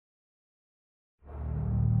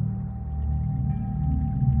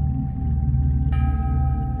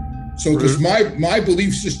So, because my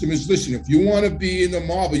belief system is, listen, if you want to be in the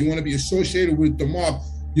mob, or you want to be associated with the mob,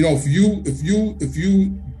 if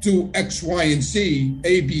you do X, Y, and Z,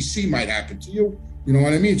 A, B, C might happen to you. You know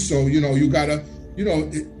what I mean? So, you gotta,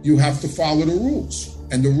 you have to follow the rules,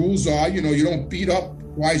 and the rules are, you don't beat up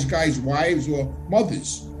wise guys' wives or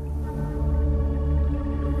mothers.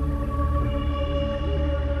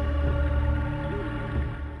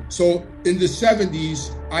 So in the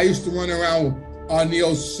 70s, I used to run around with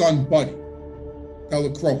Neil's son, Buddy,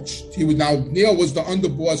 Della Croce. Neil was the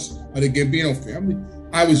underboss of the Gambino family.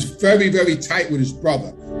 I was very, very tight with his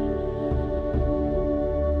brother.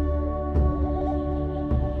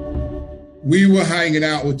 We were hanging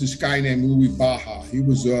out with this guy named Louis Baja. He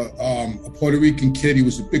was a Puerto Rican kid. He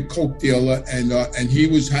was a big coke dealer, and he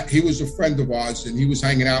was a friend of ours, and he was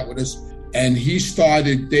hanging out with us. And he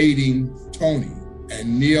started dating Tony,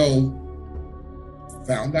 and Neil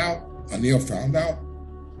found out.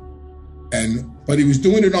 But he was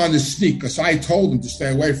doing it on the sneak, because I told him to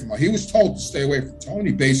stay away from her. He was told to stay away from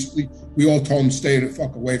Tony. Basically, we all told him to stay the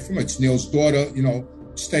fuck away from her. It's Neil's daughter,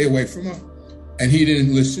 stay away from her. And he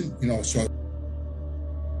didn't listen, so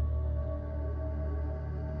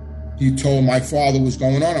he told my father what's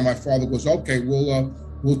going on, and my father goes, okay,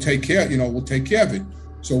 we'll take care, we'll take care of it.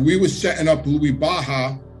 So we were setting up Louis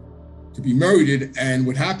Baja to be murdered, and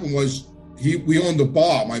what happened was we owned a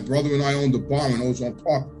bar. My brother and I owned a bar in Ozone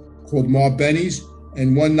Park called Mar Benny's,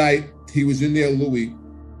 and one night he was in there, Louis,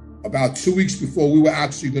 about 2 weeks before we were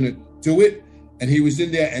actually going to do it, and he was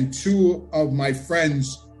in there, and two of my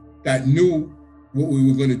friends that knew what we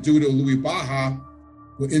were going to do to Louis Baja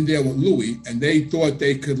were in there with Louis, and they thought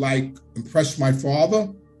they could impress my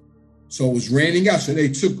father. So it was raining out. So they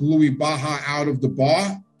took Louis Baja out of the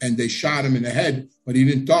bar and they shot him in the head, but he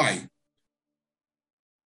didn't die.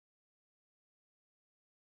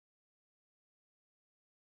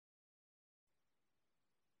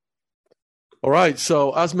 All right.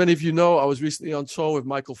 So as many of you know, I was recently on tour with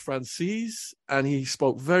Michael Franzese, and he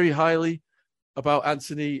spoke very highly about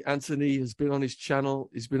Anthony. Anthony has been on his channel.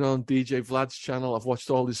 He's been on DJ Vlad's channel. I've watched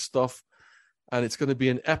all his stuff, and it's going to be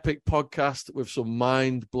an epic podcast with some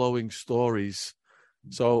mind-blowing stories.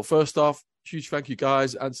 So first off, huge thank you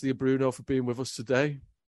guys, Anthony and Bruno, for being with us today.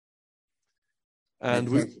 And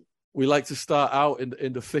we like to start out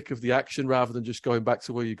in the thick of the action rather than just going back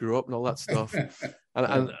to where you grew up and all that stuff.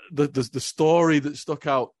 and the story that stuck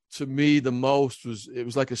out to me the most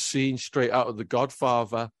was like a scene straight out of The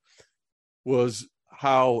Godfather, was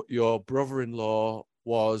how your brother-in-law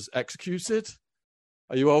was executed.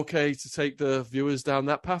 Are you okay to take the viewers down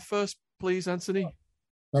that path first, please, Anthony?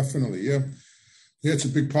 Definitely, yeah. Yeah, it's a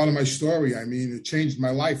big part of my story. I mean, it changed my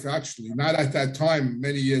life, actually. Not at that time,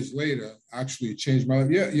 many years later. Actually, it changed my life.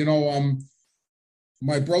 Yeah,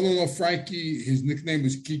 my brother-in-law, Frankie, his nickname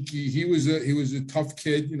was Kiki. He was a tough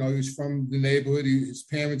kid. He was from the neighborhood. His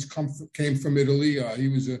parents came from Italy.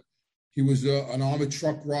 He was an armored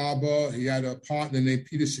truck robber. He had a partner named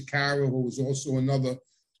Peter Sicaro, who was also another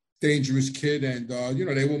dangerous kid. And,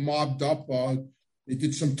 they were mobbed up. They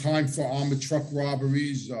did some time for armored truck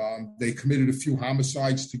robberies. They committed a few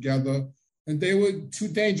homicides together. And they were two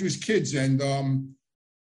dangerous kids. And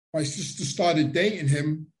my sister started dating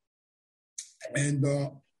him. And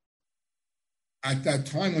at that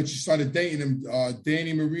time, when she started dating him,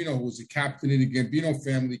 Danny Marino, who was a captain in the Gambino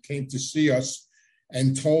family, came to see us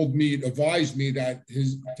and advised me that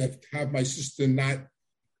to have my sister not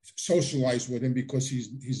socialize with him because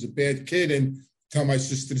he's a bad kid, and tell my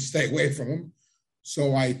sister to stay away from him.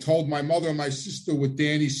 So I told my mother and my sister what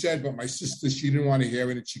Danny said, but my sister, she didn't want to hear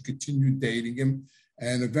it, and she continued dating him.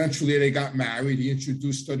 And eventually they got married. He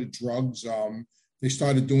introduced her to drugs. They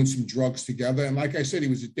started doing some drugs together. And like I said, he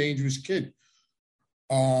was a dangerous kid.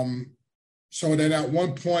 So then at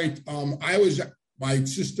one point, my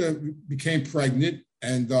sister became pregnant,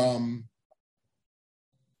 and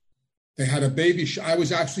they had a baby. I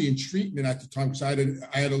was actually in treatment at the time because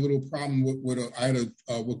I had a little problem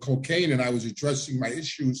with cocaine, and I was addressing my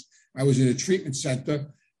issues. I was in a treatment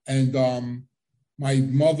center, and my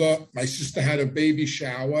sister had a baby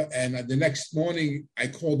shower, and the next morning I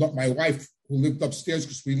called up my wife, who lived upstairs,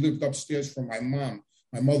 because we lived upstairs from my mom.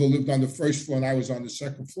 My mother lived on the first floor, and I was on the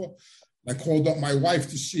second floor. I called up my wife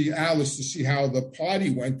to see Alice, to see how the party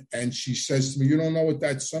went. And she says to me, "You don't know what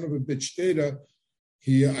that son of a bitch did.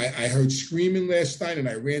 I heard screaming last night, and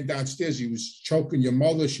I ran downstairs. He was choking your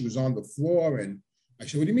mother. She was on the floor." And I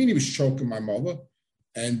said, "What do you mean he was choking my mother?"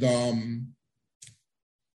 And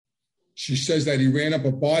she says that he ran up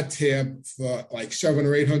a bar tab for like $700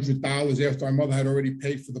 or $800 after my mother had already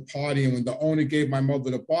paid for the party. And when the owner gave my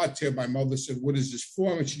mother the bar tab, my mother said, "What is this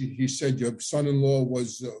for?" And he said, "Your son-in-law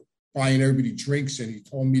was buying everybody drinks, and he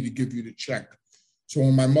told me to give you the check. So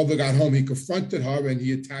when my mother got home, he confronted her and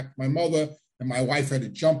he attacked my mother, and my wife had to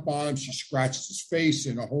jump on him. She scratched his face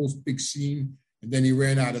in a whole big scene, and then he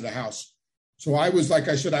ran out of the house. So I was, like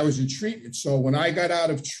I said, I was in treatment. So when I got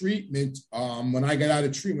out of treatment, I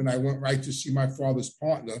went right to see my father's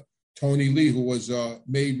partner, Tony Lee, who was a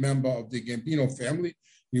made member of the Gambino family.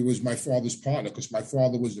 He was my father's partner because my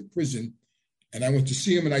father was in prison. And I went to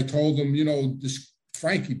see him and I told him, this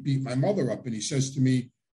Frankie beat my mother up. And he says to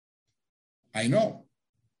me, I know.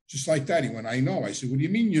 Just like that. He went, I know. I said, what do you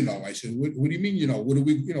mean you know? I said, what do you mean you know? What are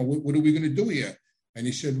we going to do here? And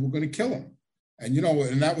he said, we're going to kill him. And,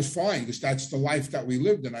 and that was fine because that's the life that we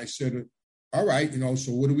lived. And I said, all right,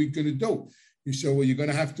 so what are we going to do? He said, well, you're going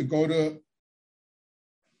to have to go to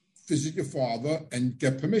visit your father and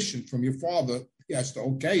get permission from your father. He has to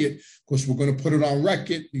okay it because we're going to put it on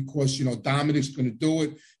record because, Dominic's going to do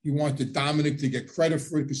it. He wanted Dominic to get credit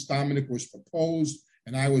for it because Dominic was proposed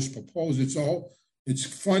and I was proposed. It's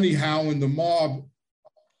funny how in the mob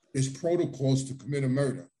there's protocols to commit a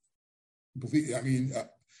murder.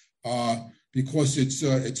 Because it's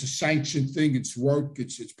a sanctioned thing, it's work,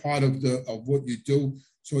 it's part of what you do.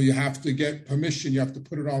 So you have to get permission, you have to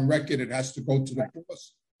put it on record, it has to go to the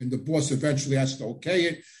boss, and the boss eventually has to okay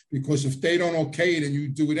it, because if they don't okay it and you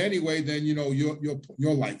do it anyway, then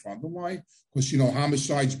your life on the line, because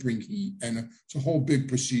homicides bring heat and it's a whole big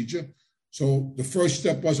procedure. So the first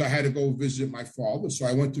step was I had to go visit my father. So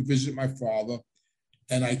I went to visit my father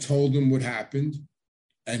and I told him what happened.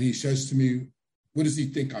 And he says to me, what does he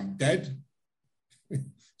think, I'm dead?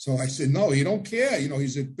 So I said, no, he don't care.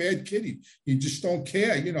 He's a bad kid. He just don't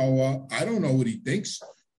care. I don't know what he thinks.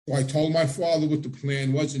 So I told my father what the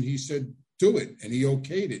plan was, and he said, do it. And he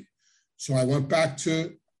okayed it. So I went back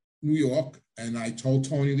to New York, and I told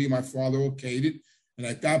Tony Lee my father okayed it. And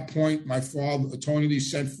at that point, Tony Lee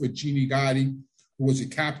sent for Jeannie Gotti, who was a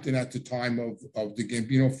captain at the time of the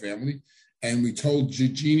Gambino family. And we told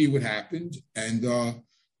Jeannie what happened. And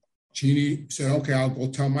Jeannie said, okay, I'll go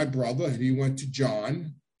tell my brother. And he went to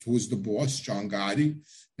John, who was the boss, John Gotti.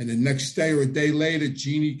 And the next day or a day later,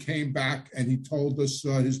 Jeannie came back and he told us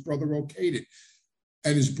his brother okayed it.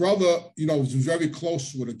 And his brother, was very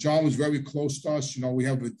close with it. John was very close to us. We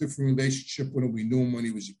have a different relationship with him. We knew him when he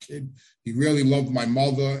was a kid. He really loved my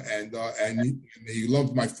mother and he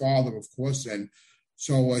loved my father, of course. And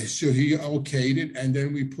so he okayed it. And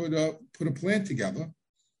then we put a plan together.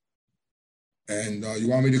 And you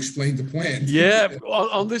want me to explain the plan? Yeah,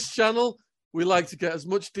 on this channel, we like to get as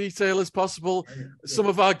much detail as possible. Some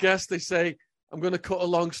of our guests, they say, I'm going to cut a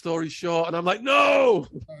long story short. And I'm like, no,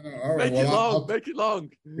 make it long.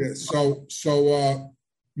 Yeah, so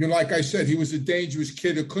like I said, he was a dangerous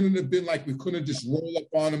kid. It couldn't have been like we couldn't just roll up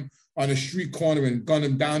on him on a street corner and gun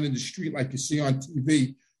him down in the street like you see on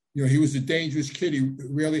TV. He was a dangerous kid. He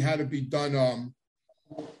really had to be done.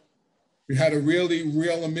 We had to really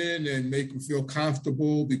reel him in and make him feel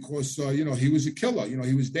comfortable because, he was a killer.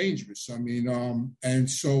 He was dangerous. And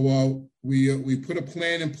so we put a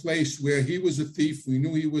plan in place where he was a thief. We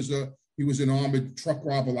knew he was an armored truck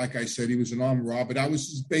robber. Like I said, he was an armed robber. That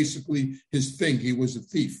was basically his thing. He was a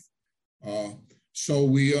thief. So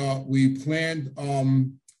we planned.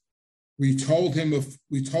 We told him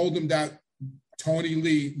that Tony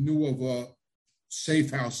Lee knew of a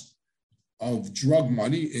safe house of drug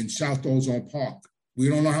money in South Ozone Park. We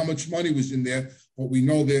don't know how much money was in there, but we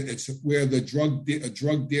know that it's where the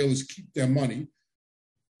drug dealers keep their money.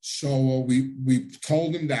 So we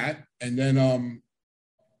told him that, and then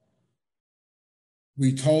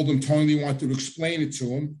we told him Tony wanted to explain it to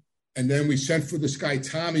him, and then we sent for this guy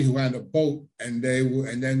Tommy who had a boat, and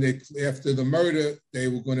after the murder they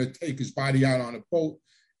were going to take his body out on a boat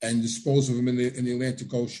and dispose of him in the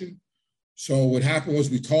Atlantic Ocean. So what happened was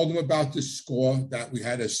we told him about this score, that we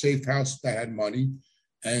had a safe house that had money,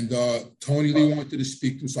 and Tony Lee wanted to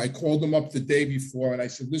speak to him. So I called him up the day before and I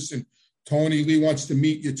said, listen, Tony Lee wants to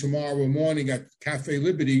meet you tomorrow morning at Cafe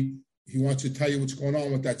Liberty. He wants to tell you what's going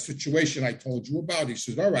on with that situation I told you about. He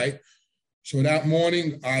says, all right. So that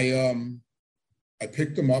morning I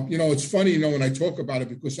picked him up. It's funny, when I talk about it,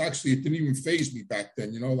 because actually it didn't even faze me back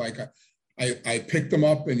then, I picked him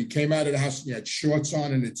up and he came out of the house and he had shorts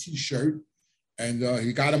on and a T-shirt. And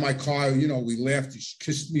he got in my car, we laughed. He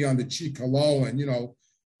kissed me on the cheek, hello.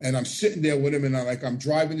 And I'm sitting there with him and I'm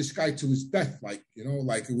driving this guy to his death.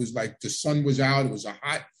 It was like the sun was out. It was a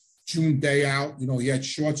hot June day out. He had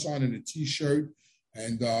shorts on and a T-shirt.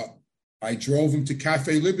 And I drove him to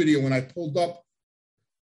Cafe Liberty. And when I pulled up,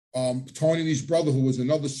 Tony Lee's brother, who was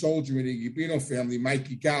another soldier in the Gambino family,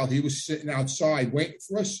 Mikey Gal, he was sitting outside waiting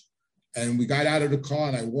for us. And we got out of the car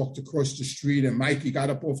and I walked across the street and Mikey got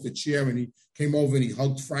up off the chair and he came over and he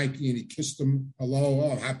hugged Frankie and he kissed him.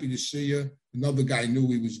 Hello, I'm happy to see you. Another guy knew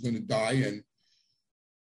he was going to die. And,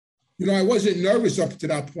 I wasn't nervous up to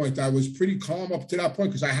that point. I was pretty calm up to that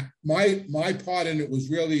point because my part in it was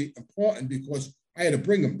really important because I had to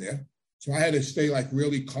bring him there. So I had to stay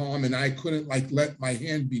really calm and I couldn't let my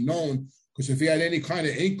hand be known because if he had any kind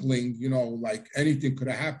of inkling, anything could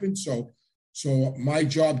have happened. So my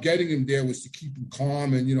job getting him there was to keep him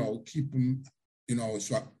calm and, keep him,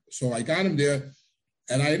 so I got him there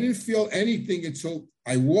and I didn't feel anything until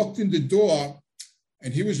I walked in the door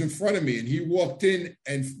and he was in front of me and he walked in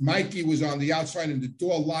and Mikey was on the outside and the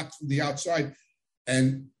door locked from the outside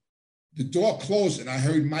and the door closed and I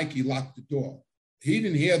heard Mikey lock the door. He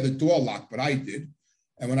didn't hear the door lock, but I did.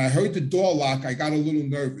 And when I heard the door lock, I got a little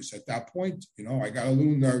nervous at that point. I got a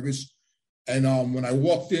little nervous. And when I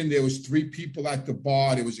walked in, there was 3 people at the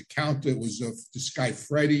bar. There was a counter. It was this guy,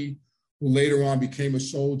 Freddie, who later on became a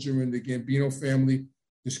soldier in the Gambino family.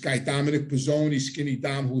 This guy, Dominic Pizzoni, Skinny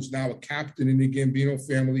Dom, who's now a captain in the Gambino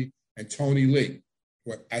family, and Tony Lee.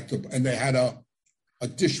 And they had a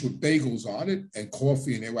dish with bagels on it and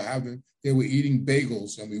coffee, and they were eating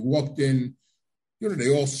bagels. And we walked in.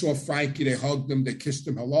 They all saw Frankie. They hugged him. They kissed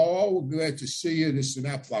him. Hello, we're glad to see you. This and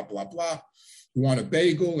that, blah, blah, blah. You want a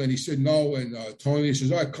bagel? And he said, no. And Tony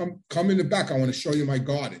says, all right, come in the back. I want to show you my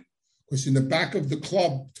garden. Because in the back of the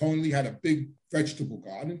club, Tony Lee had a big vegetable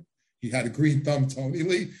garden. He had a green thumb, Tony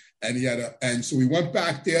Lee. And so we went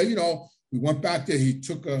back there, He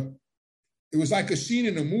took it was like a scene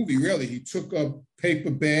in a movie, really. He took a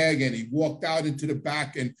paper bag and he walked out into the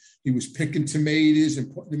back and he was picking tomatoes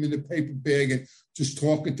and putting them in the paper bag and just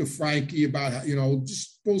talking to Frankie about,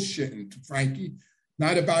 just bullshitting to Frankie.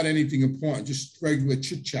 Not about anything important, just regular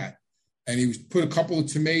chit chat. And he put a couple of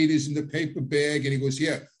tomatoes in the paper bag and he goes,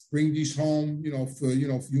 here, bring these home, for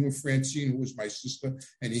you and Francine, who was my sister.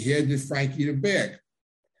 And he handed Frankie the bag.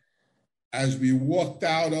 As we walked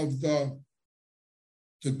out of the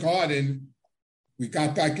garden, we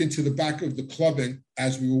got back into the back of the club. And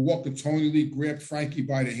as we were walking, Tony Lee grabbed Frankie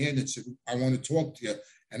by the hand and said, I want to talk to you.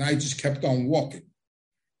 And I just kept on walking.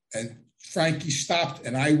 And Frankie stopped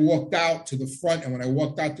and I walked out to the front. And when I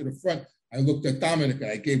walked out to the front, I looked at Dominic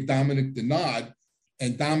and I gave Dominic the nod.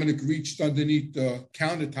 And Dominic reached underneath the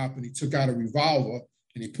countertop and he took out a revolver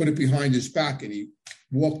and he put it behind his back and he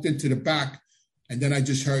walked into the back. And then I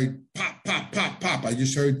just heard pop, pop, pop, pop. I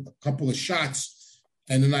just heard a couple of shots.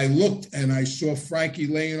 And then I looked and I saw Frankie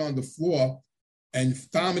laying on the floor. And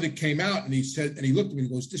Dominic came out and he looked at me and he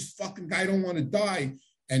goes, this fucking guy don't want to die.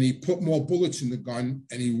 And he put more bullets in the gun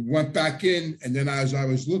and he went back in. And then as I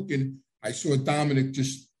was looking, I saw Dominic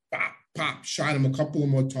just pop, pop, shot him a couple of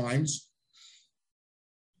more times.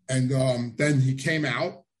 And then he came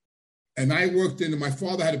out and I worked my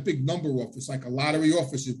father had a big number office, like a lottery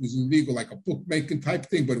office. It was illegal, like a bookmaking type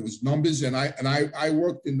thing, but it was numbers. And I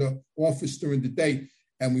worked in the office during the day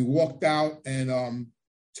and we walked out and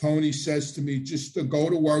Tony says to me, just to go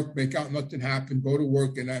to work, make out nothing happened, go to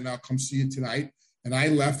work. And then I'll come see you tonight. And I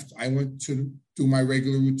left. I went to do my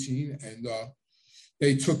regular routine and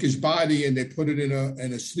they took his body and they put it in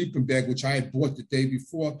a sleeping bag, which I had bought the day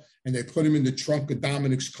before, and they put him in the trunk of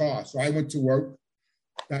Dominic's car. So I went to work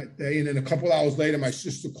that day. And then a couple hours later, my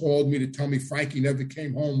sister called me to tell me Frankie never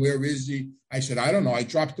came home. Where is he? I said, I don't know. I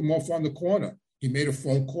dropped him off on the corner. He made a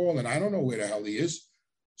phone call and I don't know where the hell he is.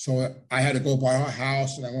 So I had to go by our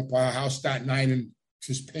house and I went by our house that night and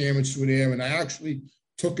his parents were there. And I actually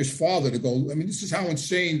took his father to go. I mean, this is how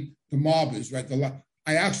insane the mob is, right?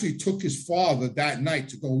 I actually took his father that night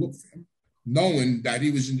to go look for him, knowing that he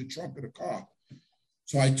was in the trunk of the car.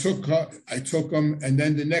 So I took him. And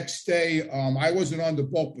then the next day, I wasn't on the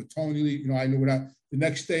boat, but Tony Lee, I knew that. The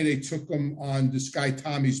next day they took him on this guy,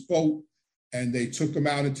 Tommy's boat, and they took him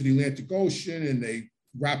out into the Atlantic Ocean and they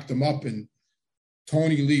wrapped him up, and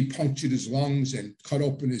Tony Lee punctured his lungs and cut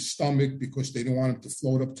open his stomach because they didn't want him to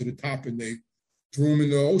float up to the top, and they threw him in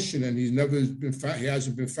the ocean, and he's never been found. He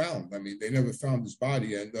hasn't been found. I mean, they never found his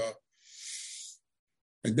body. And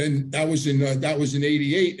then that was in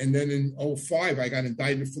 '88, and then in '05, I got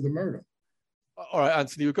indicted for the murder. All right,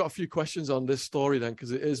 Anthony, we've got a few questions on this story then,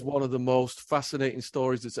 because it is one of the most fascinating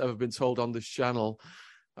stories that's ever been told on this channel.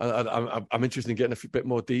 I'm interested in getting a bit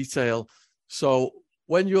more detail. So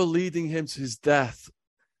when you're leading him to his death,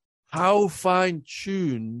 how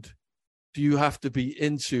fine-tuned do you have to be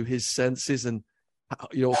into his senses, and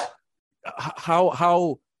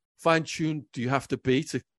how fine-tuned do you have to be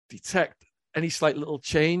to detect any slight little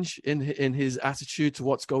change in his attitude to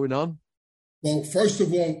what's going on? Well, first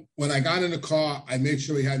of all, when I got in the car, I made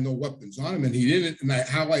sure he had no weapons on him, and he didn't. And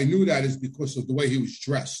how I knew that is because of the way he was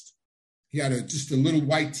dressed. He had just a little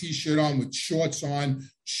white T-shirt on with shorts on,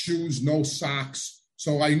 shoes, no socks.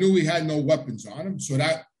 So I knew he had no weapons on him. So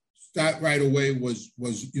that right away was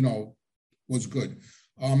good.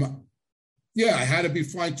 Yeah, I had to be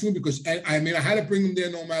fine-tuned because I had to bring him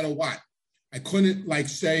there no matter what. I couldn't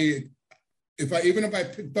say even if I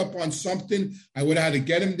picked up on something, I would have had to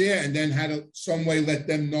get him there and then had to some way let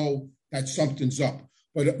them know that something's up.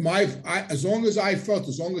 But as long as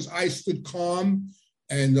I stood calm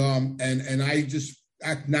and I just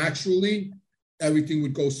act naturally, everything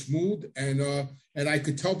would go smooth. And I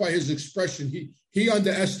could tell by his expression, he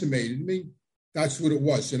underestimated me. That's what it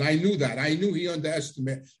was. And I knew that. I knew he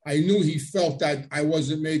underestimated. I knew he felt that I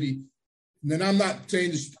wasn't maybe. And then I'm not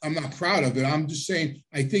saying this, I'm not proud of it. I'm just saying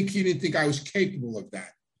I think he didn't think I was capable of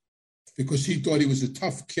that because he thought he was a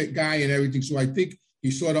tough guy and everything. So I think he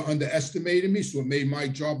sort of underestimated me. So it made my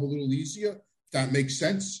job a little easier, if that makes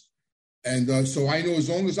sense. And so I know as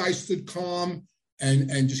long as I stood calm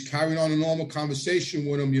and just carried on a normal conversation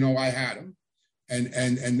with him, I had him.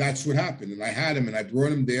 And that's what happened. And I had him and I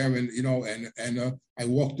brought him there and I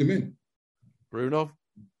walked him in. Bruno?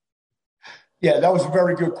 Yeah, that was a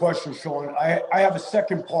very good question, Sean. I have a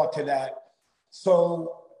second part to that.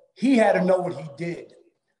 So he had to know what he did,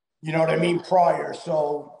 you know what I mean, prior.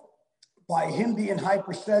 So by him being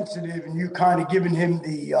hypersensitive and you kind of giving him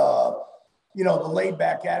the, the laid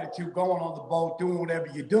back attitude, going on the boat, doing whatever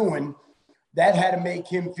you're doing, that had to make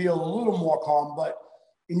him feel a little more calm. But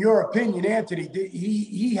in your opinion, Anthony,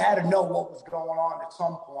 he had to know what was going on at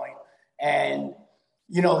some point. And,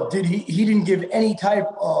 he didn't give any type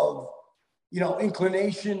of,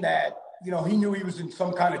 inclination that, he knew he was in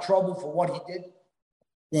some kind of trouble for what he did?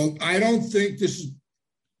 Well, I don't think this is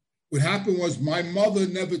what happened. Was my mother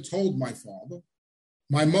never told my father.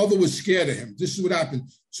 My mother was scared of him. This is what happened.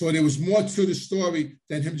 So there was more to the story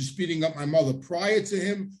than him just beating up my mother. Prior to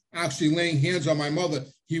him actually laying hands on my mother,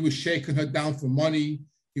 he was shaking her down for money.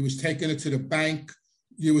 He was taking her to the bank.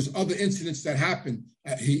 There was other incidents that happened.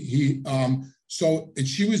 And she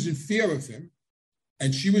was in fear of him.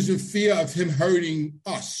 And she was in fear of him hurting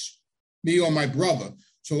us, me or my brother.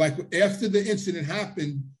 So after the incident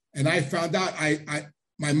happened and I found out,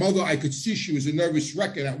 my mother, I could see she was a nervous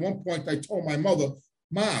wreck. And at one point I told my mother,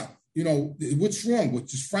 Ma, what's wrong with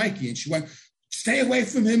this Frankie? And she went, stay away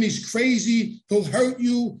from him. He's crazy. He'll hurt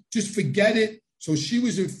you. Just forget it. So she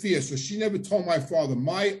was in fear. So she never told my father.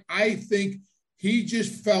 I think he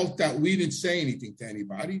just felt that we didn't say anything to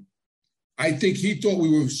anybody. I think he thought we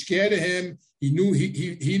were scared of him. He knew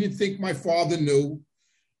he didn't think my father knew,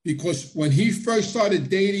 because when he first started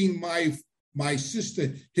dating my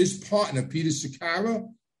sister, his partner, Peter Sakara,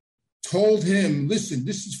 told him, listen,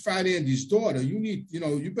 this is Fat Andy's daughter.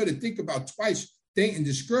 You better think about twice dating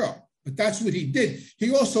this girl. But that's what he did.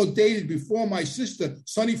 He also dated before my sister,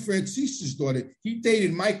 Sonny Francise's daughter. He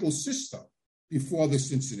dated Michael's sister before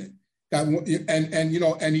this incident.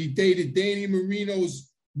 And he dated Danny Marino's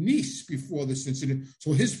niece before this incident.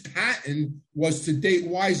 So his pattern was to date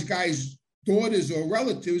wise guys' daughters or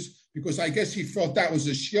relatives, because I guess he felt that was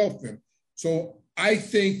a shell for him. So I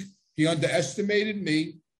think he underestimated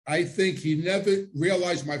me. I think he never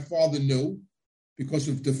realized my father knew because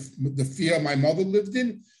of the fear my mother lived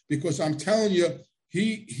in. Because I'm telling you,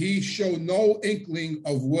 he showed no inkling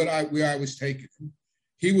of where I was taking him.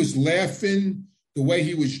 He was laughing. The way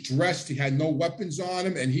he was dressed, he had no weapons on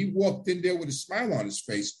him, and he walked in there with a smile on his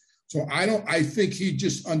face. So I think he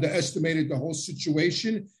just underestimated the whole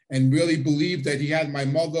situation and really believed that he had my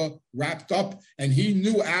mother wrapped up. And he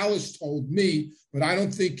knew Alice told me, but I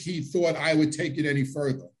don't think he thought I would take it any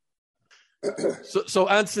further. So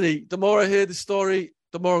Anthony, the more I hear the story,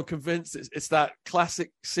 the more I'm convinced it's that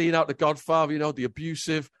classic scene out The Godfather, the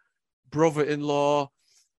abusive brother-in-law.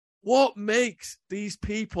 What makes these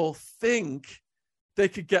people think they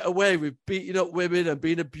could get away with beating up women and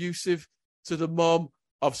being abusive to the mom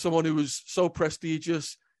of someone who was so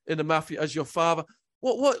prestigious in the mafia as your father?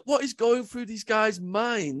 What is going through these guys'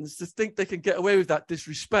 minds to think they can get away with that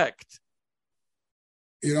disrespect?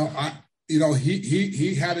 He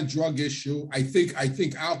had a drug issue. I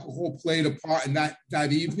think alcohol played a part in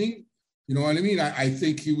that evening. You know what I mean? I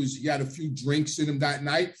think he had a few drinks in him that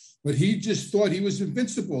night, but he just thought he was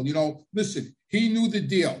invincible. Listen, he knew the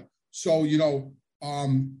deal. So,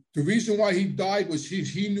 the reason why he died was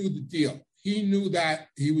he knew the deal. He knew that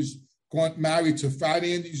he was married to Fat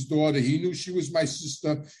Andy's daughter. He knew she was my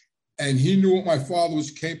sister, and he knew what my father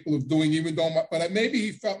was capable of doing, even though, but maybe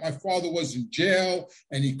he felt my father was in jail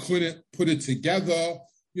and he couldn't put it together.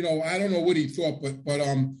 I don't know what he thought, but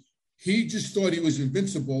he just thought he was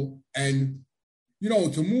invincible. And, you know,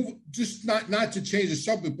 to move, just not to change the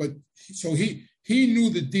subject, but so he knew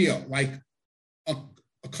the deal. Like a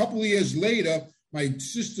couple of years later, my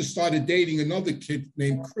sister started dating another kid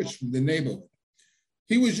named Chris from the neighborhood.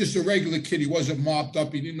 He was just a regular kid. He wasn't mobbed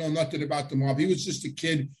up. He didn't know nothing about the mob. He was just a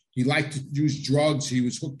kid. He liked to use drugs. He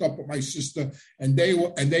was hooked up with my sister, and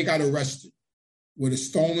they got arrested with a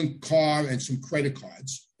stolen car and some credit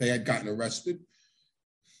cards. They had gotten arrested.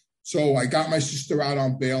 So I got my sister out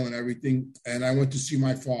on bail and everything, and I went to see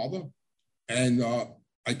my father. And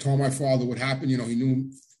I told my father what happened. You know, he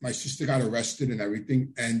knew my sister got arrested and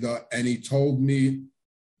everything. And he told me,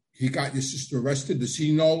 he got your sister arrested. Does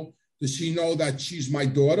he know that she's my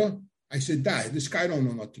daughter? I said, Dad, this guy don't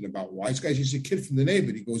know nothing about wise guys. He's a kid from the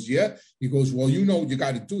neighborhood. He goes, yeah. He goes, well, you know what you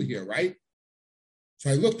got to do here, right?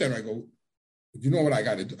 So I looked at him. I go, you know what I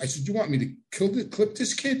got to do? I said, you want me to clip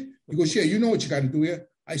this kid? He goes, yeah, you know what you got to do here?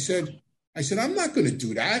 I said, I'm not going to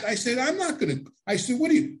do that. I said, what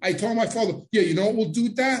do you? I told my father, yeah, you know what we'll do,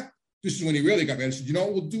 Dad? This is when he really got mad. I said, you know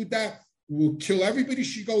what we'll do, Dad? We'll kill everybody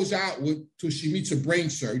she goes out with till she meets a brain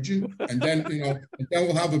surgeon, and then and then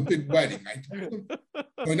we'll have a big wedding. I told him.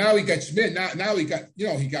 So now he gets mad. Now he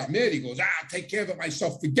got mad. He goes, I'll take care of it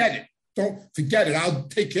myself. Forget it. Don't forget it. I'll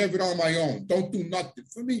take care of it on my own. Don't do nothing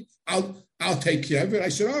for me. I'll take care of it. I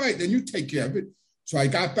said, all right, then you take care of it. So I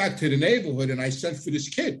got back to the neighborhood and I sent for this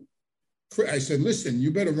kid. I said, listen,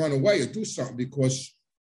 you better run away or do something because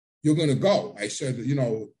you're going to go. I said,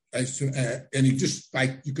 and he just,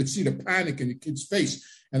 like, you could see the panic in the kid's face.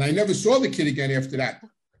 And I never saw the kid again after that.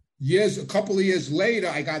 A couple of years later,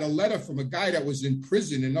 I got a letter from a guy that was in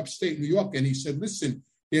prison in upstate New York. And he said, listen,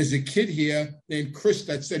 there's a kid here named Chris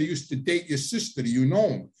that said he used to date your sister. Do you know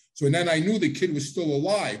him? So then I knew the kid was still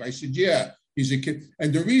alive. I said, yeah, he's a kid.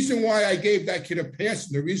 And the reason why I gave that kid a pass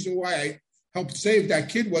and the reason why I helped save that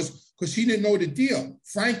kid was because he didn't know the deal.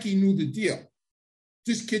 Frankie knew the deal.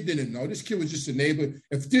 This kid didn't know. This kid was just a neighbor.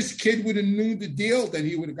 If this kid would have knew the deal, then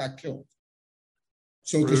he would have got killed.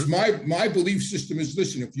 So because my belief system is,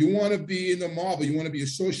 listen, if you want to be in the mob or you want to be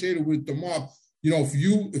associated with the mob, if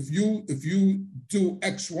you do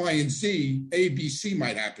X, Y, and Z, A, B, C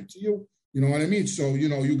might happen to you. You know what I mean? So,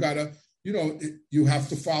 you gotta, you have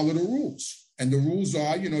to follow the rules. And the rules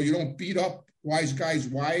are, you don't beat up wise guys'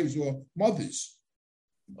 wives or mothers.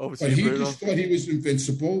 But he just thought he was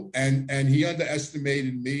invincible, and he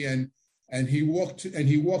underestimated me, and he walked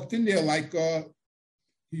in there like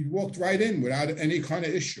he walked right in without any kind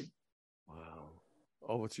of issue. Wow.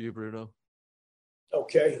 Over to you, Bruno.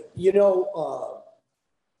 Okay,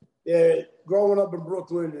 growing up in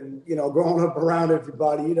Brooklyn and growing up around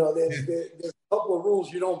everybody, there's a couple of rules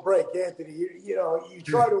you don't break, Anthony. You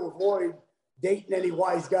try to avoid dating any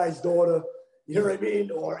wise guy's daughter. You know what I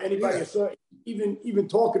mean? Or anybody, even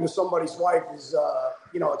talking to somebody's wife is,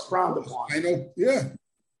 it's frowned upon. I know, yeah.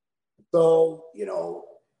 So,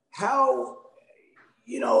 how,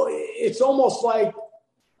 it's almost like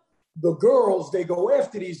the girls, they go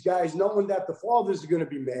after these guys knowing that the fathers are going to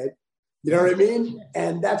be mad. You know what I mean?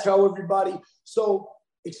 And that's how everybody, so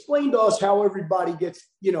explain to us how everybody gets,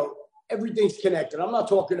 everything's connected. I'm not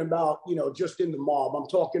talking about, just in the mob. I'm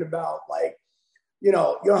talking about like,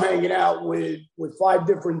 you're hanging out with 5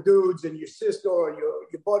 different dudes and your sister or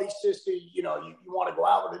your buddy's sister, you want to go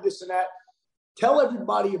out with her, this and that. Tell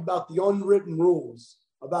everybody about the unwritten rules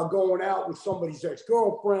about going out with somebody's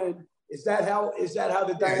ex-girlfriend. Is that how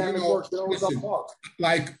the dynamic works? Listen,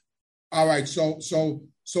 like, all right, so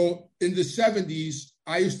in the 70s,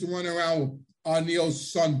 I used to run around with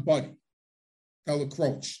Neil's son, Buddy, Ella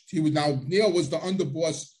Croce. Neil was the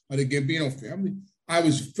underboss of the Gambino family. I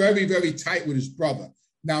was very, very tight with his brother.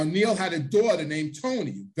 Now, Neil had a daughter named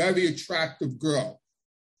Tony, very attractive girl,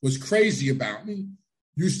 was crazy about me,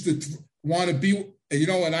 used to want to be,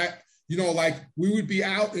 and I, like we would be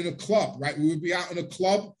out in a club, right? We would be out in a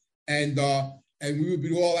club and we would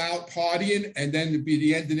be all out partying, and then it'd be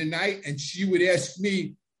the end of the night, and she would ask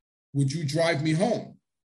me, would you drive me home?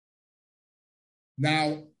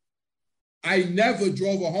 Now, I never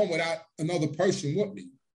drove her home without another person with me.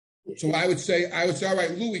 So I would say, all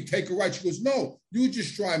right, Louie, take a ride. She goes, no, you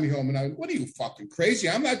just drive me home. And I went, what are you, fucking crazy?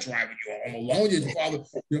 I'm not driving you home alone. Your father,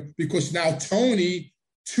 because now Tony,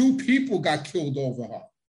 2 people got killed over her.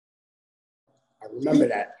 I remember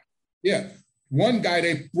that. Yeah. One guy,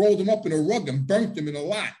 they rolled him up in a rug and burnt him in a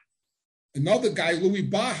lot. Another guy, Louis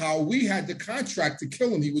Baja, we had the contract to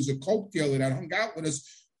kill him. He was a coke dealer that hung out with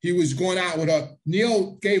us. He was going out with her.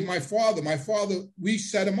 Neil gave my father, we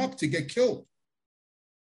set him up to get killed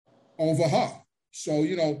over her.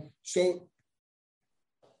 So,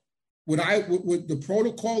 what the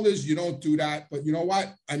protocol is, you don't do that. But you know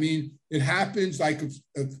what? I mean, it happens. Like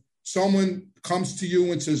if someone comes to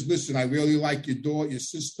you and says, listen, I really like your daughter, your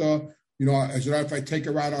sister, you know, as if I take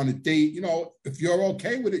her out on a date, you know, if you're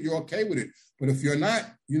okay with it, you're okay with it. But if you're not,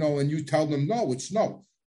 you know, and you tell them no, it's no.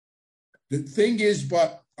 The thing is,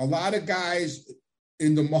 but a lot of guys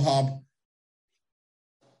in the mob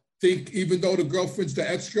think even though the girlfriend's the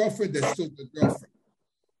ex-girlfriend, they're still the girlfriend.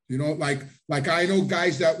 You know, like I know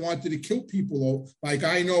guys that wanted to kill people. Like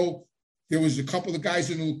I know there was a couple of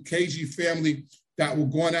guys in the Lucchese family that were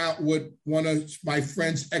going out with one of my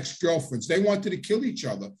friend's ex-girlfriends. They wanted to kill each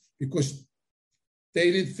other because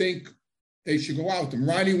they didn't think they should go out with them.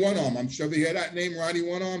 Ronnie One Arm, I'm sure they hear that name, Ronnie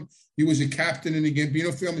One Arm. He was a captain in the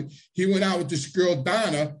Gambino family. He went out with this girl,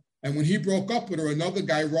 Donna, and when he broke up with her, another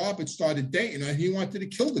guy, Robert, started dating her, and he wanted to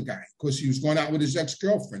kill the guy because he was going out with his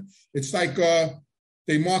ex-girlfriend. It's like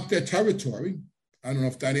they mark their territory. I don't know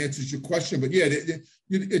if that answers your question, but yeah,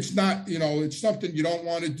 it's not, you know, it's something you don't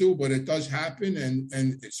want to do, but it does happen,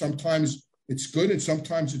 and sometimes it's good and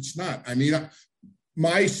sometimes it's not. I mean,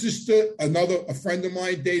 my sister, a friend of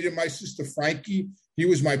mine dated my sister, Frankie. He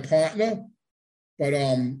was my partner. But,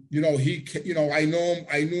 you know, I knew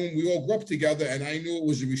him, we all grew up together, and I knew it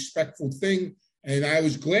was a respectful thing. And I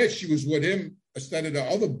was glad she was with him instead of the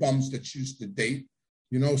other bums that she used to date,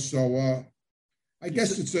 you know. So I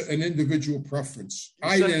guess it's an individual preference.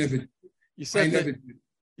 You said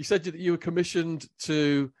that you were commissioned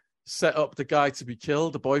to set up the guy to be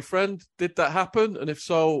killed, the boyfriend. Did that happen? And if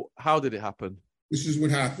so, how did it happen? This is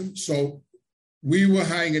what happened. So we were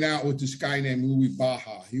hanging out with this guy named Louis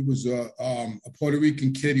Baja. He was a Puerto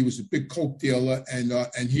Rican kid. He was a big coke dealer,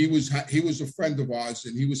 and he was a friend of ours,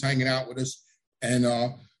 and he was hanging out with us.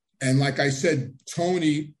 And like I said,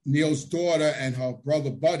 Tony, Neil's daughter, and her brother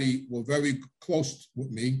Buddy were very close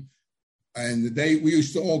with me. And we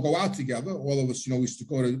used to all go out together. All of us, you know, we used to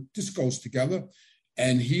go to discos together.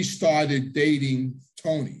 And he started dating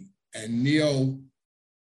Tony, and Neil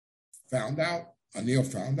found out.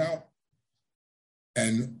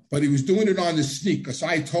 But he was doing it on the sneak because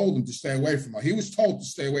I told him to stay away from her. He was told to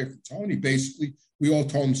stay away from Tony, basically. We all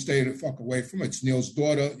told him to stay the fuck away from her. It's Neil's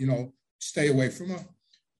daughter, you know, stay away from her.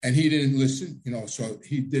 And he didn't listen, you know, so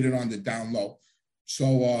he did it on the down low.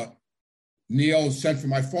 So Neil sent for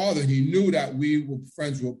my father, and he knew that we were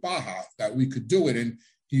friends with Baja, that we could do it. And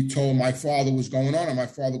he told my father what was going on, and my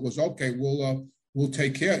father goes, okay, we'll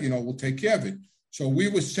take care, you know, we'll take care of it. So we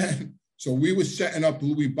were setting up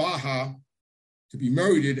Louis Baja to be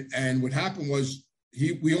murdered. And what happened was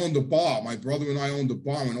we owned a bar. My brother and I owned a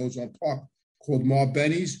bar in Ozone Park called Mar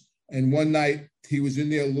Benny's. And one night he was in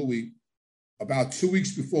there, Louis, about 2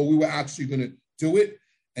 weeks before we were actually going to do it.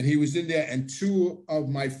 And he was in there, and two of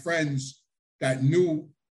my friends that knew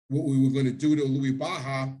what we were going to do to Louis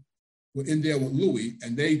Baja were in there with Louis,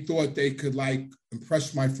 and they thought they could like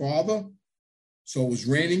impress my father. So it was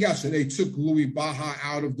raining out. So they took Louis Baja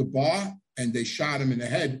out of the bar and they shot him in the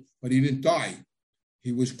head, but he didn't die.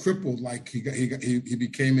 He was crippled, like he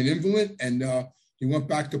became an invalid, and he went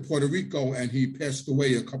back to Puerto Rico, and he passed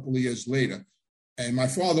away a couple of years later. And my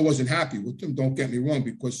father wasn't happy with them, don't get me wrong,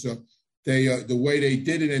 because the way they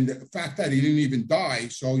did it, and the fact that he didn't even die.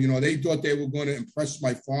 So, you know, they thought they were going to impress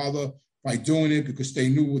my father by doing it because they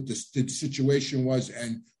knew what the situation was.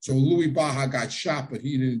 And so Louis Baja got shot, but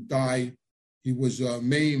he didn't die. He was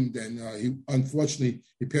maimed, and unfortunately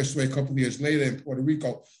he passed away a couple of years later in Puerto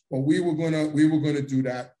Rico. But we were gonna do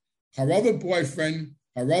that. Her other boyfriend,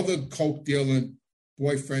 her other coke dealing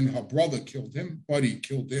boyfriend, her brother killed him. Buddy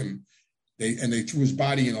killed him. They threw his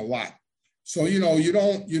body in a lot. So you know, you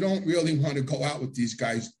don't really want to go out with these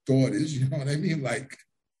guys' daughters. You know what I mean? Like,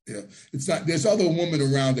 yeah, it's not. There's other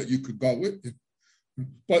women around that you could go with.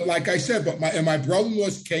 But like I said, in my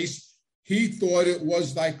brother-in-law's case, he thought it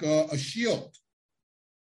was like a shield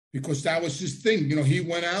because that was his thing. You know, he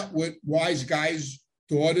went out with wise guys'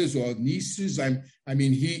 daughters or nieces. I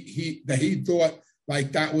mean, he thought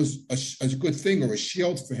like that was a good thing or a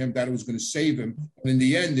shield for him, that it was going to save him. But in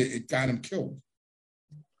the end, it got him killed.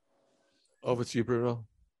 Over to you, Bruno.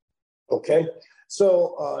 Okay.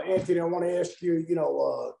 So, Anthony, I want to ask you,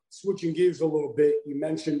 switching gears a little bit, you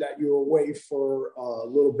mentioned that you were away for a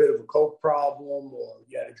little bit of a coke problem, or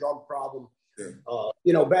you had a drug problem.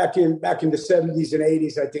 Yeah. Back in the 70s and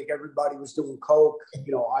 80s, I think everybody was doing coke.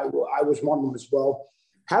 I was one of them as well.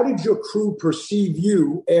 How did your crew perceive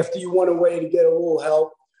you after you went away to get a little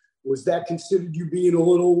help? Was that considered you being a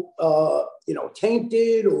little,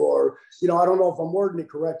 tainted, or, I don't know if I'm wording it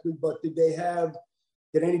correctly, but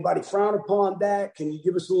did anybody frown upon that? Can you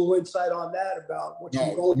give us a little insight on that about what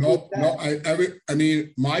you're going through? No. I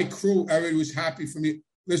mean, my crew, everybody was happy for me.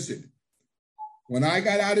 Listen, when I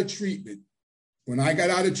got out of treatment, I got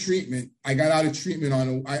out of treatment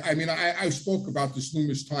on I spoke about this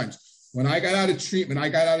numerous times. When I got out of treatment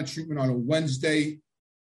on a Wednesday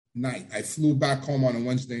night. I flew back home on a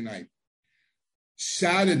Wednesday night.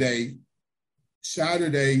 Saturday,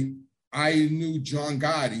 I knew John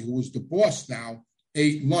Gotti, who was the boss now,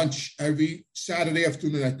 ate lunch every Saturday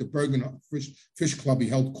afternoon at the Bergen Fish Club. He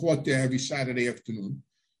held court there every Saturday afternoon.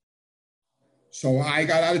 So I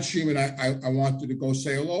got out of treatment. I wanted to go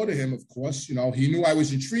say hello to him, of course. You know, he knew I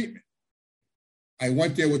was in treatment. I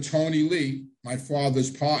went there with Tony Lee, my father's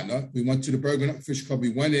partner. We went to the Bergen Fish Club.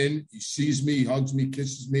 We went in. He sees me, he hugs me,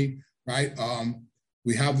 kisses me, right?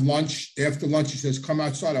 We have lunch. After lunch, he says, come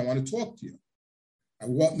outside. I want to talk to you.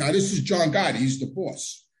 Now, this is John Gotti. He's the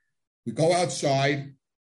boss. We go outside,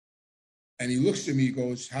 and he looks at me. He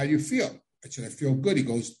goes, how do you feel? I said, I feel good. He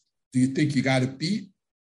goes, do you think you got it beat?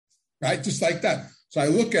 Right? Just like that. So I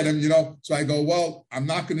look at him, you know, so I go, well, I'm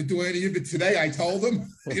not going to do any of it today. I told him,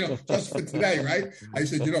 you know, just for today, right? I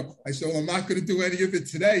said, well, I'm not going to do any of it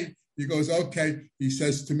today. He goes, okay. He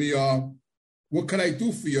says to me, what can I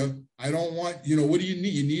do for you? I don't want, what do you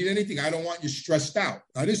need? You need anything? I don't want you stressed out.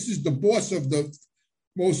 Now, this is the boss of the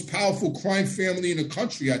most powerful crime family in the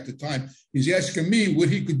country at the time. He's asking me what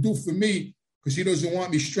he could do for me because he doesn't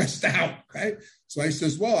want me stressed out, right? So I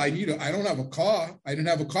says, well, I don't have a car. I didn't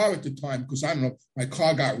have a car at the time because, I don't know, my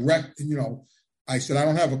car got wrecked. And, I said, I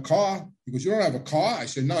don't have a car. He goes, you don't have a car? I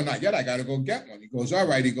said, no, not yet. I got to go get one. He goes, all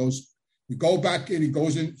right. He goes, we go back in. He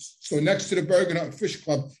goes in. So next to the Bergen Fish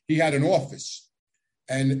Club, he had an office.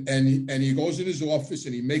 And he goes in his office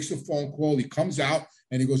and he makes a phone call. He comes out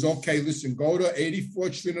and he goes, okay, listen, go to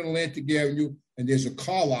 84th Street and Atlantic Avenue, and there's a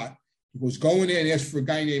car lot. He goes, go in there and ask for a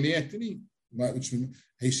guy named Anthony. Which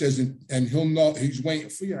he says, and he'll know, he's waiting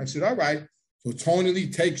for you. I said, all right. So Tony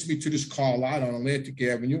Lee takes me to this car lot on Atlantic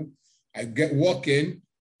Avenue. I walk in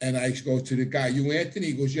and I go to the guy, you Anthony?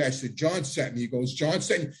 He goes, yeah. I said, John sent me. He goes, John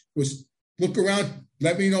sent me. He goes, look around,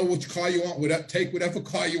 let me know which car you want, take whatever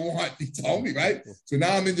car you want. He told me, right? So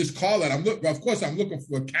now I'm in this car lot. I'm looking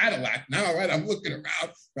for a Cadillac now, right? I'm looking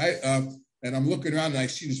around, right? And I'm looking around and I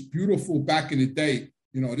see this beautiful, back in the day,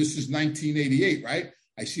 this is 1988, right?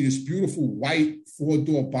 I see this beautiful white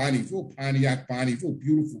four-door Pontiac Bonneville,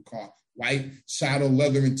 beautiful car, white saddle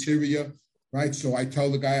leather interior, right? So I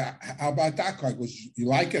tell the guy, how about that car? He goes, you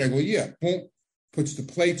like it? I go, yeah. Boom, puts the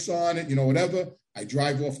plates on it, whatever. I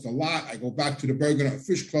drive off the lot. I go back to the Bergen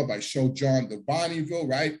Fish Club. I show John the Bonneville,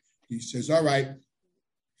 right? He says, all right.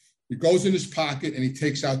 He goes in his pocket and he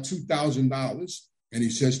takes out $2,000. And he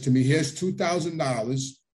says to me, here's $2,000.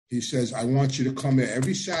 He says, I want you to come here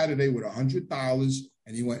every Saturday with $100.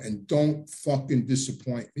 And he went, and don't fucking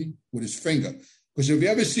disappoint me, with his finger. Because if you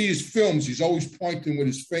ever see his films, he's always pointing with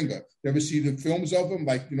his finger. You ever see the films of him,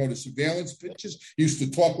 like, the surveillance pictures? He used to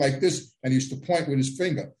talk like this, and he used to point with his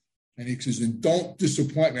finger. And he says, and don't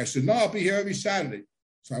disappoint me. I said, no, I'll be here every Saturday.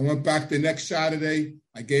 So I went back the next Saturday.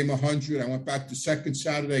 I gave him 100. I went back the second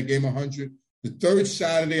Saturday. I gave him 100. The third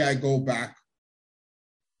Saturday, I go back.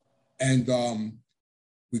 And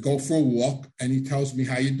we go for a walk, and he tells me,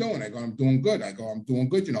 how you doing? I go, I'm doing good. I go, I'm doing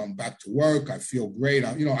good. I'm back to work. I feel great.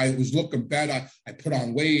 I was looking better. I put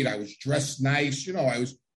on weight. I was dressed nice. I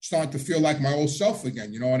was starting to feel like my old self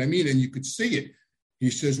again. You know what I mean? And you could see it. He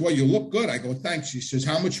says, well, you look good. I go, thanks. He says,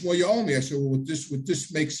 how much more you owe me? I said, well, would this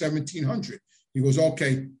make $1,700? He goes,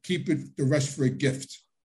 okay, keep it, the rest for a gift.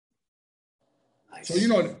 Nice. So,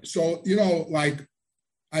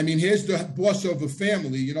 here's the boss of a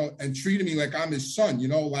family, and treating me like I'm his son,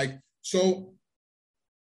 so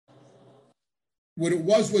what it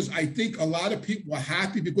was I think a lot of people were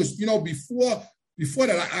happy because, before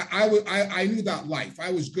that, I knew that life.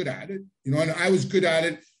 I was good at it, and I was good at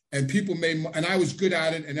it, and and I was good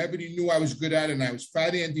at it, and everybody knew I was good at it, and I was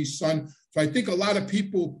Fat Andy's son. So I think a lot of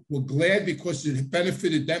people were glad because it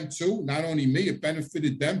benefited them too. Not only me, it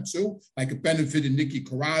benefited them too. Like it benefited Nicky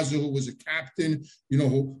Carrazza, who was a captain,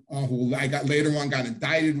 who I got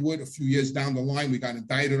indicted with a few years down the line. We got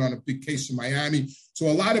indicted on a big case in Miami. So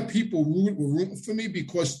a lot of people were rooting for me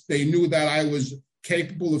because they knew that I was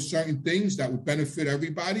capable of certain things that would benefit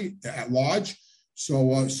everybody at large.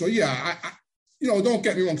 So yeah, don't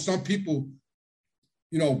get me wrong. Some people,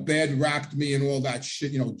 bad rapped me and all that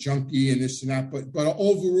shit, junkie and this and that. But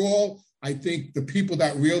overall, I think the people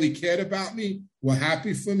that really cared about me were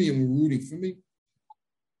happy for me and were rooting for me.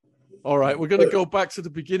 All right, we're going to go back to the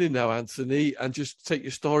beginning now, Anthony, and just take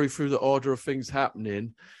your story through the order of things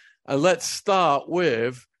happening. And let's start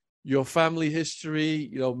with your family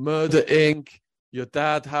history, Murder Inc., your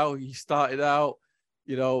dad, how he started out,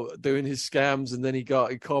 doing his scams, and then he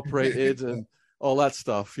got incorporated and all that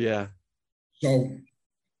stuff. Yeah. So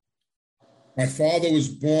my father was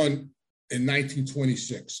born in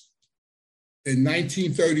 1926. In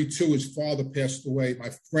 1932, his father passed away.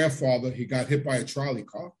 My grandfather, he got hit by a trolley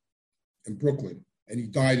car in Brooklyn, and he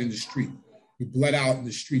died in the street. He bled out in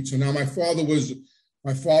the street. So now my father was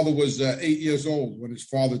 8 years old when his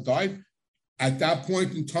father died. At that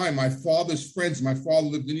point in time, my father's friends, my father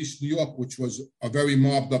lived in East New York, which was a very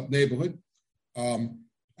mobbed up neighborhood.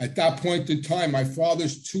 At that point in time, my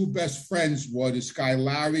father's two best friends were this guy,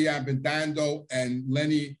 Larry Abendando and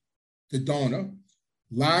Lenny Dodona.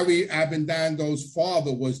 Larry Abendando's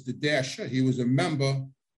father was the Dasher. He was a member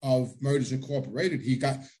of Murders Incorporated. He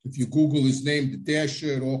got, if you Google his name, the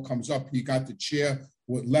Dasher, it all comes up. He got the chair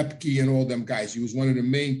with Lepke and all them guys. He was one of the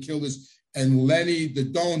main killers. And Lenny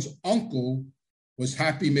Dodone's uncle was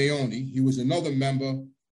Happy Mayoni. He was another member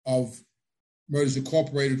of Murders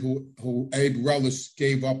Incorporated who Abe Rellis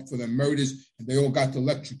gave up for the murders, and they all got the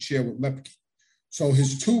electric chair with Lepke. So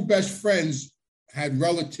his two best friends had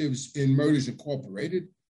relatives in Murders Incorporated.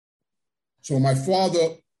 So my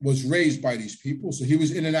father was raised by these people. So he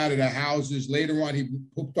was in and out of their houses. Later on, he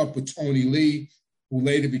hooked up with Tony Lee, who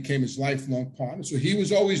later became his lifelong partner. So he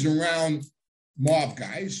was always around mob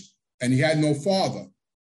guys, and he had no father.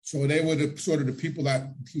 So they were the sort of the people that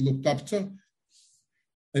he looked up to.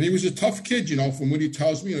 And he was a tough kid, you know, from what he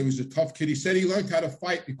tells me. He was a tough kid. He said he learned how to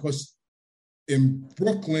fight because in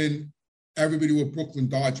Brooklyn, everybody were Brooklyn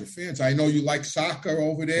Dodger fans. I know you like soccer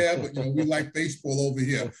over there, but you know, we like baseball over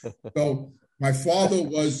here. So my father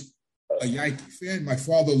was a Yankee fan. My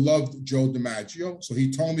father loved Joe DiMaggio. So he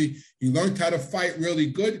told me he learned how to fight really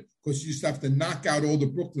good because he used to have to knock out all the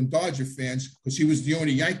Brooklyn Dodger fans because he was the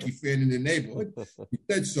only Yankee fan in the neighborhood. He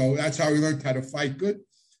said so. That's how he learned how to fight good.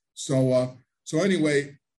 So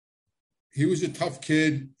anyway, he was a tough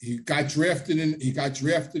kid. He got drafted during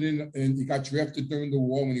the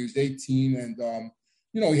war when he was 18. And,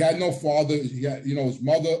 you know, he had no father. He had, you know, his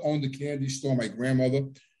mother owned a candy store, my grandmother.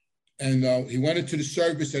 And he went into the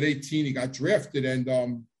service at 18. He got drafted,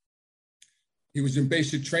 and he was in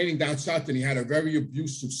basic training down south. And he had a very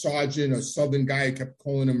abusive sergeant, a Southern guy. He kept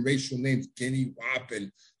calling him racial names, Guinea, Wop, and,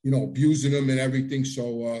 you know, abusing him and everything.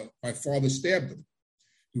 So my father stabbed him.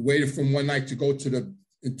 He waited for him one night to go into the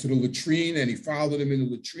latrine, and he followed him in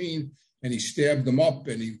the latrine, and he stabbed him up,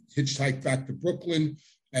 and he hitchhiked back to Brooklyn.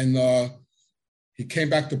 And he came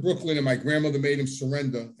back to Brooklyn, and my grandmother made him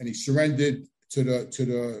surrender, and he surrendered to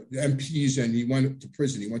the MPs, and he went to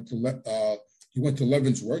prison. He went to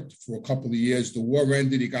Leavenworth for a couple of years. The war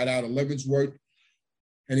ended. He got out of Leavenworth,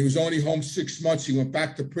 and he was only home 6 months. He went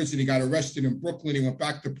back to prison. He got arrested in Brooklyn. He went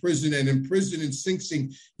back to prison, and in prison in Sing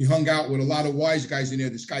Sing, he hung out with a lot of wise guys in there.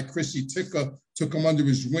 This guy, Chrissy Ticker, took him under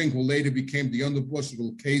his wing, who later became the underboss of the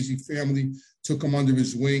Lucchese family, took him under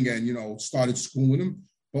his wing and, you know, started schooling him.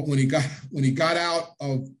 But when he got out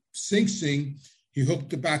of Sing Sing, he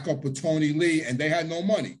hooked it back up with Tony Lee, and they had no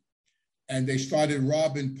money. And they started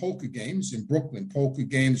robbing poker games in Brooklyn, poker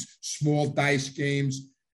games, small dice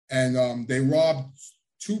games. And they robbed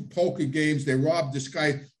 2 poker games. They robbed this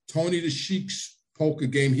guy, Tony the Sheik's poker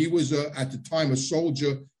game. He was, at the time, a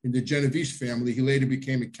soldier in the Genovese family. He later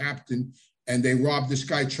became a captain. And they robbed this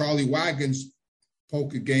guy, Charlie Wagon's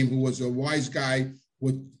poker game, who was a wise guy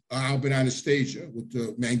with Albert Anastasia, with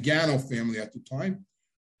the Mangano family at the time.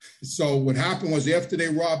 So what happened was after they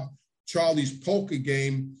robbed Charlie's poker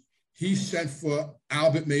game, he sent for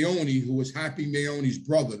Albert Mayoni, who was Happy Mayoni's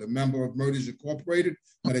brother, the member of Murders Incorporated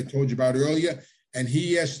that I told you about earlier. And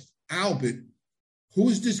he asked Albert, who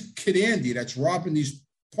is this kid Andy that's robbing these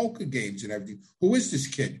poker games and everything? Who is this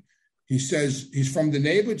kid? He says, he's from the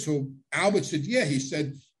neighborhood. So Albert said, yeah. He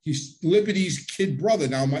said, he's Liberty's kid brother.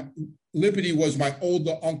 Now, Liberty was my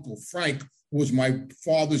older uncle, Frank, who was my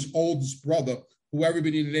father's oldest brother, who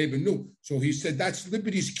everybody in the neighborhood knew. So he said, that's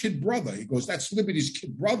Liberty's kid brother. He goes, that's Liberty's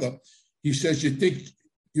kid brother. He says, you think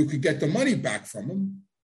you could get the money back from him?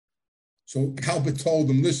 So Albert told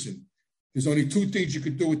him, listen, there's only 2 things you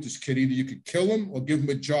could do with this kid. Either you could kill him or give him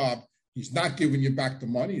a job. He's not giving you back the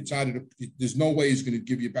money. There's no way he's going to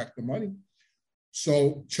give you back the money.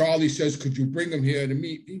 So Charlie says, could you bring him here to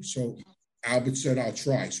meet me? So Albert said, I'll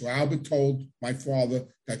try. So Albert told my father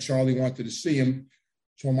that Charlie wanted to see him.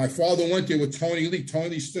 So my father went there with Tony Lee. Tony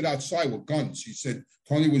Lee stood outside with guns. He said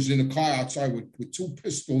Tony was in a car outside with 2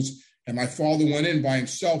 pistols. And my father went in by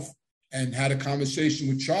himself and had a conversation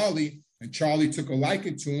with Charlie. And Charlie took a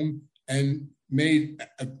liking to him and made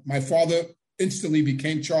my father instantly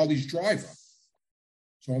became Charlie's driver.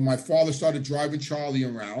 So my father started driving Charlie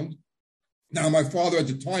around. Now, my father at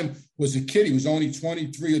the time was a kid. He was only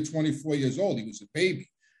 23 or 24 years old. He was a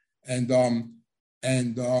baby. And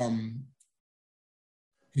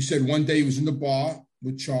He said one day he was in the bar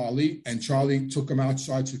with Charlie, and Charlie took him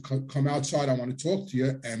outside to come outside. I want to talk to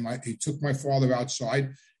you. And he took my father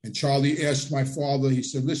outside, and Charlie asked my father, he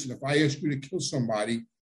said, listen, if I ask you to kill somebody,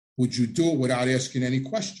 would you do it without asking any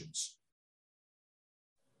questions?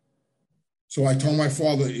 So I told my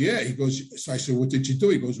father, yeah. He goes, so I said, what did you do?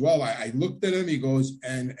 He goes, well, I looked at him. He goes,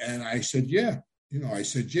 and I said, yeah. I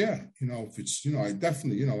said, yeah. If it's, I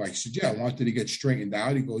definitely, I said, yeah, I wanted to get straightened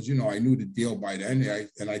out. He goes, I knew the deal by then.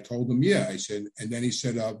 And I told him, yeah. I said, and then he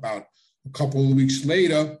said about a couple of weeks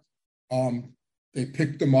later, they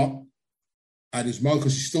picked him up at his mother,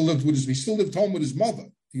 because he still lived home with his mother.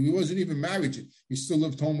 He wasn't even married yet. He still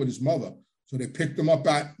lived home with his mother. So they picked him up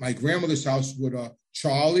at my grandmother's house with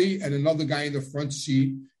Charlie and another guy in the front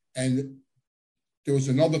seat. And there was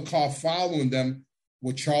another car following them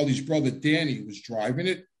with Charlie's brother, Danny, was driving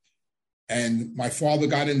it. And my father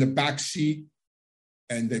got in the back seat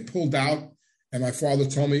and they pulled out. And my father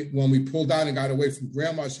told me when we pulled out and got away from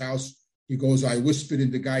grandma's house, he goes, I whispered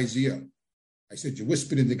in the guy's ear. I said, you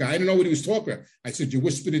whispered in the guy. I didn't know what he was talking about. I said, you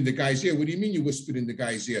whispered in the guy's ear. What do you mean you whispered in the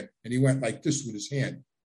guy's ear? And he went like this with his hand.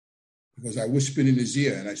 He goes, I whispered in his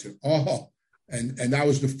ear. And I said, oh. And that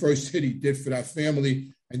was the first hit he did for that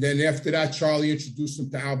family. And then after that, Charlie introduced him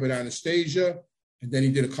to Albert Anastasia. And then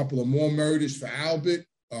he did a couple of more murders for Albert.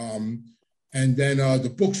 And then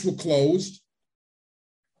the books were closed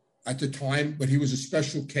at the time, but he was a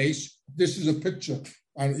special case. This is a picture.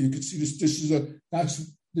 You can see this.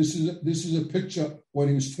 This is a picture when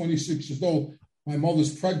he was 26 years old. My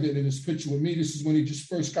mother's pregnant in this picture with me. This is when he just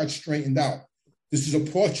first got straightened out. This is a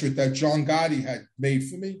portrait that John Gotti had made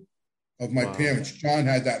for me of my parents. John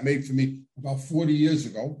had that made for me about 40 years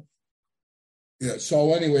ago. Yeah.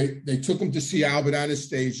 So anyway, they took him to see Albert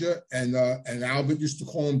Anastasia, and Albert used to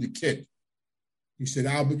call him the kid. He said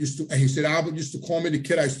Albert used to call me the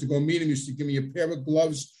kid. I used to go meet him. He used to give me a pair of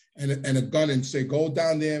gloves and a gun and say, go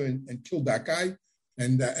down there and kill that guy.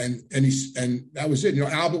 And that was it.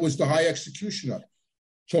 Albert was the high executioner.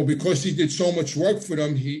 So because he did so much work for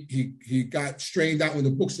them, he got straightened out when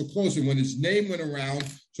the books were closed. And when his name went around,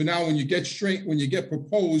 so now when you get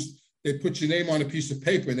proposed, they put your name on a piece of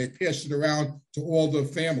paper and they pass it around to all the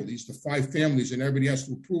families, the 5 families, and everybody has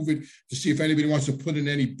to approve it to see if anybody wants to put in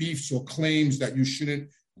any beefs or claims that you shouldn't,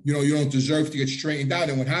 you don't deserve to get straightened out.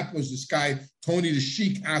 And what happened was this guy, Tony the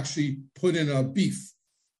Sheik, actually put in a beef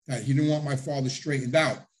that he didn't want my father straightened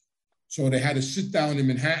out. So they had to sit down in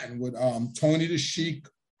Manhattan with Tony the Sheik,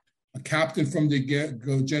 a captain from the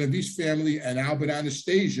Genovese family, and Albert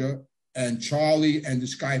Anastasia, and Charlie, and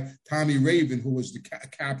this guy, Tommy Raven, who was the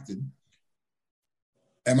captain.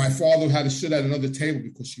 And my father had to sit at another table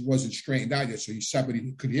because he wasn't straightened out yet. So he sat, but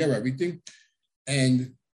he could hear everything.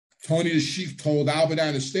 And Tony the Sheik told Albert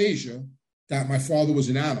Anastasia that my father was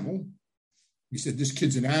an animal. He said, this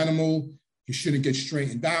kid's an animal. He shouldn't get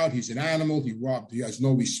straightened out. He's an animal. He has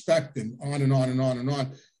no respect, and on and on and on and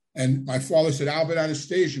on. And my father said Albert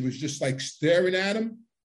Anastasia was just like staring at him.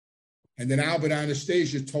 And then Albert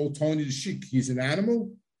Anastasia told Tony the Sheik he's an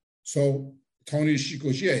animal. So Tony the Sheik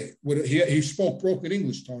goes, yeah. He spoke broken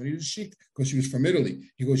English, Tony the Sheik, because he was from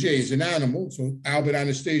Italy. He goes, yeah, he's an animal. So Albert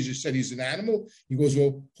Anastasia said he's an animal. He goes,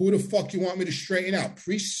 well, who the fuck you want me to straighten out?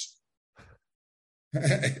 Priests? So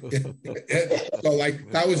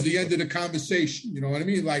like that was the end of the conversation. You know what I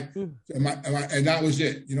mean? Like, and that was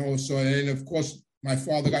it. So and of course my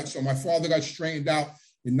father got straightened out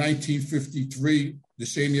in 1953, the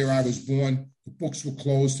same year I was born. The books were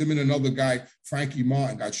closed. Him and another guy, Frankie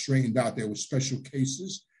Martin, got straightened out. There were special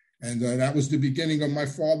cases. And that was the beginning of my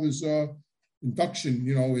father's induction,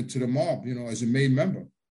 into the mob, as a main member.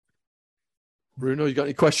 Bruno, you got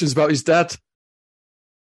any questions about his dad?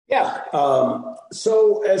 Yeah.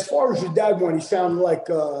 So as far as your dad went, he sounded like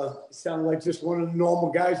just one of the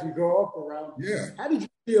normal guys we grew up around. Yeah. How did you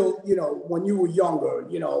feel, when you were younger,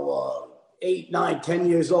 8, 9, 10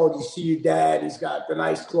 years old, you see your dad, he's got the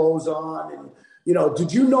nice clothes on, and,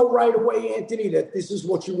 did you know right away, Anthony, that this is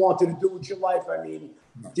what you wanted to do with your life? I mean,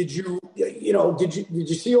 did you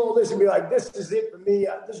see all this and be like, this is it for me.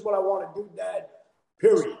 This is what I want to do, Dad,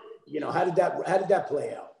 period. How did that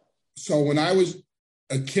play out? So when I was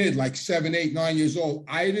a kid, like 7, 8, 9 years old,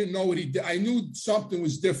 I didn't know what he did. I knew something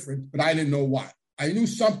was different, but I didn't know what. I knew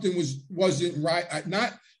something wasn't right.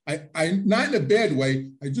 Not in a bad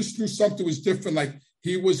way. I just knew something was different. Like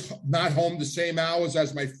he was not home the same hours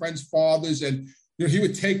as my friends' fathers. And, he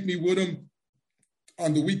would take me with him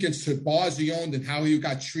on the weekends to bars he owned and how he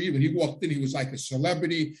got treated. When he walked in, he was like a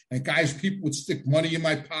celebrity, and people would stick money in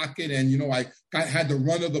my pocket. And, I had the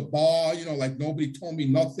run of the bar, like nobody told me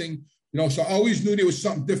nothing, so I always knew there was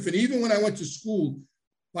something different. Even when I went to school,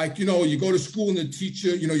 like, you know, you go to school and the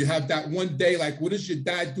teacher, you know, you have that one day, like, what does your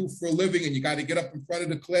dad do for a living? And you got to get up in front of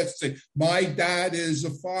the class and say, my dad is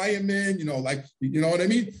a fireman, you know, like, you know what I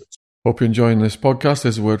mean? Hope you're enjoying this podcast.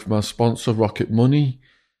 There's a word from our sponsor, Rocket Money.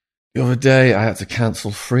 The other day, I had to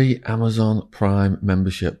cancel 3 Amazon Prime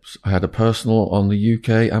memberships. I had a personal on the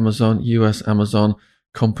UK Amazon, US Amazon,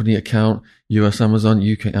 company account, US Amazon,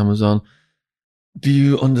 UK Amazon. Do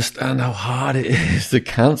you understand how hard it is to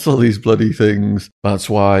cancel these bloody things? That's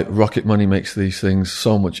why Rocket Money makes these things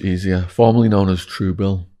so much easier, formerly known as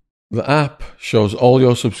Truebill. The app shows all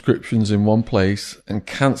your subscriptions in one place and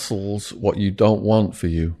cancels what you don't want for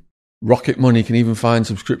you. Rocket Money can even find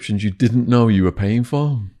subscriptions you didn't know you were paying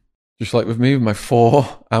for. Just like with me, with my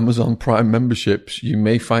 4 Amazon Prime memberships, you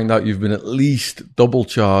may find out you've been at least double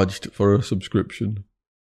charged for a subscription.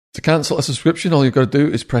 To cancel a subscription, all you've got to do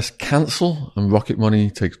is press cancel and Rocket Money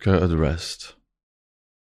takes care of the rest.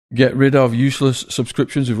 Get rid of useless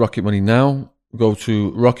subscriptions with Rocket Money now. Go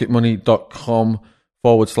to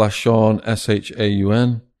rocketmoney.com/Sean,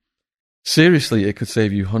 SHAUN. Seriously, it could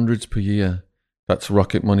save you hundreds per year. That's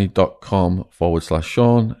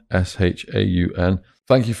rocketmoney.com/Sean, SHAUN.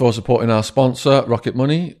 Thank you for supporting our sponsor, Rocket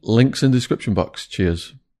Money. Links in the description box.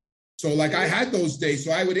 Cheers. So like I had those days.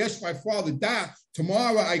 So I would ask my father, Dad,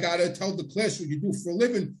 tomorrow I got to tell the class what you do for a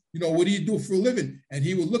living. You know, what do you do for a living? And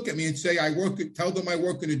he would look at me and say, tell them I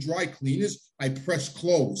work in the dry cleaners. I press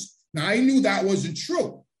clothes. Now I knew that wasn't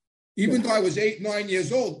true, even though I was 8, 9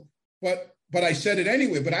 years old, but I said it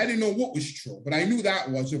anyway, but I didn't know what was true, but I knew that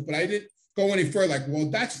wasn't, but I didn't go any further. Like, well,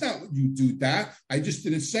 that's not what you do, Dad. I just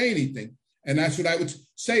didn't say anything. And that's what I would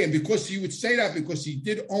say. And because he would say that, because he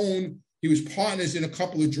was partners in a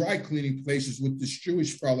couple of dry cleaning places with this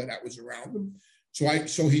Jewish fella that was around him.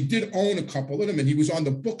 So he did own a couple of them, and he was on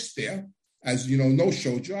the books there as, you know,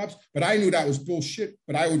 no-show jobs. But I knew that was bullshit,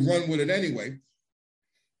 but I would run with it anyway.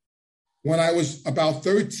 When I was about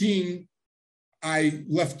 13, I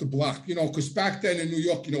left the block, you know, because back then in New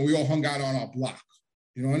York, you know, we all hung out on our block.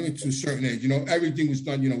 You know what I mean? To a certain age, you know, everything was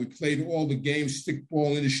done. You know, we played all the games,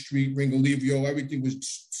 stickball in the street, Ringolevio, everything was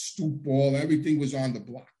stoop ball, everything was on the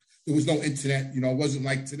block. There was no internet, you know, it wasn't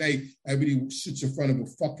like today. Everybody sits in front of a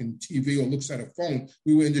fucking TV or looks at a phone.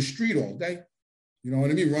 We were in the street all day. You know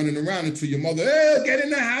what I mean? Running around until your mother, hey, get in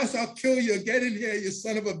the house, I'll kill you. Get in here, you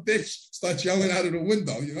son of a bitch. Start yelling out of the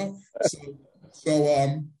window, you know?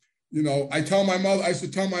 So you know, I used to tell my mother, I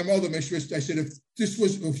said, if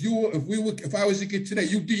I was a kid today,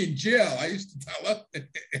 you'd be in jail. I used to tell her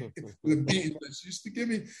the beating that she used to give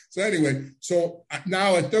me. So anyway,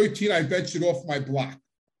 now at 13, I ventured off my block.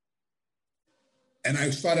 And I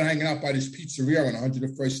started hanging out by this pizzeria on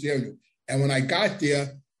 101st Avenue. And when I got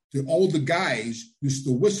there, the older guys used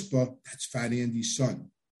to whisper, that's Fat Andy's son.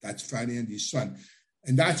 That's Fat Andy's son.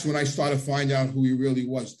 And that's when I started finding out who he really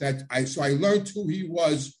was. So I learned who he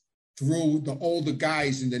was through the older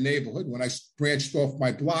guys in the neighborhood when I branched off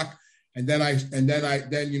my block. And then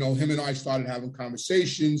you know, him and I started having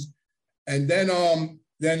conversations. And then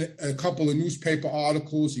a couple of newspaper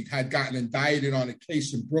articles. He had gotten indicted on a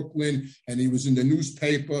case in Brooklyn, and he was in the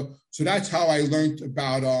newspaper. So that's how I learned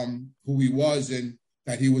about who he was, and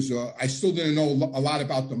that he was. I still didn't know a lot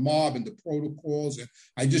about the mob and the protocols, and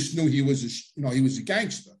I just knew he was a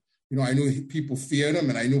gangster. You know, I knew people feared him,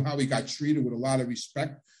 and I knew how he got treated with a lot of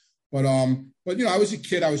respect. But you know, I was a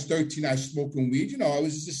kid. I was 13. I was smoking weed. You know, it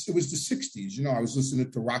was the 60s. You know, I was listening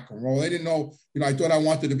to rock and roll. I didn't know. You know, I thought I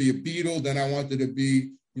wanted to be a Beatle. Then I wanted to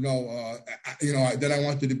be, then I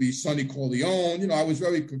wanted to be Sonny Corleone. You know, I was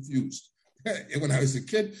very confused when I was a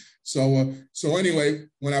kid. So anyway,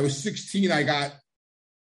 when I was 16, I got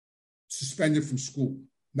suspended from school.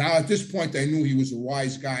 Now at this point, I knew he was a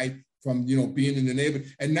wise guy from, you know, being in the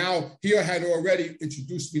neighborhood. And now he had already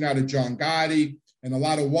introduced me now to John Gotti and a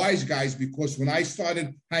lot of wise guys, because when I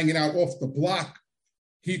started hanging out off the block,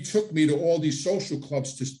 he took me to all these social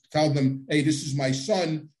clubs to tell them, hey, this is my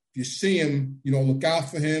son. If you see him, you know, look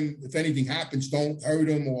out for him. If anything happens, don't hurt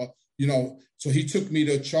him, or, you know. So he took me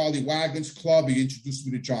to Charlie Wagon's club. He introduced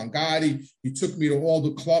me to John Gotti. He took me to all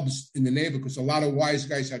the clubs in the neighborhood, because a lot of wise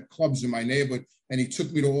guys had clubs in my neighborhood. And he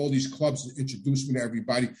took me to all these clubs and introduced me to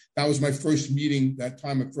everybody. That was my first meeting that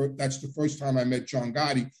time. That's the first time I met John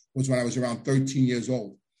Gotti, was when I was around 13 years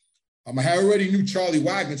old. I already knew Charlie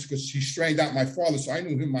Wagons because he strained out my father, so I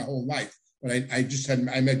knew him my whole life. But I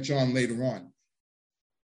met John later on.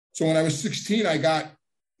 So when I was 16, I got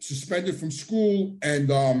suspended from school,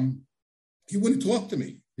 and he wouldn't talk to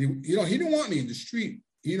me. He didn't want me in the street.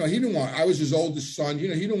 He didn't want. I was his oldest son. He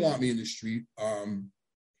didn't want me in the street.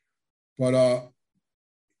 But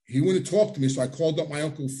he wouldn't talk to me. So I called up my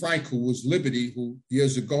Uncle Frank, who was Liberty, who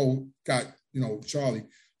years ago got Charlie.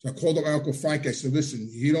 So I called up my Uncle Frank. I said, listen,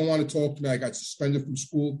 he don't want to talk to me. I got suspended from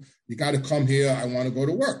school. You got to come here. I want to go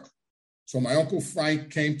to work. So my Uncle Frank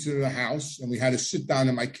came to the house, and we had to sit down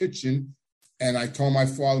in my kitchen. And I told my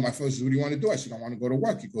father said, what do you want to do? I said, I want to go to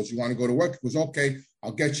work. He goes, you want to go to work? He goes, okay,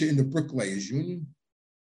 I'll get you in the Bricklayers Union.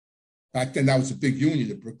 Back then, that was a big union,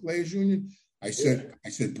 the Bricklayers Union. I said,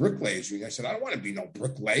 Bricklayers Union. I said, I don't want to be no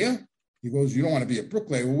bricklayer. He goes, you don't want to be a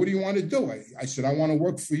bricklayer. Well, what do you want to do? I said, I want to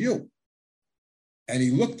work for you. And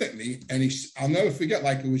he looked at me, and I'll never forget,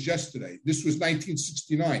 like it was yesterday. This was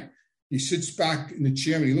 1969. He sits back in the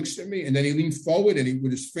chair, and he looks at me, and then he leaned forward, and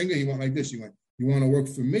with his finger, he went like this. He went, you want to work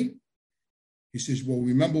for me? He says, well,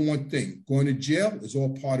 remember one thing. Going to jail is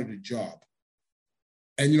all part of the job.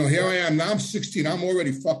 And, here I am. Now I'm 16. I'm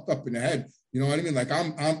already fucked up in the head. You know what I mean? Like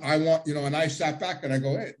I want, and I sat back, and I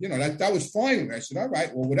go, hey, that was fine. I said, all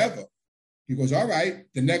right, well, whatever. He goes, all right.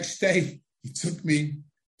 The next day, he took me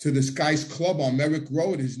to this guy's club on Merrick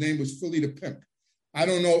Road. His name was Philly the Pimp. I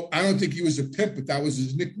don't know. I don't think he was a pimp, but that was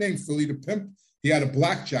his nickname, Philly the Pimp. He had a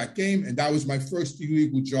blackjack game, and that was my first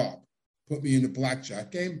illegal job. Put me in the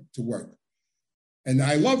blackjack game to work. And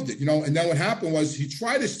I loved it, And then what happened was he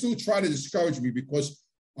still tried to discourage me, because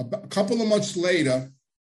a couple of months later,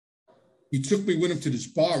 he took me with him to this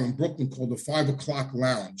bar in Brooklyn called the 5 O'Clock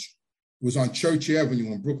Lounge. It was on Church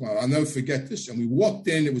Avenue in Brooklyn. I'll never forget this. And we walked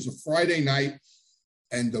in. It was a Friday night.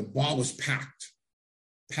 And the bar was packed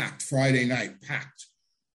Friday night, packed.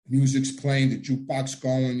 Music's playing, the jukebox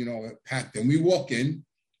going, packed. And we walk in,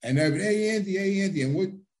 and everybody, hey, Andy. And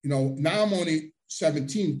we're, now I'm only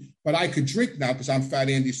 17, but I could drink now because I'm Fat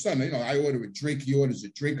Andy's son. I order a drink, he orders a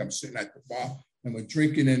drink. I'm sitting at the bar, and we're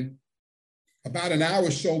drinking, and about an hour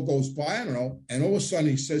or so goes by, I don't know, and all of a sudden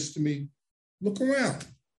he says to me, look around.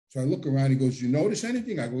 So I look around, he goes, you notice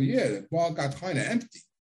anything? I go, yeah, the bar got kind of empty.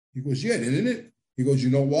 He goes, yeah, didn't it? He goes, you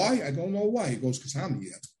know why? I go, no, why? He goes, because I'm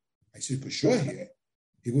here. I said, because you're here.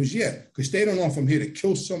 He goes, yeah, because they don't know if I'm here to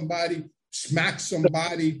kill somebody, smack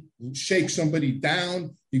somebody, shake somebody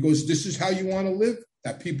down. He goes, this is how you want to live?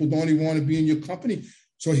 That people don't even want to be in your company?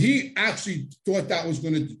 So he actually thought that was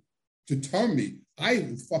going to deter me.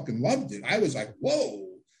 I fucking loved it. I was like, whoa,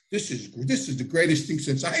 this is the greatest thing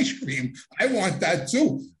since ice cream. I want that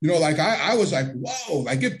too. I was like, whoa,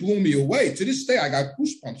 like it blew me away. To this day, I got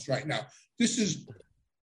goosebumps right now. This is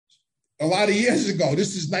a lot of years ago.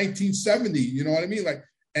 This is 1970. You know what I mean?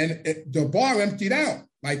 The bar emptied out.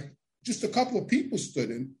 Like just a couple of people stood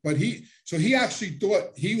in. But he actually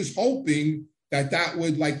thought, he was hoping that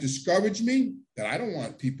would like discourage me. That I don't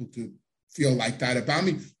want people to feel like that about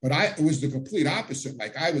me. But it was the complete opposite.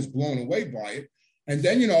 Like I was blown away by it. And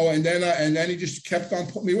then and then he just kept on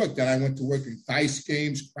putting me work. Then I went to work in dice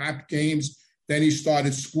games, crap games. Then he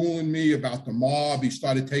started schooling me about the mob. He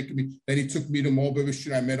started taking me. Then he took me to Mulberry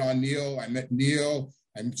Street. I met Neil.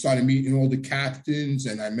 I started meeting all the captains,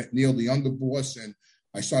 and I met Neil, the underboss. And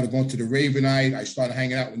I started going to the Ravenite. I started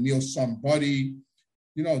hanging out with Neil's son, Buddy.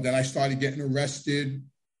 Then I started getting arrested.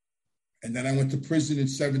 And then I went to prison in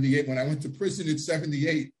 78. When I went to prison in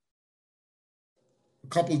 78, a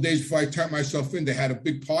couple of days before I turned myself in, they had a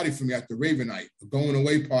big party for me at the Ravenite, a going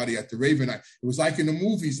away party at the Ravenite. It was like in the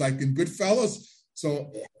movies, like in Goodfellas.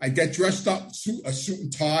 So I get dressed up, a suit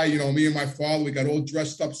and tie. Me and my father, we got all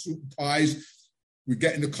dressed up, suit and ties. We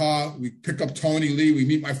get in the car, we pick up Tony Lee, we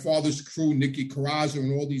meet my father's crew, Nicky Carrazza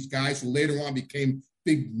and all these guys who later on became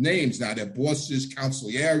big names now. They're bosses,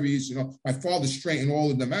 consiglieres. My father straightened all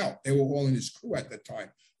of them out. They were all in his crew at that time.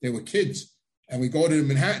 They were kids. And we go to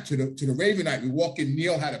Manhattan to the Ravenite. We walk in.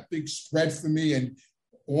 Neil had a big spread for me, and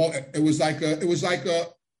it was like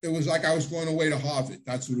I was going away to Harvard.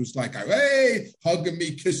 That's what it was like. Hey, hugging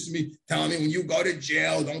me, kissing me, telling me when you go to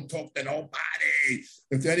jail, don't talk to nobody.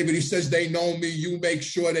 If anybody says they know me, you make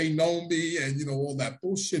sure they know me, and all that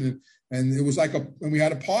bullshit. And it was like when we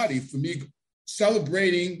had a party for me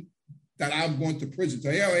celebrating that I'm going to prison.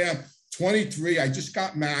 So here I am, 23. I just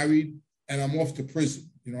got married, and I'm off to prison.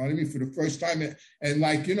 You know what I mean? For the first time. And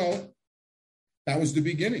that was the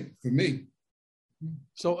beginning for me.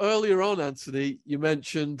 So earlier on, Anthony, you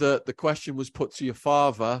mentioned that the question was put to your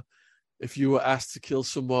father. If you were asked to kill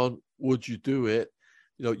someone, would you do it?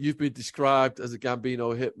 You've been described as a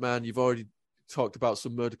Gambino hitman. You've already talked about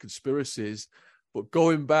some murder conspiracies. But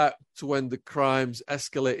going back to when the crimes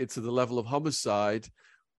escalated to the level of homicide,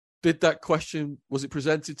 did that question, was it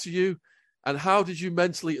presented to you? And how did you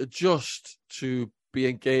mentally adjust to be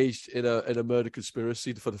engaged in a murder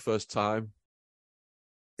conspiracy for the first time?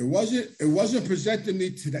 It wasn't presented to me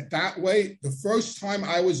that way. The first time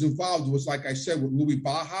I was involved was, like I said, with Louis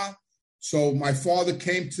Baja. So my father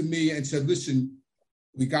came to me and said, listen,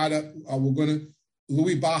 we're going to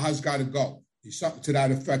Louis Baja's got to go. He's something to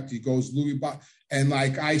that effect. He goes, Louis Baja. And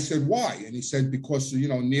like I said, why? And he said, because,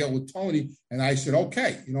 Neil with Tony. And I said,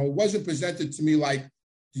 okay. It wasn't presented to me like,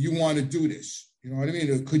 do you want to do this? You know what I mean?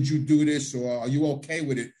 Or could you do this? Or are you okay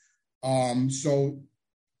with it? So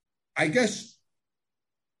I guess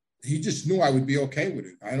he just knew I would be okay with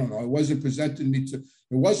it. I don't know. It wasn't presented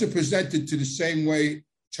to the same way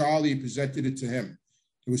Charlie presented it to him.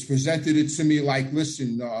 It was presented it to me like,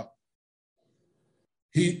 listen,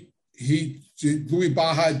 Louis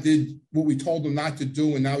Baja did what we told him not to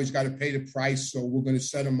do, and now he's got to pay the price. So we're going to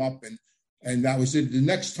set him up, and that was it. The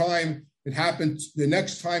next time it happened,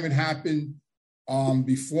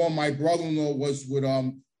 before my brother-in-law was with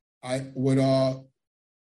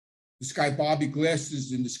this guy Bobby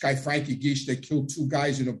Glasses and this guy Frankie Gish. They killed two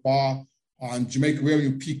guys in a bar on Jamaica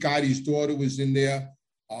Avenue. Pete Gotti's daughter was in there,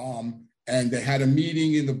 and they had a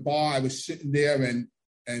meeting in the bar. I was sitting there,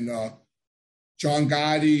 and John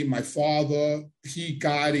Gotti, my father, Pete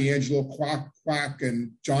Gotti, Angelo Quack,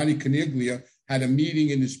 and Johnny Caniglia had a meeting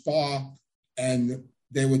in this bar, and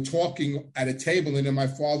they were talking at a table, and then my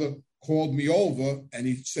father called me over, and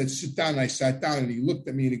he said, sit down, and I sat down, and he looked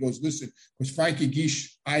at me, and he goes, listen, because Frankie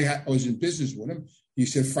Gish, I was in business with him, he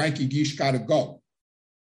said, Frankie Gish got to go.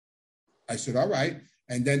 I said, all right.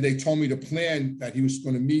 And then they told me the plan that he was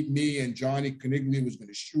going to meet me and Johnny Caniglia was going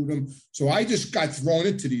to shoot him. So I just got thrown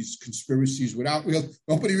into these conspiracies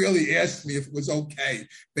nobody really asked me if it was okay.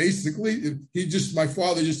 Basically, my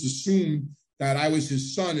father just assumed that I was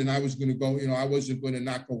his son and I was going to go, I wasn't going to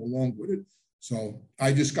not go along with it. So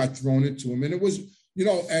I just got thrown into him. And it was,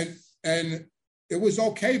 and it was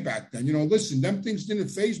okay back then. Listen, them things didn't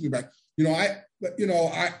faze me back. I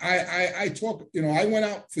went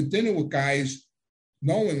out for dinner with guys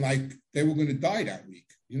knowing like they were going to die that week,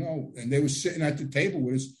 and they were sitting at the table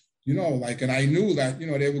with us, and I knew that, they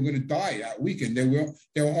were going to die that week. And they were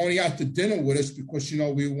only out to dinner with us because,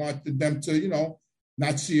 we wanted them to,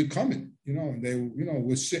 not see it coming, and they,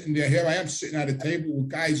 were sitting there. Here I am sitting at a table with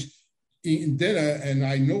guys eating dinner. And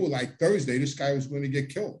I knew like Thursday, this guy was going to get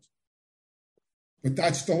killed. But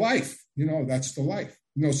that's the life, that's the life.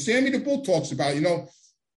 Sammy the Bull talks about,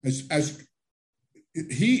 as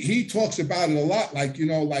he talks about it a lot, like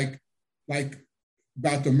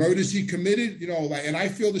about the murders he committed, and I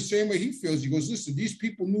feel the same way he feels. He goes, listen, these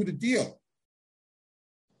people knew the deal.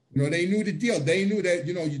 They knew the deal. They knew that,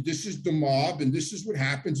 this is the mob and this is what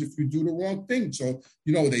happens if you do the wrong thing. So,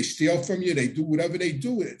 they steal from you. They do whatever they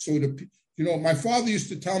do with it. So, my father used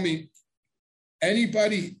to tell me,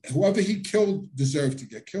 whoever he killed deserved to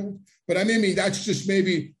get killed. But I mean, that's just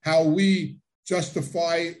maybe how we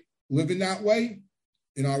justify living that way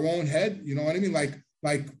in our own head. You know what I mean? Like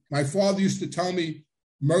my father used to tell me,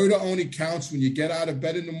 murder only counts when you get out of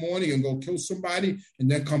bed in the morning and go kill somebody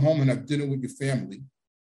and then come home and have dinner with your family.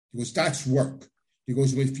 He goes, that's work. He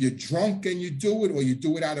goes, if you're drunk and you do it or you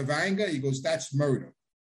do it out of anger, he goes, that's murder.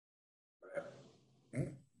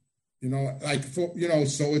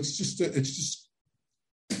 So it's just,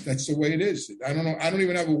 that's the way it is. I don't know. I don't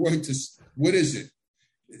even have a word to, what is it?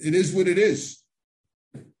 It is what it is.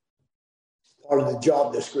 Part of the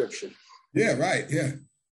job description. Yeah, right. Yeah.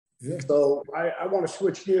 So I want to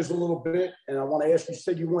switch gears a little bit, and I want to ask you,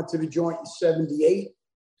 said you went to the joint in 78.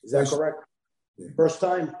 Is that correct? Yeah. First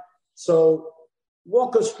time? So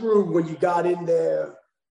walk us through when you got in there.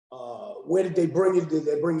 Where did they bring you? Did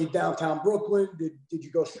they bring you downtown Brooklyn? Did you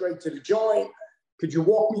go straight to the joint? Could you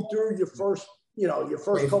walk me through your first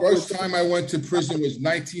The first time I went to prison was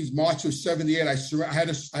March of 78. I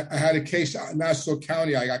had a case out in Nassau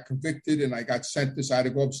County. I got convicted and I got sentenced. I had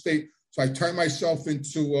to go upstate. So I turned myself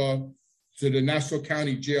into to the Nassau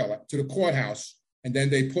County jail, to the courthouse. And then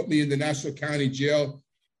they put me in the Nassau County jail.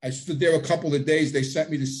 I stood there a couple of days. They sent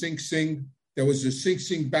me to Sing Sing. There was a Sing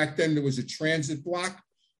Sing back then. There was a transit block.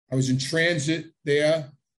 I was in transit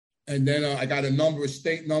there. And then I got a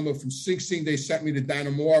state number from Sing Sing. They sent me to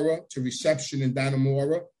Dannemora, to reception in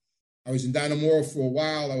Dannemora. I was in Dannemora for a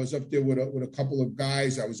while. I was up there with a couple of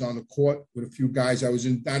guys. I was on the court with a few guys. I was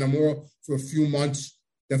in Dannemora for a few months.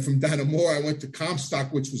 Then from Dannemora, I went to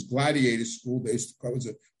Comstock, which was Gladiator School. It was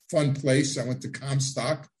a fun place. I went to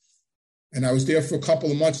Comstock. And I was there for a couple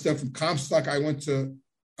of months. Then from Comstock, I went to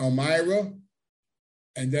Elmira.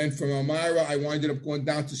 And then from Elmira, I winded up going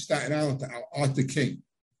down to Staten Island to Arthur King.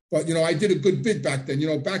 But, I did a good bit back then.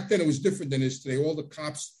 Back then it was different than it is today. All the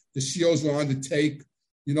cops, the COs were on the take.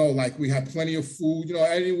 Like we had plenty of food.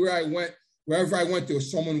 Wherever I went, there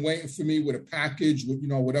was someone waiting for me with a package, with,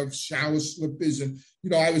 whatever shower slippers. And,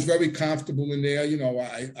 I was very comfortable in there.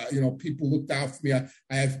 People looked out for me.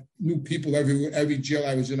 I knew people every jail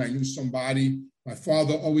I was in. I knew somebody. My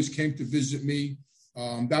father always came to visit me.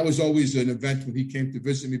 That was always an event when he came to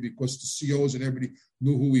visit me because the COs and everybody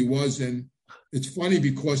knew who he was. And it's funny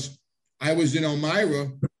because I was in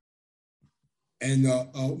Elmira and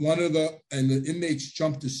the inmates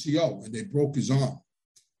jumped the CO and they broke his arm.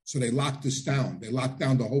 So they locked us down. They locked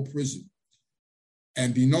down the whole prison.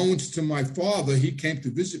 And beknownst to my father, he came to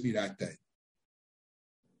visit me that day.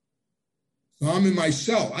 So I'm in my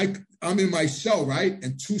cell. I'm in my cell, right?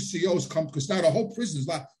 And two COs come, because now the whole prison is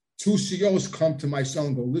locked. Two COs come to my cell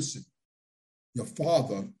and go, listen, your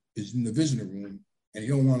father is in the visitor room and he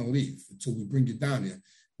don't want to leave until we bring you down here.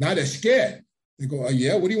 Now they're scared. They go, oh,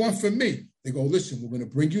 yeah, what do you want from me? They go, listen, we're going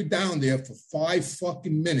to bring you down there for 5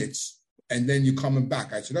 fucking minutes and then you're coming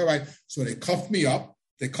back. I said, all right. So they cuff me up.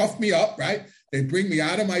 Right? They bring me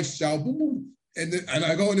out of my cell, boom, boom. And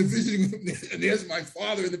I go in the visiting room, and there's my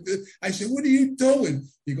father. I said, what are you doing?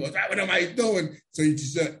 He goes, what am I doing? So he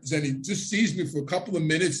just sees me for a couple of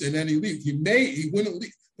minutes, and then he leaves. He wouldn't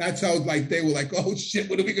leave. That's how they were like, oh, shit,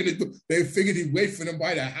 what are we going to do? They figured he'd wait for them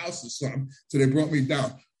by the house or something. So they brought me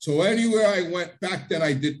down. So anywhere I went, back then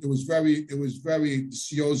the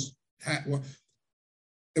COs had one.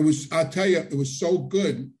 I'll tell you, it was so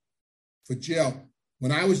good for jail.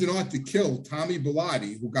 When I was in Art to Kill, Tommy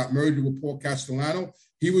Bilotti, who got murdered with Paul Castellano,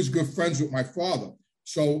 he was good friends with my father.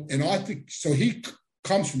 So he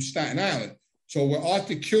comes from Staten Island. So where Art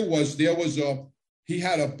to Kill was, he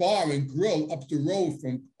had a bar and grill up the road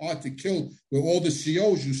from Art to Kill where all the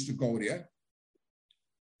COs used to go there.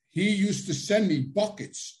 He used to send me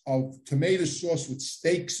buckets of tomato sauce with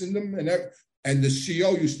steaks in them, and the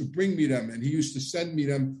CO used to bring me them, and he used to send me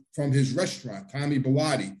them from his restaurant, Tommy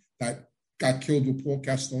Bilotti, that got killed with Paul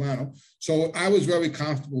Castellano. So I was very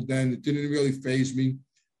comfortable then. It didn't really faze me.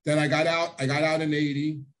 Then I got out in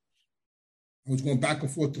 80. I was going back and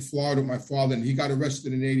forth to Florida with my father, and he got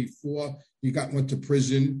arrested in 84. He went to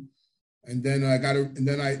prison. And then I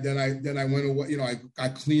went away. I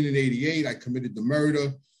got clean in 88. I committed the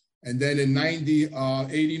murder. And then in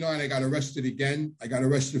 89, I got arrested again. I got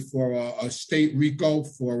arrested for a state RICO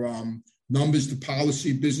for numbers to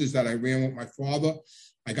policy business that I ran with my father.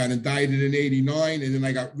 I got indicted in 89, and then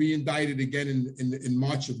I got re-indicted again in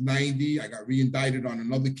March of 90. I got re-indicted on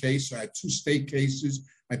another case. So I had 2 state cases.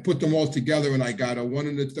 I put them all together, and I got a 1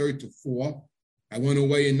 1/3 to 4. I went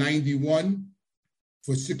away in 91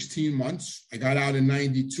 for 16 months. I got out in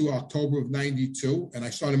 92, October of 92, and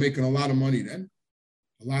I started making a lot of money then.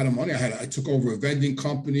 A lot of money. I took over a vending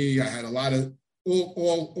company. I had a lot of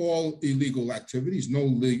all illegal activities,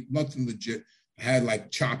 nothing legit. I had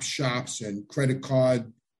like chop shops and credit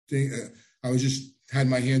card thing. I was just had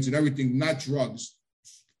my hands in everything, not drugs,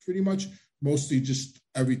 pretty much, mostly just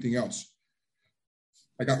everything else.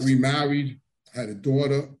 I got remarried, had a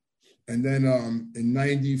daughter. And then in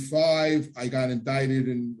 95, I got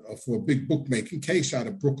indicted for a big bookmaking case out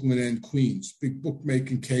of Brooklyn and Queens. Big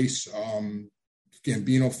bookmaking case,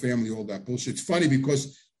 Gambino family, all that bullshit. It's funny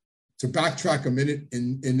because, to backtrack a minute,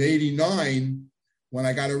 in 89, when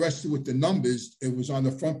I got arrested with the numbers, it was on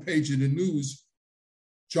the front page of the news.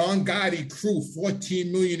 John Gotti crew,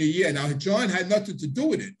 $14 million a year. Now, John had nothing to do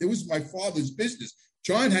with it. It was my father's business.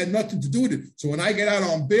 John had nothing to do with it. So when I get out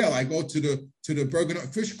on bail, I go to the Bergen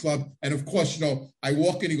Fish Club, and of course, I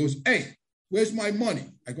walk in. He goes, "Hey, where's my money?"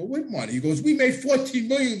 I go, "What money?" He goes, "We made $14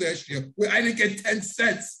 million last year. I didn't get 10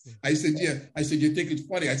 cents." I said, "Yeah." I said, "You think it's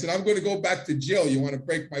funny?" I said, "I'm going to go back to jail. You want to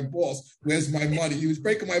break my balls? Where's my money?" He was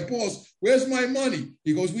breaking my balls. "Where's my money?"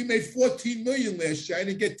 He goes, "We made $14 million last year. I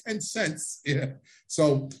didn't get 10 cents." Yeah.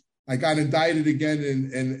 So I got indicted again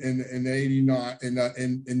in 89,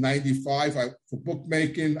 in 95 for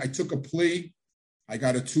bookmaking. I took a plea. I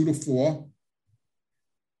got a 2 to 4.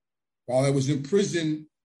 While I was in prison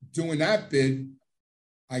doing that bid,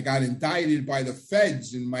 I got indicted by the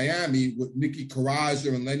feds in Miami with Nicky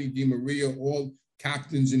Carrazza and Lenny DiMaria, all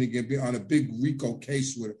captains on a big RICO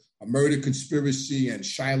case with a murder conspiracy and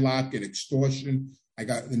Shylock and extortion. I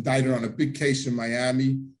got indicted on a big case in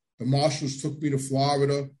Miami. The marshals took me to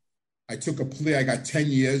Florida. I took a plea. I got 10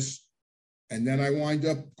 years. And then I wound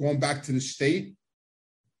up going back to the state.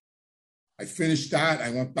 I finished that. I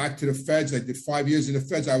went back to the feds. I did 5 years in the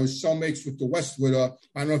feds. I was cellmates with the Westwood. I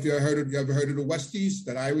don't know if you ever heard of the Westies,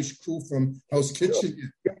 that Irish crew from Hell's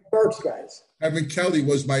Kitchen. Yeah, Burks guys. Evan Kelly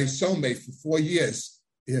was my cellmate for 4 years.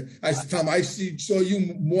 Yeah. I said, "Tom, saw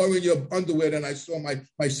you more in your underwear than I saw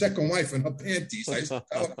my second wife in her panties." I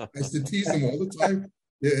used to tease him all the time.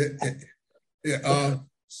 Yeah.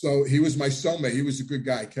 So he was my cellmate. He was a good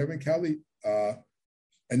guy, Kevin Kelly.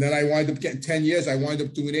 And then I wound up getting 10 years. I wound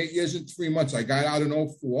up doing 8 years and 3 months. I got out in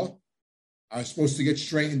 04. I was supposed to get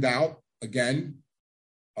straightened out again.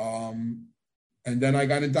 And then I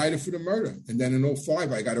got indicted for the murder. And then in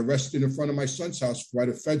 2005, I got arrested in front of my son's house by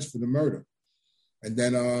the feds for the murder. And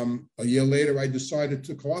then a year later, I decided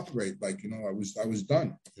to cooperate. Like, I was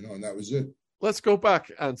done, and that was it. Let's go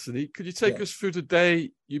back, Anthony. Could you take us through the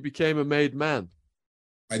day you became a made man?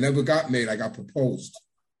 I never got made. I got proposed.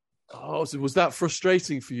 Oh, so was that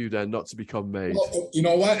frustrating for you then, not to become made? Well, you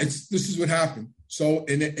know what? This is what happened. So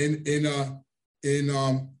in 89,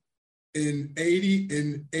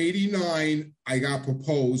 I got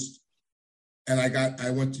proposed, and I got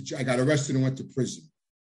arrested and went to prison.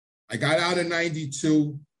 I got out in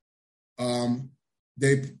 92. I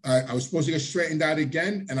was supposed to get straightened out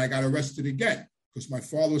again, and I got arrested again because my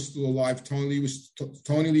father was still alive. Tony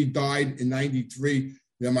Lee died in 93.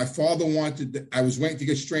 Then my father I was waiting to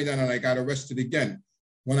get straightened out, and I got arrested again.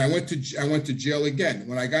 When I went to jail again.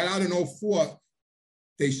 When I got out in 2004,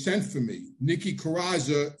 they sent for me. Nicky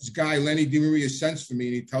Carrazza's guy, Lenny DiMaria, sends for me,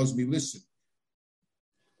 and he tells me, listen,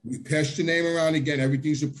 we passed your name around again.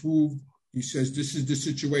 Everything's approved. He says, this is the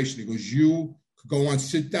situation. He goes, you could go on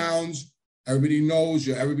sit-downs. Everybody knows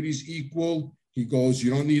you. Everybody's equal. He goes,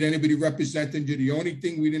 you don't need anybody representing you. The only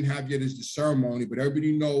thing we didn't have yet is the ceremony, but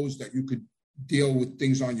everybody knows that you could deal with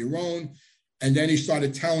things on your own. And then he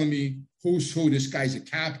started telling me who's who. This guy's a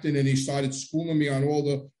captain, and he started schooling me on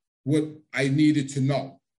what I needed to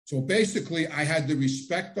know. So basically, I had the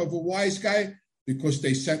respect of a wise guy because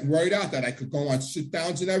they sent word out that I could go on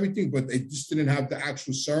sit-downs and everything, but they just didn't have the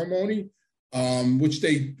actual ceremony,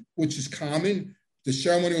 which is common. The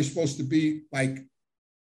ceremony was supposed to be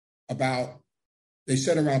they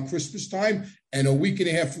said around Christmas time, and a week and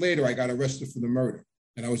a half later, I got arrested for the murder,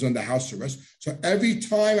 and I was under house arrest. So every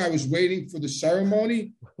time I was waiting for the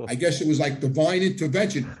ceremony, I guess it was like divine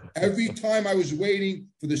intervention. Every time I was waiting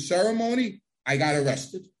for the ceremony, I got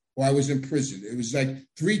arrested or I was in prison. It was like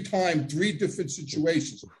 3 different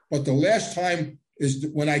situations. But the last time is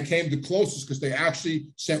when I came the closest because they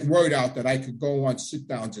actually sent word out that I could go on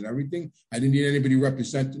sit-downs and everything. I didn't need anybody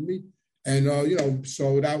representing me. And,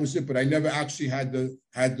 so that was it. But I never actually had the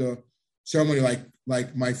ceremony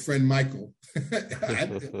like my friend Michael.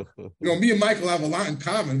 Me and Michael have a lot in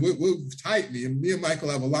common. We're tight, me and Michael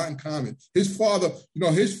have a lot in common. His father,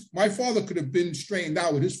 my father could have been straightened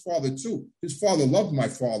out with his father too. His father loved my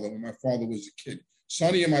father when my father was a kid.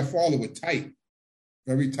 Sonny and my father were tight,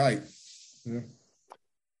 very tight. Yeah.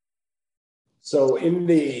 So in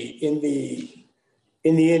the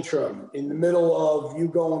interim, in the middle of you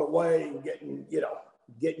going away and getting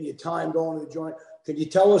your time going to the joint, could you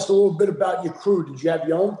tell us a little bit about your crew? Did you have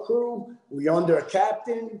your own crew? Were you under a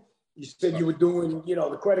captain? You said you were doing,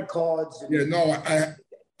 the credit cards.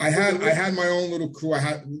 I had my own little crew.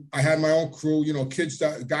 I had my own crew.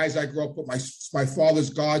 Guys I grew up with. My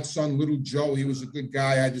father's godson, little Joe. He was a good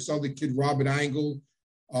guy. I had this other kid, Robert Angle.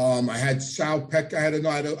 I had Sal Peck. I had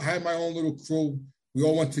my own little crew. We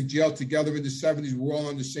all went to jail together in the 70s. We were all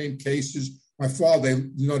on the same cases. My father,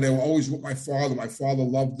 they were always with my father. My father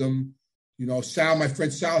loved them. Sal, my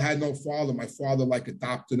friend Sal had no father. My father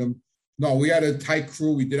adopted him. No, we had a tight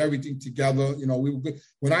crew. We did everything together. We were good.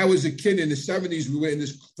 When I was a kid in the 70s, we were in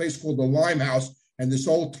this place called the Limehouse. And this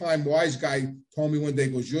old time wise guy told me one day,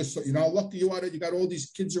 goes, you're so, lucky you are that you got all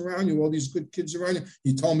these kids around you, all these good kids around you.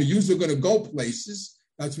 He told me, you're going to go places.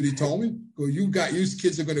 That's what he told me. Go, you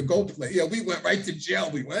kids are going to go play. Yeah, we went right to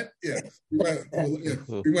jail. We went. Yeah, we went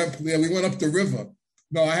up the river.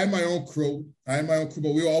 No, I had my own crew.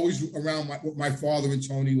 But we were always around with my father and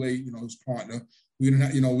Tony Lee, his partner. We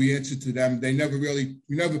didn't, we answered to them. We never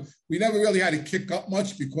really had to kick up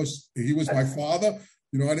much because he was my father.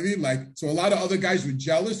 You know what I mean? So a lot of other guys were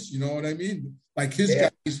jealous. You know what I mean? Like his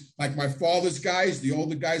guys, like my father's guys, the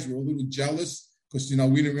older guys were a little jealous because,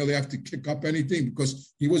 we didn't really have to kick up anything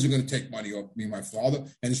because he wasn't going to take money off me, my father.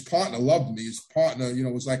 And his partner loved me. His partner,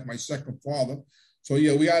 was like my second father. So,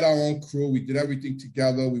 yeah, we had our own crew. We did everything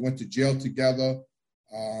together. We went to jail together.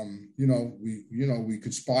 We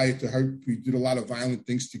conspired to hurt. We did a lot of violent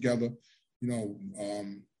things together. I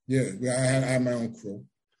had my own crew.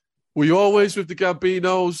 Were you always with the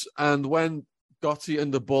Gambinos? And when Gotti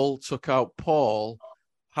and the Bull took out Paul,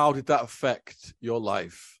 how did that affect your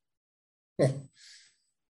life?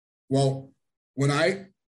 Well, when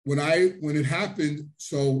it happened,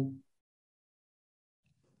 so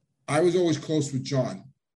I was always close with John.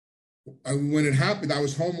 And when it happened, I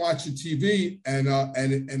was home watching TV, and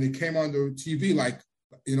it came on the TV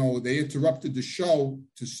they interrupted the show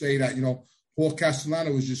to say that Paul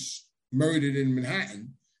Castellano was just murdered in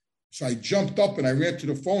Manhattan. So I jumped up and I ran to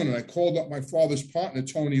the phone and I called up my father's partner,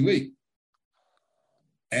 Tony Lee,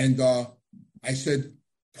 and I said,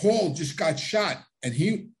 Paul just got shot, and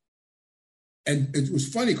And it was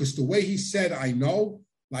funny because the way he said, I know,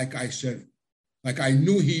 like I said, like I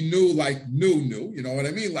knew he knew, like knew, you know what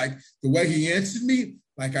I mean? Like the way he answered me,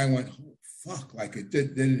 like I went, oh, fuck, like it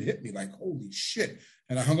didn't hit me, like, holy shit.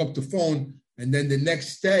 And I hung up the phone. And then the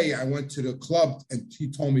next day I went to the club and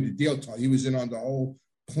he told me the deal. He was in on the whole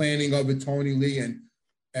planning of it, Tony Lee.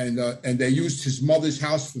 And they used his mother's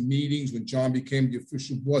house for meetings when John became the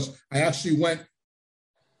official boss. I actually went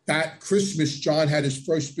that Christmas. John had his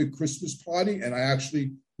first big Christmas party, and I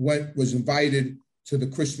actually was invited to the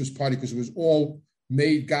Christmas party because it was all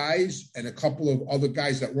made guys and a couple of other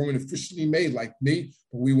guys that weren't officially made like me,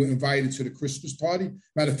 but we were invited to the Christmas party.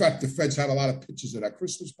 Matter of fact, the Feds had a lot of pictures of that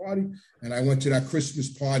Christmas party, and I went to that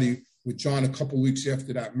Christmas party with John a couple of weeks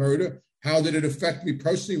after that murder. How did it affect me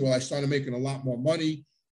personally? Well, I started making a lot more money.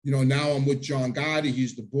 You know, now I'm with John Gotti.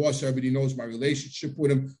 He's the boss. Everybody knows my relationship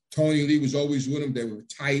with him. Tony Lee was always with him. They were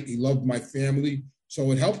tight. He loved my family.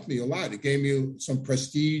 So it helped me a lot. It gave me some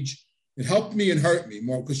prestige. It helped me and hurt me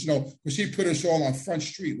more because, because he put us all on Front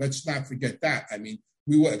Street. Let's not forget that. I mean,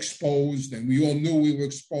 we were exposed and we all knew we were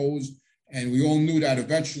exposed and we all knew that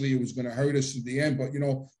eventually it was going to hurt us in the end. But,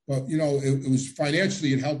 it was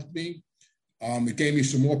financially, it helped me. It gave me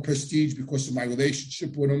some more prestige because of my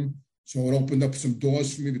relationship with him. So it opened up some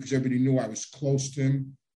doors for me because everybody knew I was close to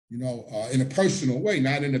him, in a personal way,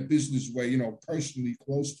 not in a business way, personally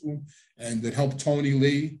close to him. And it helped Tony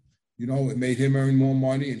Lee. It made him earn more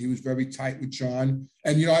money, and he was very tight with John.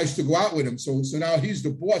 And, I used to go out with him. So now he's the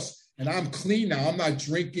boss, and I'm clean now. I'm not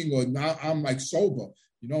drinking or now I'm like sober,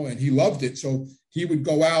 and he loved it. So he would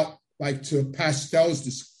go out like to Pastels,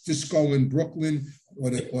 this disco in Brooklyn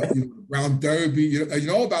or around Derby. You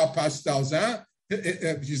know about Pastels, huh?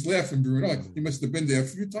 He's laughing, Bruno. He must have been there a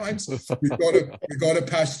few times. We go to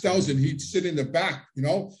Pastels, and he'd sit in the back,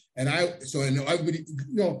 And everybody,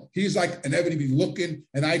 he's like, and everybody be looking,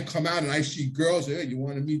 and I'd come out and I see girls. Hey, you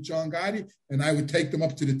want to meet John Gotti? And I would take them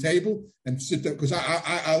up to the table and sit there because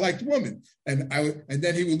I liked women. And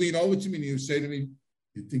then he would lean over to me and he would say to me,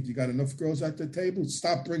 "You think you got enough girls at the table?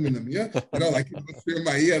 Stop bringing them, yeah." Like he would in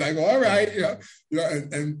my ear, and I go, "All right,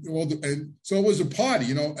 and so it was a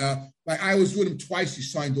party, Like I was with him twice. He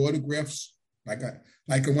signed autographs. Like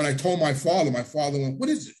when I told my father went, "What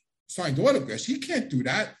is it? Signed autographs? He can't do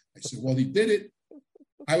that." I said, "Well, he did it."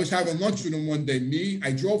 I was having lunch with him one day.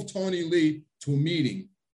 I drove Tony Lee to a meeting.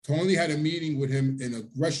 Tony Lee had a meeting with him in a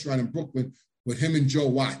restaurant in Brooklyn with him and Joe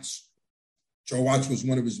Watts. Joe Watts was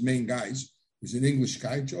one of his main guys. He's an English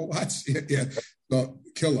guy, Joe Watts. Yeah, the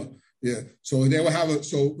killer. Yeah. So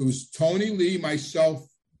so it was Tony Lee, myself,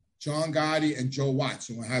 John Gotti, and Joe Watts,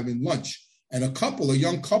 and we're having lunch. And a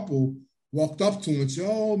young couple, walked up to him and said,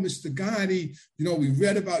 "Oh, Mr. Gotti, we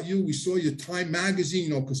read about you. We saw your Time magazine,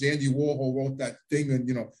 because Andy Warhol wrote that thing and,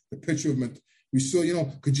 the picture of him. We saw,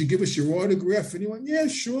 could you give us your autograph?" And he went, "Yeah,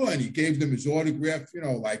 sure." And he gave them his autograph,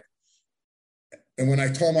 and when I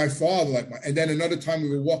told my father, and then another time we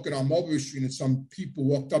were walking on Mulberry Street and some people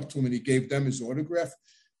walked up to him and he gave them his autograph.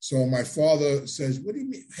 So my father says, "What do you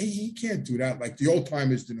mean? Hey, he can't do that." Like the old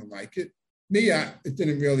timers didn't like it. Me, it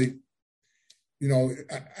didn't really,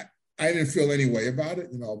 I didn't feel any way about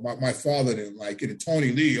it. My father didn't like it. And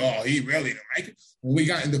Tony Lee, he really didn't like it. When we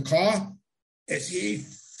got in the car, is he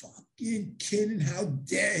fucking kidding? How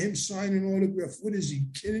dare him sign an autograph? What is he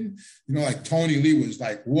kidding? Like Tony Lee was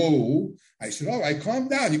like, "Whoa." I said, "All right, calm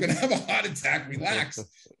down. You're going to have a heart attack. Relax."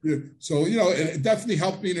 So, it definitely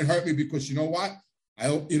helped me and it hurt me because you know what?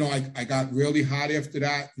 I got really hot after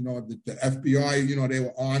that. The FBI, they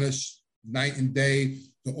were honest night and day.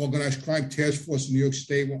 The Organized Crime Task Force in New York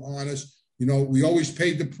State were honest. We always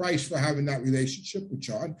paid the price for having that relationship with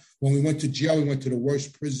John. When we went to jail, we went to the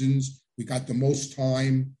worst prisons. We got the most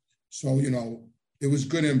time. So, it was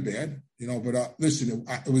good and bad, but listen,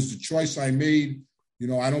 it was the choice I made.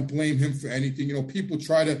 I don't blame him for anything. People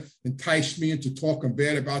try to entice me into talking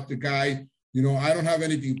bad about the guy. I don't have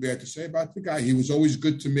anything bad to say about the guy. He was always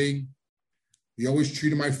good to me. He always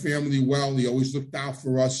treated my family well. He always looked out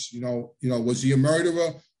for us. Was he a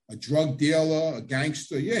murderer, a drug dealer, a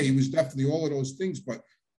gangster? Yeah, he was definitely all of those things. But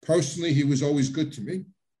personally, he was always good to me.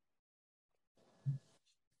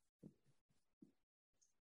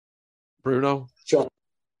 Bruno? Sure.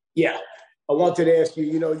 Yeah. I wanted to ask you,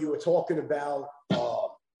 you were talking about,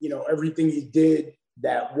 everything you did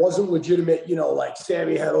that wasn't legitimate. Like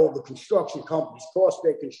Sammy had all the construction companies,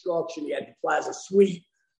 Prospect Construction. He had the Plaza Suite.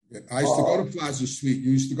 Yeah, I used to go to Plaza Suite.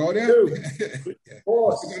 You used to go there? Dude, of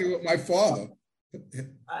course. I used to go with my father.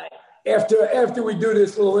 After we do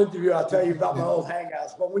this little interview, I'll tell you about my old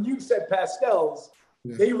hangouts. But when you said Pastels,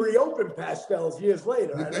 they reopened Pastels years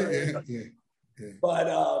later. Yeah. But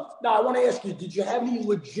no, I want to ask you, did you have any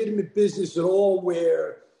legitimate business at all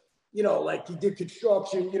where, like you did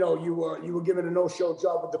construction, you were given a no-show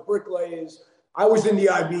job with the bricklayers. I was in the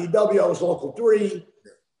IBEW, I was Local 3.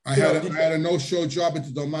 I had a no-show job at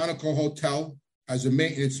the Delmonico Hotel as a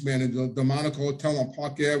maintenance man at the Delmonico Hotel on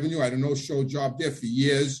Park Avenue. I had a no-show job there for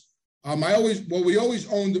years. We always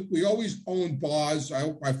owned bars.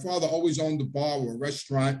 My father always owned a bar or a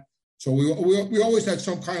restaurant. So we always had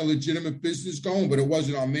some kind of legitimate business going, but it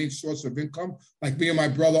wasn't our main source of income. Like me and my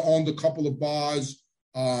brother owned a couple of bars.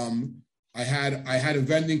 I had a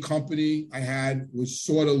vending company. Was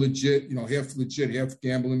sort of legit, half legit, half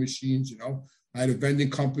gambling machines, I had a vending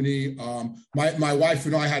company. My wife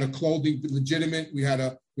and I had a clothing legitimate. We had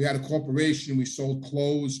a corporation. We sold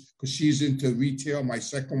clothes because she's into retail, my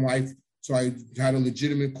second wife. So I had a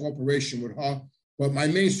legitimate corporation with her. But my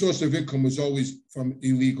main source of income was always from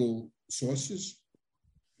illegal sources.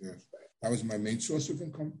 Yeah, that was my main source of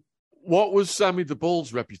income. What was Sammy the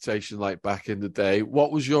Bull's reputation like back in the day?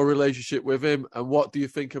 What was your relationship with him? And what do you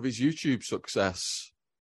think of his YouTube success?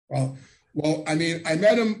 Well, I mean, I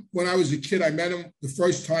met him when I was a kid. I met him the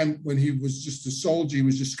first time when he was just a soldier. He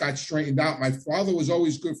just got straightened out. My father was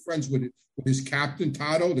always good friends with his captain,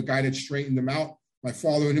 Tato, the guy that straightened him out. My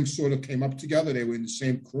father and him sort of came up together. They were in the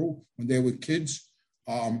same crew when they were kids.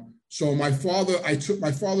 So my father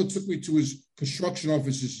took me to his construction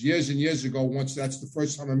offices years and years ago. Once that's the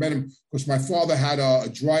first time I met him, because my father had a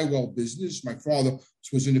drywall business. My father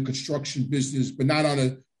was in the construction business, but not on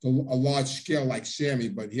a large scale like Sammy,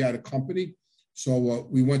 but he had a company. So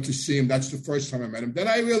we went to see him. That's the first time I met him. Then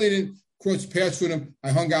I really didn't cross paths with him.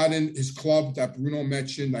 I hung out in his club that Bruno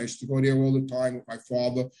mentioned. I used to go there all the time with my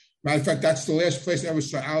father. Matter of fact, that's the last place I ever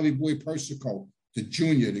saw Ali Boy Persico, the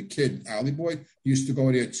junior, the kid, Ali Boy. He used to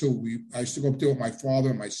go there too. I used to go up there with my father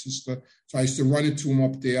and my sister. So I used to run into him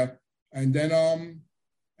up there. And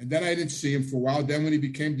then I didn't see him for a while. Then when he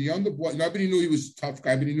became the underboy, nobody knew he was a tough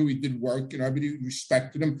guy. Everybody knew he did work, and everybody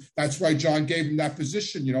respected him. That's why John gave him that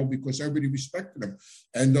position, because everybody respected him.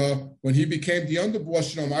 And when he became the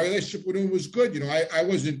underboss, my relationship with him was good. I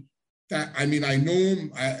wasn't that. I mean, I knew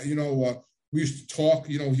him. We used to talk.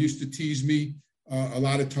 He used to tease me a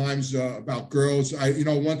lot of times about girls.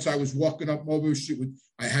 Once I was walking up Mulberry Street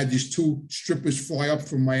I had these two strippers fly up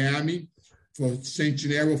from Miami for St.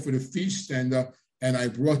 Gennaro for the feast, and I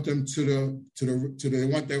brought them to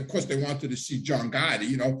the of course they wanted to see John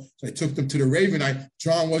Gotti, So I took them to the Raven Eye.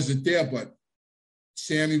 John wasn't there, but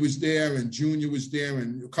Sammy was there and Junior was there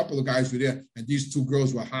and a couple of guys were there, and these two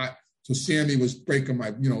girls were hot. So Sammy was breaking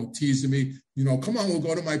my, teasing me, come on, we'll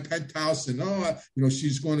go to my penthouse. And,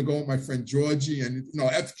 she's going to go with my friend Georgie and,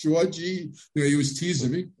 F Georgie. He was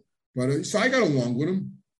teasing me. But so I got along with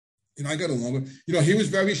him. He was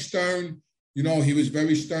very stern. He was a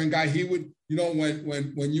very stern guy. He would,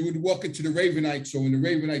 when you would walk into the Ravenite, so in the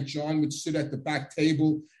Ravenite, John would sit at the back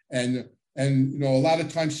table and a lot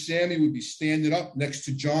of times Sammy would be standing up next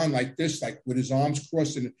to John like this, like with his arms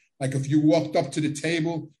crossed. And like if you walked up to the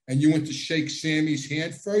table and you went to shake Sammy's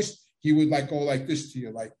hand first, he would go like this to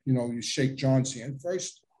you, like, you shake John's hand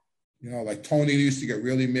first. Like Tony used to get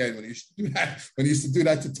really mad when he used to do that. When he used to do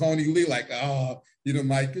that to Tony Lee, like, oh, you don't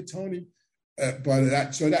like it, Tony.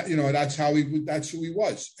 That's who he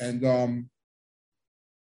was. And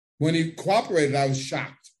when he cooperated, I was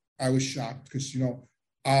shocked. Because,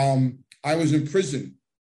 I was in prison.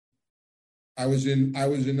 I was in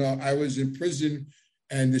prison,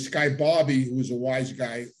 and this guy Bobby, who was a wise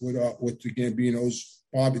guy with the Gambinos,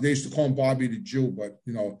 Bobby. They used to call him Bobby the Jew, but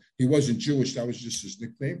he wasn't Jewish. That was just his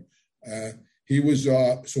nickname. He was.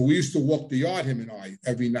 So we used to walk the yard, him and I,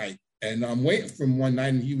 every night. And I'm waiting for him one night,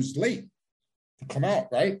 and he was late to come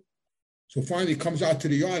out. Right. So finally, he comes out to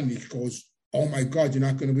the yard, and he goes, "Oh my God, you're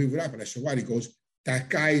not going to believe what happened." I said, "What?" He goes, "That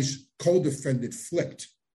guy's co-defendant flipped."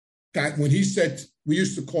 That when he said, we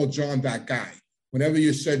used to call John that guy. Whenever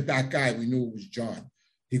you said that guy, we knew it was John.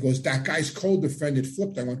 He goes, "That guy's co-defendant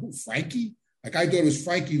flipped." I went, "Who, Frankie?" Like I thought it was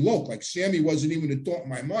Frankie Loke. Like Sammy wasn't even a thought in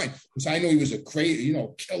my mind because I know he was a crazy,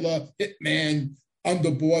 killer, hitman,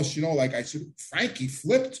 underboss. Like I said, Frankie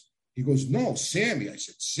flipped. He goes, "No, Sammy." I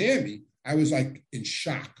said, "Sammy." I was like in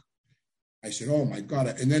shock. I said, "Oh my God!"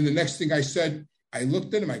 And then the next thing I said, I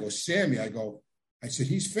looked at him. I go, "Sammy." I said,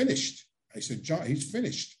 "He's finished." I said, "John, he's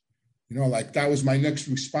finished." Like that was my next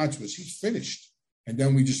response was, "He's finished." And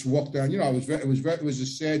then we just walked down. It was a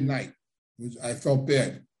sad night. I felt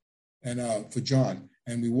bad, and for John.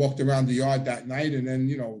 And we walked around the yard that night, and then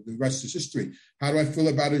the rest is history. How do I feel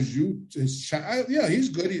about his youth? Yeah, he's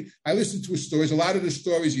good. I listen to his stories. A lot of the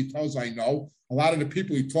stories he tells, I know. A lot of the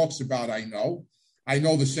people he talks about, I know. I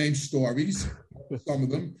know the same stories. some of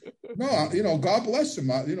them. No, God bless him.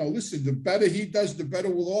 Listen, the better he does, the better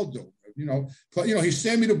we'll all do. He's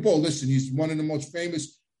Sammy the Bull. Listen, he's one of the most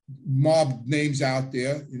famous mob names out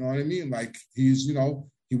there. You know what I mean? Like he's,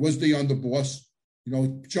 he was the underboss.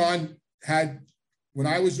 John had, when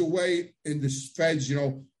I was away in the feds,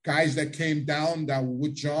 guys that came down that were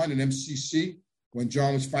with John and MCC when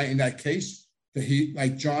John was fighting that case.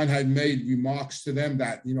 John had made remarks to them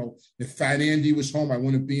that, if Fat Andy was home, I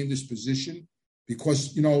wouldn't be in this position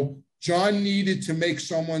because, John needed to make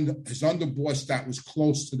someone, his underboss, that was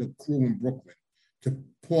close to the crew in Brooklyn, to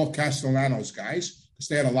Paul Castellano's guys, because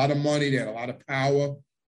they had a lot of money, they had a lot of power,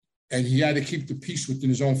 and he had to keep the peace within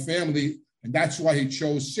his own family, and that's why he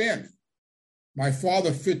chose Sammy. My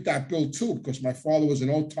father fit that bill too, because my father was an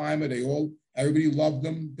old timer. Everybody loved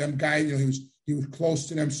him. Them guys, he was close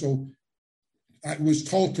to them. So it was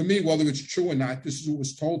told to me, whether it's true or not, this is what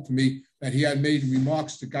was told to me, that he had made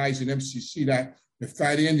remarks to guys in MCC that if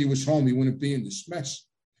Fat Andy was home, he wouldn't be in this mess.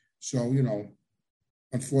 So,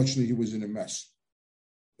 unfortunately, he was in a mess.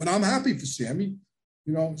 But I'm happy for Sammy.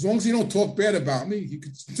 As long as he don't talk bad about me, he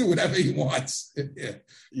can do whatever he wants.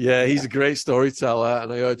 Yeah, he's a great storyteller,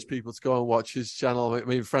 and I urge people to go and watch his channel. I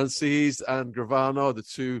mean, Francis and Gravano, the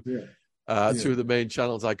two of the main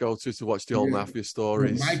channels I go to watch the old mafia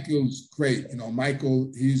stories. Michael's great.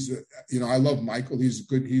 Michael, he's, I love Michael. He's a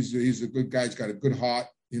good guy. He's got a good heart.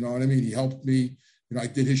 You know what I mean? He helped me. I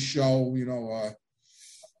did his show.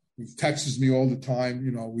 He texts me all the time.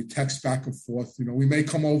 We text back and forth. We may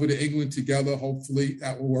come over to England together. Hopefully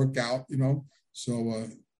that will work out. So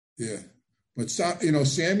yeah. But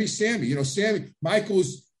Sammy. Sammy.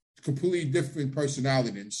 Michael's completely different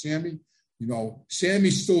personality than Sammy.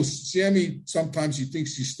 Sammy. Sometimes he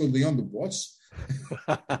thinks he's still the underboss.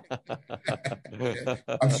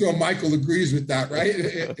 I'm sure Michael agrees with that, right?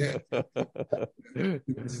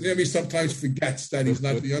 Sammy sometimes forgets that he's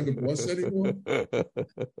not the underboss anymore.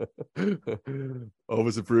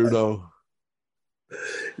 Over to Bruno.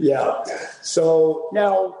 Yeah. So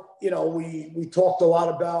now, we talked a lot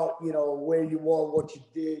about, where you were, what you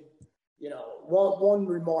did. One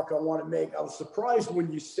remark I want to make, I was surprised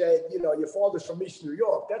when you said, your father's from East New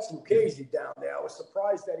York. That's Lucchese down there. I was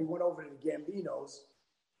surprised that he went over to the Gambinos,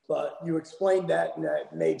 but you explained that, and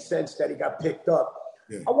that made sense that he got picked up.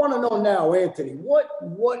 Yeah. I want to know now, Anthony, what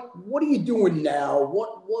are you doing now?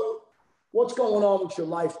 What's going on with your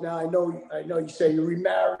life now? I know you say you're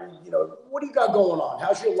remarried. What do you got going on?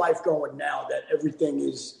 How's your life going now that everything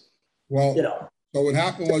is, So what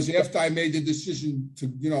happened was, after I made the decision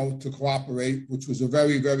to cooperate, which was a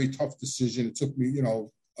very, very tough decision. It took me,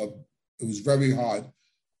 it was very hard.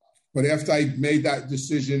 But after I made that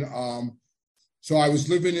decision, so I was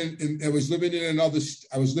living in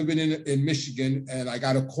Michigan, and I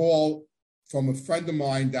got a call from a friend of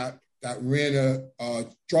mine that ran a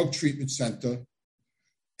drug treatment center,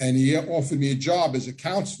 and he offered me a job as a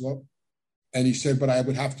counselor. And he said, but I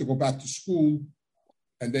would have to go back to school,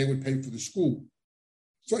 and they would pay for the school.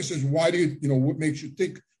 So I says, why do you, what makes you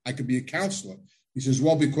think I could be a counselor? He says,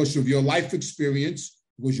 well, because of your life experience,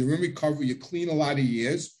 because you're in recovery, you're clean a lot of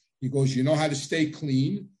years. He goes, you know how to stay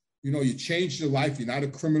clean. You changed your life. You're not a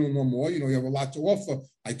criminal no more. You have a lot to offer.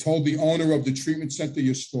 I told the owner of the treatment center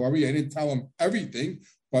your story. I didn't tell him everything,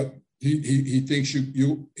 but he thinks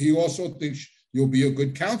he also thinks you'll be a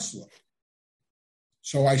good counselor.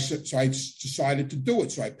 So I decided to do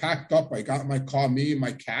it. So I packed up, I got in my car, me and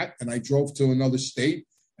my cat, and I drove to another state,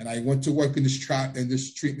 and I went to work in this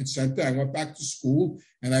treatment center. I went back to school,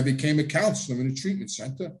 and I became a counselor in a treatment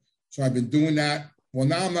center. So I've been doing that. Well,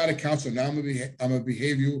 now I'm not a counselor. Now I'm a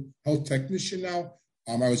behavioral health technician now.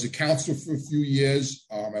 I was a counselor for a few years.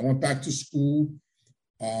 I went back to school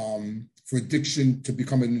for addiction to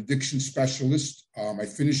become an addiction specialist. I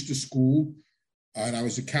finished the school, and I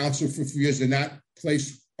was a counselor for a few years. And that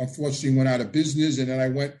place, unfortunately, went out of business. And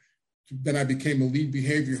then I became a lead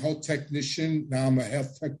behavioral health technician. Now I'm a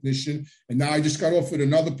health technician. And now I just got offered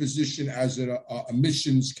another position as a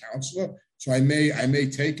admissions counselor. So I may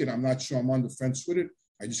take it. I'm not sure. I'm on the fence with it.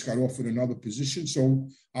 I just got offered another position. So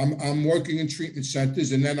I'm working in treatment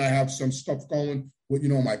centers. And then I have some stuff going with,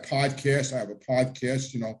 my podcast. I have a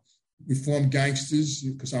podcast, Reformed Gangsters,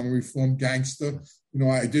 because I'm a reformed gangster.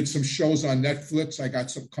 I did some shows on Netflix. I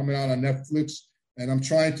got some coming out on Netflix. And I'm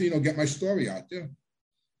trying to, get my story out there.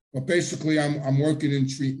 But basically, I'm working in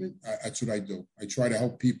treatment. That's what I do. I try to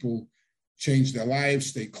help people change their lives,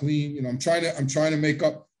 stay clean. I'm trying to make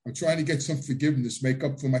up. I'm trying to get some forgiveness, make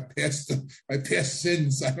up for my past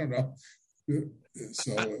sins. I don't know.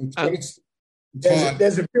 So it's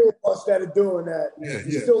there's a few of us that are doing that. Yeah,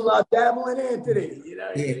 You're still not dabbling, Anthony.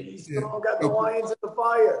 You still got the lions in the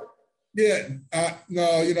fire. Yeah,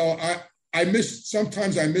 no,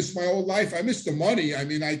 sometimes I miss my old life. I miss the money. I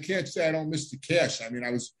mean, I can't say I don't miss the cash. I mean,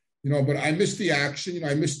 but I miss the action.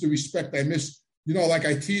 I miss the respect. I miss, like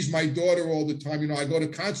I tease my daughter all the time. I go to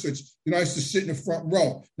concerts. I used to sit in the front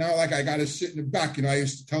row. Now, like I got to sit in the back. I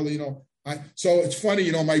used to tell her, so it's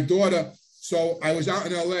funny, my daughter. So I was out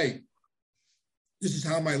in LA. This is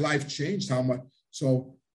how my life changed.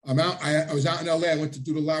 So I'm out. I was out in LA. I went to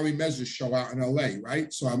do the Larry Mezzer show out in LA,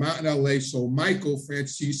 right? So I'm out in LA. So Michael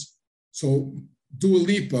Francis, so Dua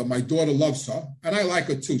Lipa, my daughter loves her, and I like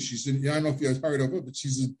her too. She's I don't know if you've heard of her, but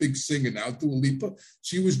she's a big singer now, Dua Lipa.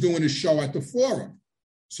 She was doing a show at the Forum.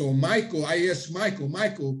 So I asked Michael,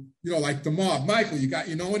 like the mob, Michael,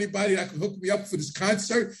 you know anybody that could hook me up for this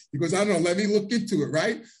concert? He goes, I don't know, let me look into it,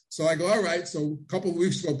 right? So I go, all right. So a couple of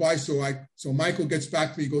weeks go by, so Michael gets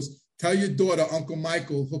back to me, he goes, tell your daughter, Uncle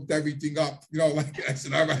Michael hooked everything up. I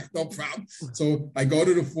said, all right, no problem. So I go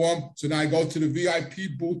to the Forum. So now I go to the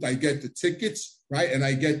VIP booth. I get the tickets, right? And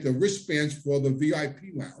I get the wristbands for the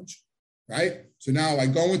VIP lounge, right? So now I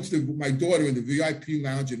go into my daughter in the VIP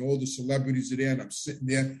lounge and all the celebrities are there and I'm sitting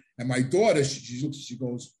there. And my daughter, she looks, she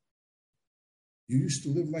goes, you used to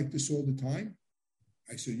live like this all the time?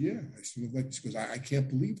 I said, yeah, I used to live like this. She goes, I can't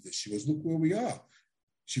believe this. She goes, look where we are.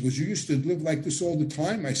 She goes, you used to live like this all the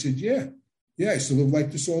time? I said, yeah, I used to live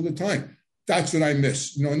like this all the time. That's what I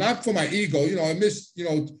miss, not for my ego, I miss,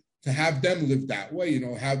 to have them live that way,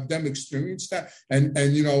 have them experience that. And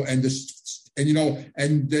then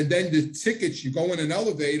the tickets, you go in an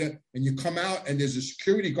elevator and you come out and there's a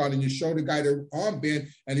security guard and you show the guy the armband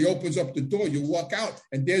and he opens up the door, you walk out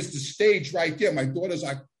and there's the stage right there. My daughter's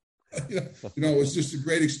like, it was just a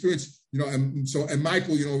great experience, and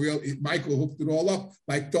Michael, Michael hooked it all up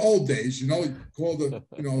like the old days, called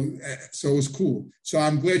so it was cool. So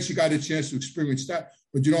I'm glad she got a chance to experience that.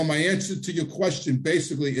 But, my answer to your question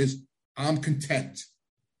basically is I'm content.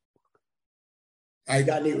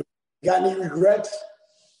 Got any regrets?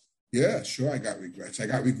 Yeah, sure. I got regrets. I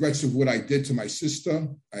got regrets of what I did to my sister.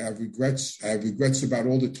 I have regrets. About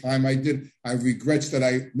all the time I did. I have regrets that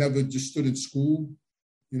I never just stood in school.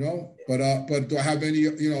 But do I have any,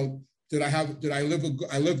 I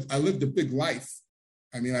lived a big life.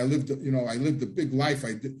 I mean, I lived a big life.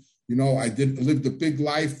 I lived a big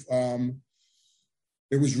life.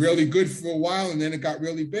 It was really good for a while and then it got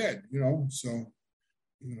really bad,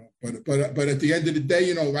 but at the end of the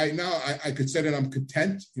day, right now I could say that I'm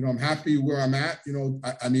content, I'm happy where I'm at,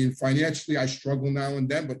 I mean, financially I struggle now and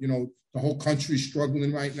then, but, the whole country's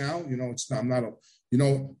struggling right now,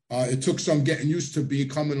 it took some getting used to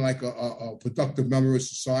becoming like a productive member of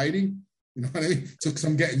society. You know what I mean? It took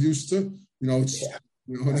some getting used to, you know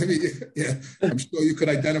what I mean? Yeah. I'm sure you could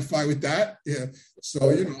identify with that. Yeah. So,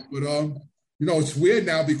 but, it's weird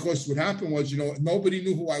now because what happened was, nobody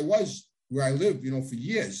knew who I was where I lived, for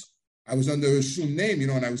years. I was under an assumed name,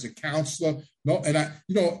 and I was a counselor. And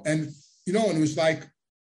it was like,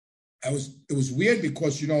 it was weird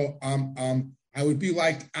because, I would be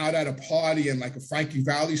like out at a party and like a Frankie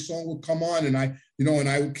Valli song would come on and I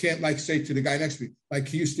can't like say to the guy next to me, like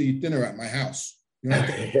he used to eat dinner at my house,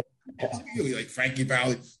 really like Frankie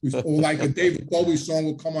Valli, or like a David Bowie song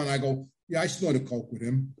would come on. I go, yeah, I snorted coke with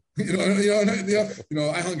him. I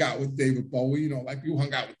hung out with David Bowie, like you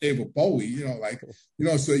hung out with David Bowie,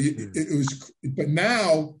 so it was, but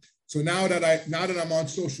now, so now that I'm on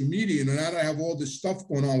social media, now that I have all this stuff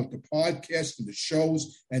going on with the podcast and the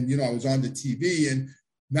shows, and I was on the TV, and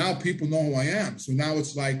now people know who I am. So now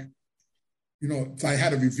it's like, I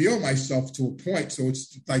had to reveal myself to a point. So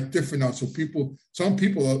it's like different now. So some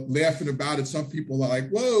people are laughing about it. Some people are like,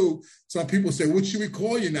 whoa. Some people say, what should we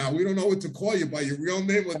call you now? We don't know what to call you by your real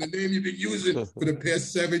name or the name you've been using for the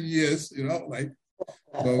past 7 years,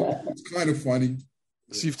 so it's kind of funny.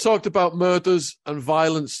 So you've talked about murders and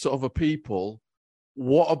violence to other people.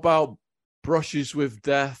 What about brushes with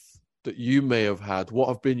death that you may have had? What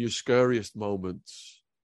have been your scariest moments?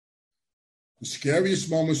 The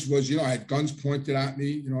scariest moments was, I had guns pointed at me.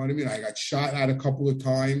 You know what I mean? I got shot at a couple of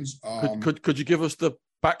times. Could you give us the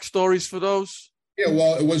backstories for those? Yeah,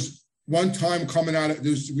 well, it was one time coming out we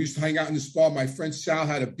used to hang out in this bar. My friend Sal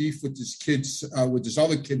had a beef with with this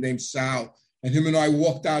other kid named Sal. And him and I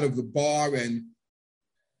walked out of the bar and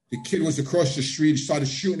the kid was across the street. He started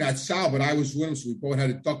shooting at Sal, but I was with him, so we both had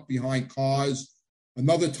to duck behind cars.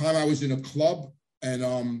 Another time I was in a club,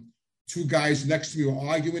 and two guys next to me were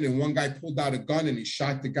arguing, and one guy pulled out a gun, and he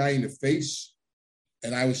shot the guy in the face.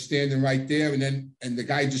 And I was standing right there, and the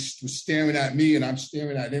guy just was staring at me, and I'm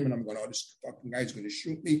staring at him, and I'm going, oh, this fucking guy's going to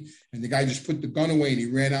shoot me. And the guy just put the gun away, and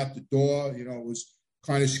he ran out the door. It was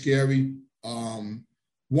kind of scary.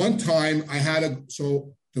 One time I had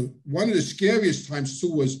one of the scariest times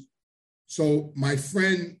too was, so my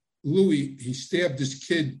friend Louis, he stabbed this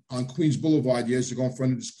kid on Queens Boulevard years ago in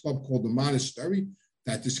front of this club called the Monastery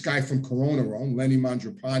that this guy from Corona owned, Lenny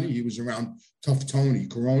Mandrapani. He was around Tough Tony,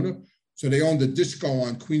 Corona. So they owned a disco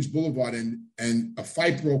on Queens Boulevard, and a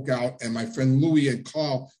fight broke out, and my friend Louis and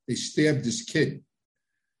Carl, they stabbed this kid.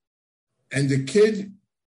 And the kid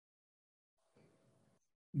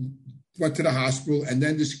went to the hospital, and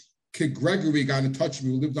then this kid, Gregory, got in touch with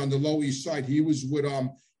me, who lived on the Lower East Side. He was with,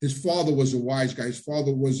 his father was a wise guy. His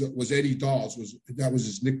father was Eddie Dolls, that was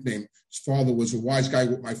his nickname. His father was a wise guy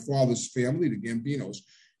with my father's family, the Gambinos.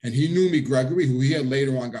 And he knew me, Gregory, who he had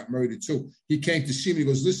later on got murdered too. He came to see me. He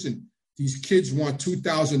goes, listen, these kids want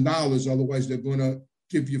 $2,000. Otherwise, they're going to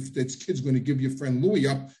give you, this kid's going to give your friend Louis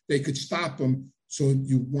up. They could stop him. So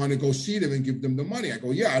you want to go see them and give them the money? I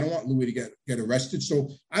go, yeah, I don't want Louis to get arrested. So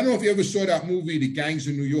I don't know if you ever saw that movie, The Gangs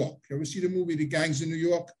in New York. You ever see the movie, The Gangs in New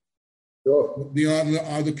York? Sure. The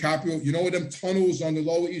DiCaprio. You know them tunnels on the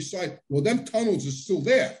Lower East Side? Well, them tunnels are still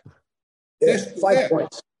there. Yeah, still 5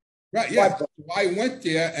 points. Right, yeah. So I went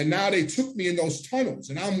there, and now they took me in those tunnels.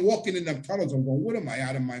 And I'm walking in them tunnels. I'm going, what am I,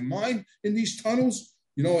 out of my mind in these tunnels?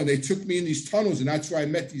 You know, and they took me in these tunnels, and that's where I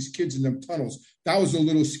met these kids in them tunnels. That was a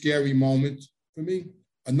little scary moment for me.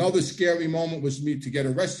 Another scary moment was me to get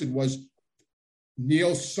arrested was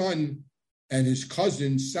Neil's son and his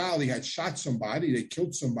cousin, Sally, had shot somebody. They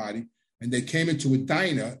killed somebody, and they came into a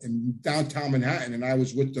diner in downtown Manhattan, and I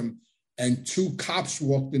was with them. And 2 cops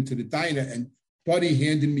walked into the diner, and Buddy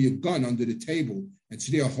handed me a gun under the table and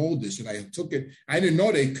said, here, hold this. And I took it. I didn't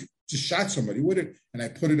know they just shot somebody with it. And I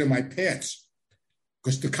put it in my pants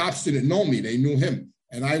because the cops didn't know me. They knew him.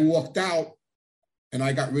 And I walked out, and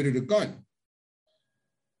I got rid of the gun.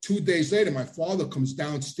 2 days later, my father comes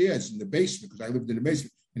downstairs in the basement, because I lived in the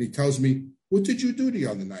basement, and he tells me, what did you do the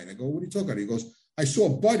other night? I go, what are you talking about? He goes, I saw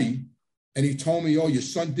Buddy, and he told me, oh, your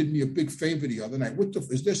son did me a big favor the other night.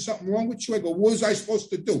 Is there something wrong with you? I go, what was I supposed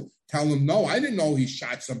to do? Tell him, no, I didn't know he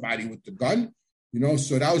shot somebody with the gun. You know,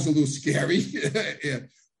 so that was a little scary. Yeah.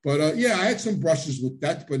 But, yeah, I had some brushes with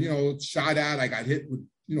that. But, you know, shot at, I got hit with,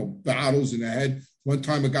 you know, bottles in the head. One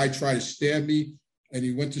time a guy tried to stab me, and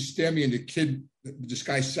he went to stab me, and the kid, this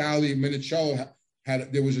guy, Sally Minicello,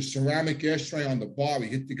 there was a ceramic ashtray on the bar. He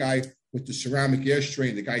hit the guy with the ceramic ashtray,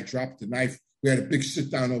 and the guy dropped the knife. We had a big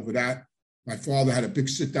sit-down over that. My father had a big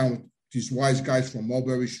sit-down with these wise guys from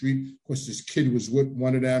Mulberry Street. Of course, this kid was with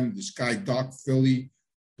one of them, this guy, Doc Philly,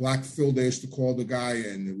 Black Phil, they used to call the guy,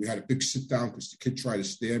 and we had a big sit-down because the kid tried to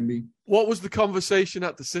stab me. What was the conversation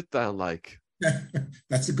at the sit-down like?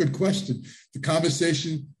 That's a good question. The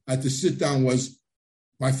conversation at the sit-down was,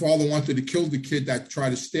 my father wanted to kill the kid that tried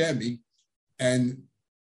to stab me, and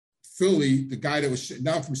Philly, the guy that was sitting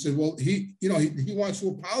down from me, said, well, he wants to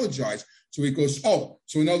apologize. So he goes, oh,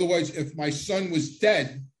 so in other words, if my son was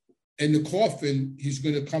dead in the coffin, he's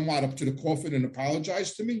going to come out up to the coffin and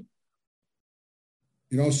apologize to me?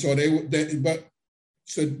 You know, so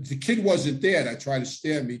so the kid wasn't there that tried to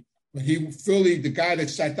stab me, but Philly, the guy that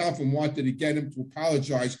sat down from, wanted to get him to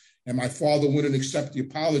apologize, and my father wouldn't accept the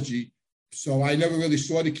apology. So I never really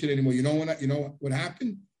saw the kid anymore. You know what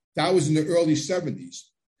happened? That was in the early 70s.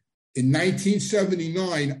 In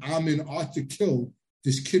 1979, I'm in Art to Kill.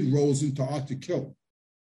 This kid rolls into Art to Kill.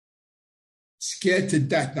 Scared to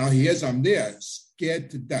death. Now I'm there, scared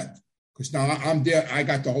to death. Because now I'm there, I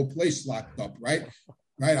got the whole place locked up, right?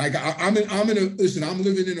 Right. I'm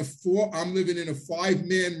living in a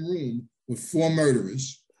 5-man room with 4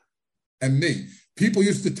 murderers and me. People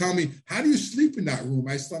used to tell me, how do you sleep in that room?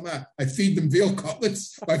 I feed them veal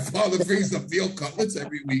cutlets. My father brings them veal cutlets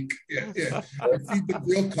every week. Yeah. I feed them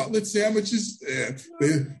veal cutlet sandwiches.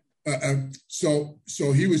 So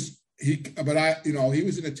he was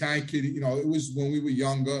an Italian kid. You know, it was when we were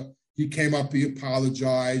younger. He came up, he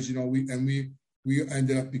apologized, you know, we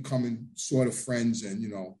ended up becoming sort of friends, and,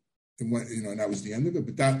 and that was the end of it.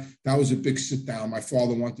 But that was a big sit down. My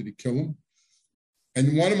father wanted to kill him.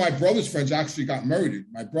 And one of my brother's friends actually got murdered.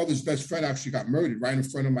 My brother's best friend actually got murdered right in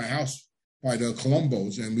front of my house by the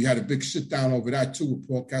Colombos. And we had a big sit down over that too with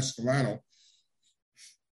Paul Castellano.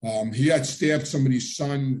 He had stabbed somebody's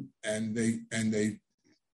son, and they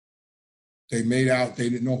made out they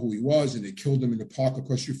didn't know who he was, and they killed him in the park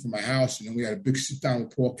across the street from my house. And then we had a big sit down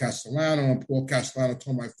with Paul Castellano, and Paul Castellano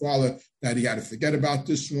told my father that he had to forget about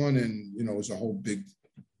this one. And, it was a whole big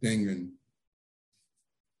thing. And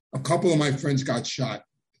a couple of my friends got shot.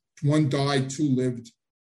 1 died, 2 lived.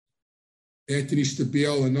 Anthony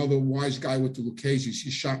Stabile, another wise guy with the Lucchese's,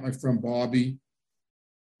 he shot my friend Bobby.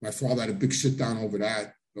 My father had a big sit down over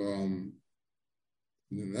that.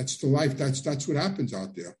 That's the life. That's what happens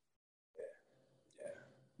out there.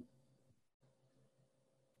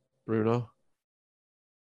 Bruno?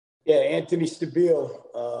 Yeah, Anthony Stabile.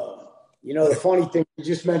 The funny thing, you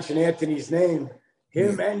just mentioned Anthony's name.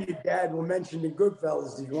 Him and your dad were mentioned in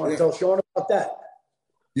Goodfellas. Do you want to tell Sean about that?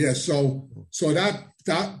 Yeah, so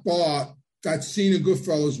that bar, that scene in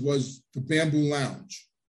Goodfellas was the Bamboo Lounge.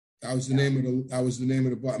 That was the name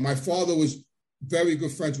of the bar. My father was very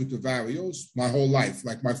good friends with the Varios my whole life.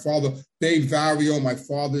 Like my father, Babe Vario, my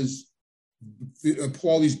father's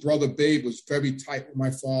Paulie's brother Babe was very tight with my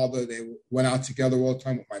father. They went out together all the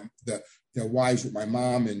time with their wives, with my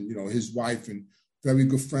mom and his wife, and very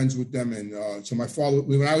good friends with them. And so my father,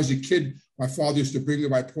 when I was a kid, my father used to bring me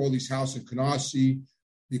by Paulie's house in Canarsie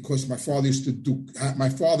because my father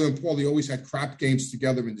and Paulie always had crap games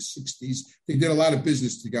together in the 60s. They did a lot of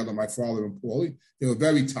business together, my father and Paulie. They were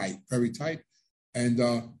very tight, very tight. And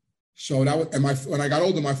so when I got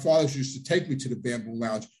older, my father used to take me to the Bamboo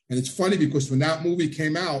Lounge. And it's funny because when that movie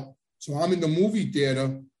came out, so I'm in the movie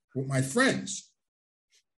theater with my friends.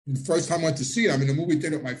 And the first time I went to see it, I'm in the movie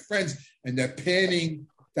theater with my friends, and they're panning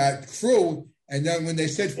that crew. And then when they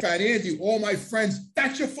said Fat Andy, all my friends,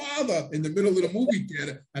 that's your father, in the middle of the movie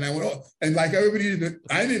theater. And I went, oh, and like everybody,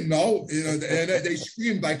 I didn't know, and they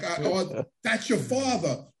screamed like, oh, that's your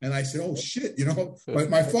father. And I said, oh shit, but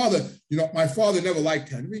my father never liked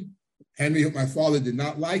Henry. My father did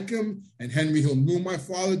not like him. And Henry Hill knew my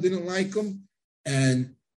father didn't like him.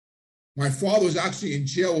 And my father was actually in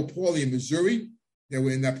jail with Paulie in Missouri. They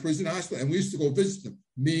were in that prison hospital, and we used to go visit them.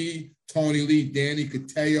 Me, Tony Lee, Danny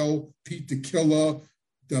Cateo, Pete the Killer,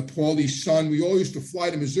 Paulie's son. We all used to fly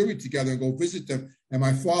to Missouri together and go visit them. And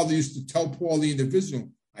my father used to tell Paulie in the visit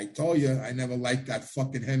room, I told you, I never liked that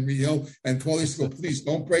fucking Henry Hill. And Paulie used to go, please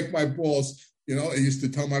don't break my balls. He used to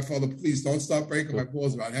tell my father, please don't stop breaking my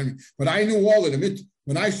balls about Henry. But I knew all of them.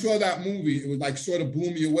 When I saw that movie, it was like sort of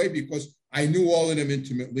blew me away because I knew all of them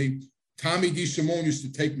intimately. Tommy DeSimone used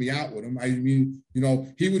to take me out with him. I mean,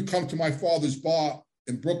 he would come to my father's bar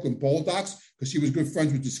in Brooklyn, Bulldogs, because he was good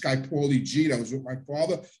friends with this guy, Paulie G, that was with my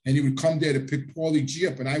father. And he would come there to pick Paulie G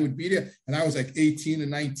up, and I would be there. And I was like 18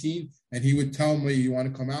 and 19. And he would tell me, you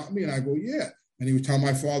want to come out with me? And I go, yeah. And he would tell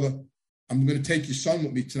my father, I'm going to take your son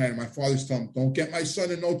with me tonight. And my father's telling him, don't get my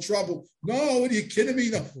son in no trouble. No, what are you kidding me?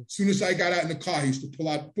 No. As soon as I got out in the car, he used to pull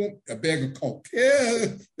out, boom, a bag of Coke. Yeah.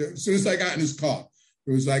 As soon as I got in his car.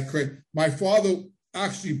 It was like crazy. My father,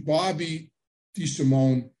 actually, Bobby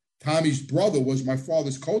DeSimone, Tommy's brother, was my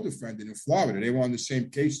father's co-defendant in Florida. They were on the same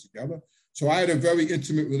case together. So I had a very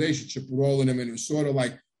intimate relationship with all of them. And it was sort of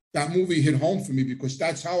like that movie hit home for me because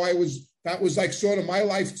that's how I was. That was like sort of my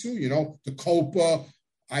life too, the Copa.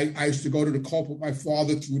 I used to go to the Copa with my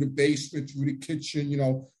father through the basement, through the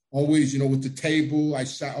kitchen, always, with the table. I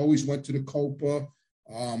always went to the Copa.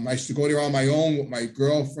 I used to go there on my own with my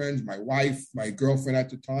girlfriends, my wife, my girlfriend at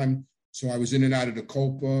the time. So I was in and out of the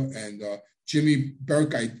Copa. And Jimmy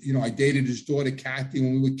Burke, I dated his daughter, Kathy,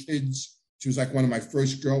 when we were kids. She was like one of my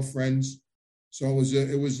first girlfriends. So it was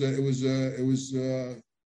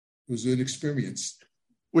an experience.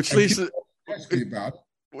 Which leads to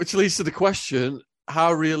the question,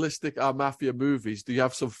 how realistic are mafia movies? Do you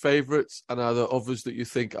have some favorites, and are there others that you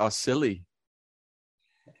think are silly?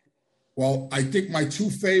 Well, I think my two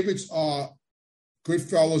favorites are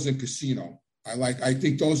Goodfellas and Casino. I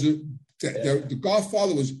think those are, The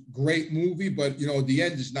Godfather was a great movie, but, the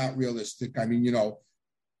end is not realistic. I mean,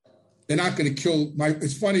 they're not going to kill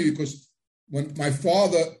it's funny because when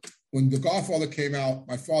The Godfather came out,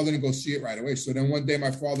 my father didn't go see it right away. So then one day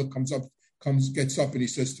my father gets up and he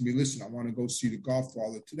says to me, listen, I want to go see The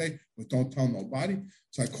Godfather today, but don't tell nobody.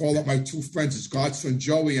 So I call up my two friends, his godson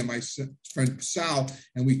Joey and my friend Sal,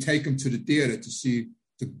 and we take him to the theater to see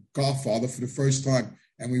The Godfather for the first time.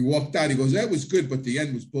 And we walked out. He goes, that was good, but the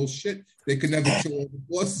end was bullshit. They could never kill all the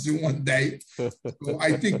bosses in one day. So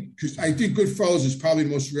I think Goodfellas is probably the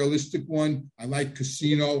most realistic one. I like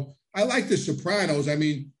Casino. I like The Sopranos. I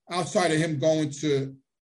mean, outside of him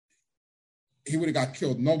he would have got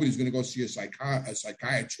killed. Nobody's going to go see a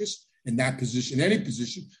psychiatrist in that position, any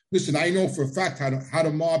position. Listen, I know for a fact how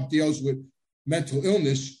the mob deals with mental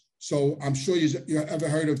illness. So I'm sure you ever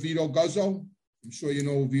heard of Vito Guzzo? I'm sure you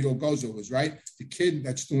know who Vito Guzzo is, right? The kid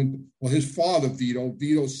that's his father,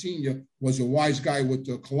 Vito Sr., was a wise guy with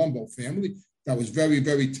the Colombo family that was very,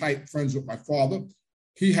 very tight friends with my father.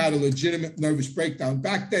 He had a legitimate nervous breakdown.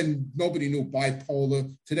 Back then, nobody knew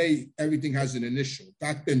bipolar. Today, everything has an initial.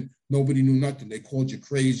 Back then, nobody knew nothing. They called you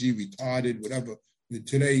crazy, retarded, whatever.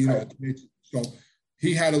 Today, so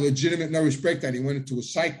he had a legitimate nervous breakdown. He went into a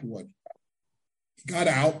psych ward. He got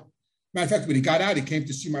out. Matter of fact, when he got out, he came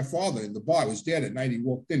to see my father in the bar. I was there that night. He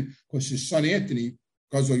walked in because his son, Anthony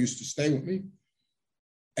Guzzo, used to stay with me.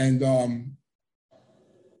 And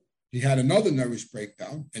he had another nervous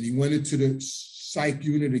breakdown, and he went into the psych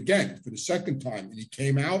unit again for the second time, and he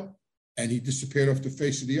came out, and he disappeared off the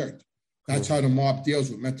face of the earth. That's how the mob deals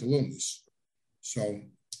with mental illness. So,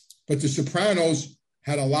 but The Sopranos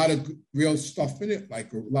had a lot of real stuff in it,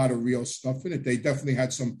 like a lot of real stuff in it. They definitely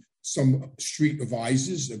had some street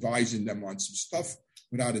advising them on some stuff,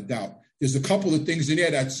 without a doubt. There's a couple of things in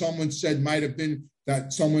there that someone said might have been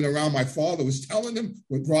that someone around my father was telling him,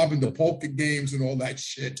 with robbing the poker games and all that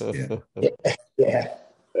shit. Yeah.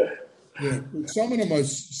 Yeah. Some of them,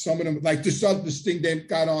 like this thing they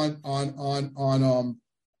got on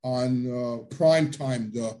prime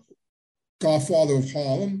time, the Godfather of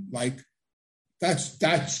Harlem. Like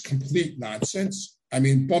that's complete nonsense. I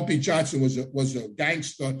mean, Bumpy Johnson was a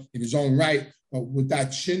gangster in his own right, but with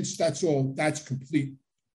that Chintz, that's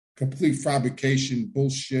complete fabrication,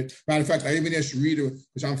 bullshit. Matter of fact, I even asked Rita,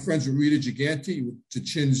 because I'm friends with Rita Giganti, to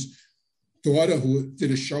Chin's daughter, who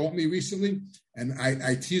did a show with me recently, and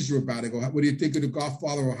I teased her about it. I go, what do you think of the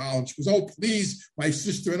Godfather of Harlem? She goes, oh, please, my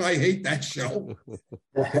sister and I hate that show.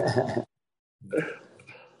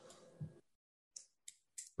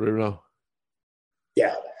 Bruno.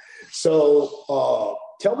 Yeah. So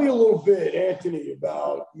tell me a little bit, Anthony,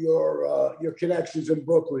 about your connections in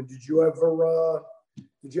Brooklyn. Did you ever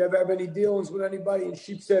have any dealings with anybody in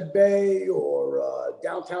Sheepshead Bay or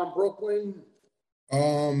downtown Brooklyn?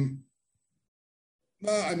 No,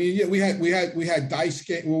 I mean, yeah, we had dice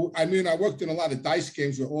games. Well, I mean, I worked in a lot of dice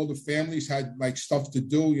games where all the families had like stuff to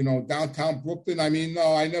do, downtown Brooklyn. I mean,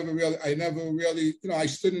 no, I never really, I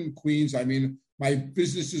stood in Queens. I mean, my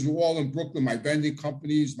businesses were all in Brooklyn, my vending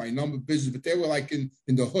companies, my number business, but they were like in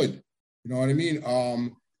the hood. You know what I mean?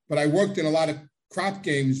 But I worked in a lot of crap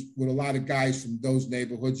games with a lot of guys from those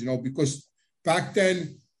neighborhoods, because back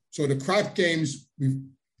then, so the crap games,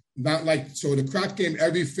 the crap game,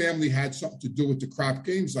 every family had something to do with the crap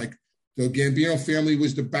games. Like the Gambino family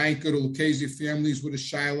was the banker, the Lucchese families were the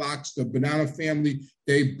Shylocks, the Banana family,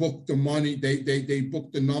 they booked the money, they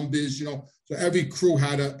booked the numbers, So every crew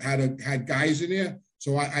had guys in there.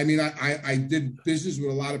 So I did business with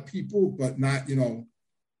a lot of people, but not, in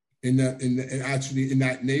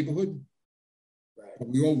that neighborhood. Right. But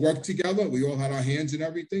we all worked together. We all had our hands in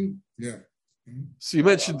everything. Yeah. So you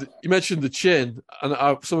mentioned the Chin, and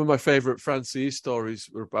some of my favorite Francis stories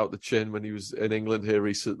were about the Chin when he was in England here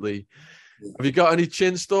recently. Yeah. Have you got any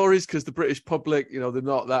Chin stories? Because the British public, they're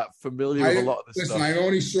not that familiar with a lot of this stuff. I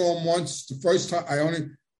only saw him once. The first time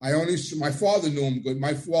I only saw, my father knew him good.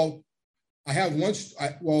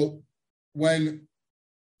 When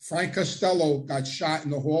Frank Costello got shot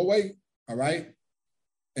in the hallway, all right,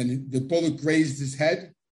 and the bullet grazed his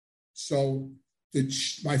head, so.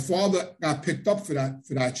 My father got picked up for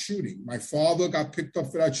that shooting. My father got picked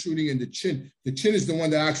up for that shooting, and the Chin is the one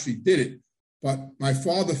that actually did it. But my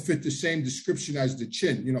father fit the same description as the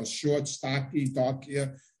Chin, short, stocky, dark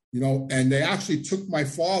hair, and they actually took my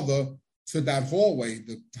father to that hallway,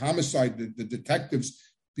 the homicide, the detectives,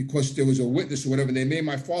 because there was a witness or whatever. And they made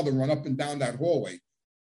my father run up and down that hallway,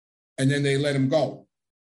 and then they let him go.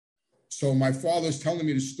 So my father's telling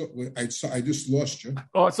me to stop. I just lost you.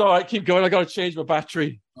 Oh, it's all right. Keep going. I got to change my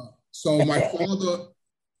battery. So my father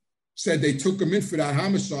said they took him in for that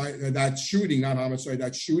homicide, that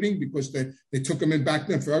shooting, because they took him in back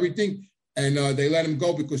then for everything. And they let him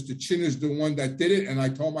go because the Chin is the one that did it. And I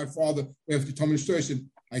told my father, after he told me the story,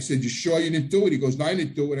 I said, you sure you didn't do it? He goes, no, I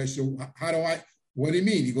didn't do it. I said, what do you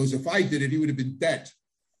mean? He goes, if I did it, he would have been dead.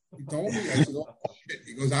 He told me. I said, oh, shit.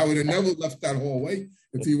 He goes, I would have never left that hallway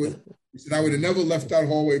if he would. He said, I would have never left that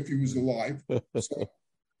hallway if he was alive. So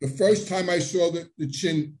the first time I saw the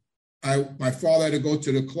Chin, my father had to go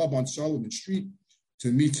to the club on Sullivan Street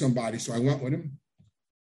to meet somebody. So I went with him.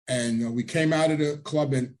 And we came out of the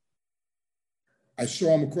club, and I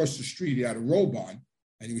saw him across the street. He had a robe on,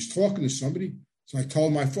 and he was talking to somebody. So I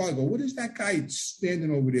told my father, I go, what is that guy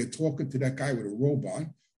standing over there talking to that guy with a robe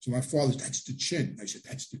on? So my father said, that's the Chin. I said,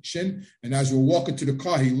 that's the Chin. And as we were walking to the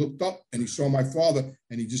car, he looked up and he saw my father,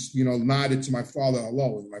 and he just, nodded to my father,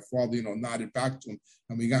 hello. And my father, nodded back to him.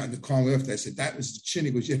 And we got in the car and left. I said, that was the Chin.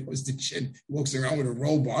 He goes, yeah, it was the Chin. He walks around with a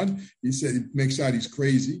robe on. He said, he makes out he's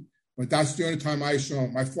crazy. But that's the only time I saw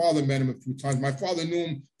him. My father met him a few times. My father knew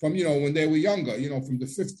him from, when they were younger, from the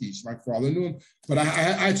 50s. My father knew him. But I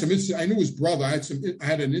had some incident. I knew his brother. I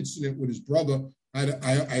had an incident with his brother. I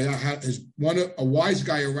had a wise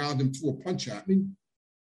guy around him threw a punch at me.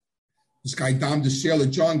 This guy, Dom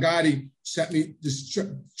DeSailor, John Gotti sent me this.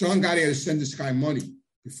 John Gotti had to send this guy money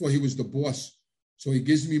before he was the boss. So he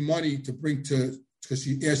gives me money to bring because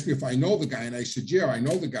he asked me if I know the guy. And I said, yeah, I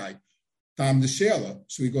know the guy, Dom DeSailor.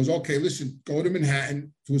 So he goes, okay, listen, go to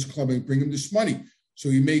Manhattan to his club and bring him this money. So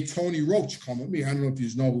he made Tony Roach come with me. I don't know if you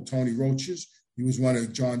know who Tony Roach is. He was one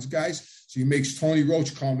of John's guys. So he makes Tony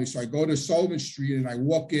Roach call me. So I go to Sullivan Street and I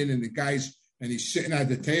walk in and he's sitting at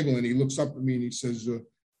the table and he looks up at me and he says,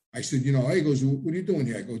 I said, he goes, what are you doing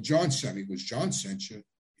here? I go, John sent me. He goes, John sent you.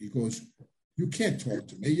 He goes, you can't talk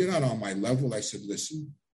to me. You're not on my level. I said,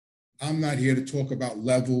 listen, I'm not here to talk about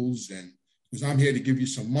levels because I'm here to give you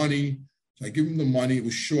some money. So I give him the money. It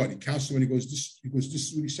was short. He counts the money. He goes, this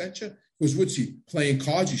is what he sent you? He goes, what's he? Playing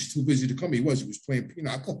cards? He's too busy to come here. He was playing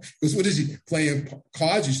pinochle. He goes, what is he? Playing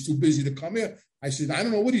cards? He's too busy to come here. I said, I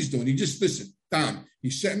don't know what he's doing. He just, listen, Dom, he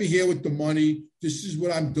sent me here with the money. This is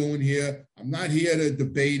what I'm doing here. I'm not here to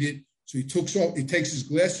debate it. So he takes his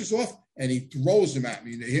glasses off and he throws them at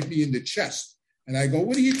me and they hit me in the chest. And I go,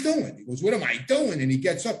 what are you doing? He goes, what am I doing? And he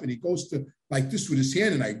gets up and he goes to like this with his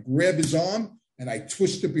hand and I grab his arm and I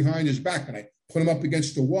twist it behind his back and I put him up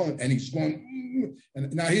against the wall and he's going,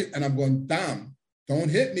 and now I'm going, Dom, don't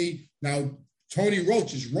hit me. Now Tony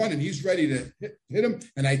Roach is running. He's ready to hit him.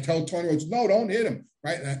 And I tell Tony Roach, no, don't hit him.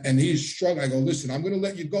 Right. And he's struggling. I go, listen, I'm going to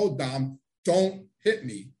let you go, Dom. Don't hit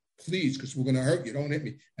me, please, because we're going to hurt you. Don't hit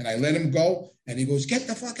me. And I let him go. And he goes, get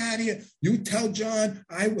the fuck out of here. You tell John.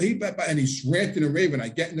 And he's ranting and raving. I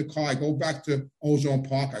get in the car. I go back to Ozone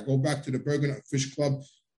Park. I go back to the Bergen Fish Club.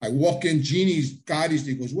 I walk in. Jeannie's Gotti's.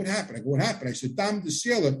 He goes, what happened? I go, what happened? I said, Dom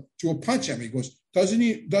DeSiela threw a punch at me. He goes, does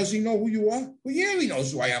he know who you are? Well, yeah, he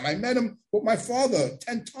knows who I am. I met him with my father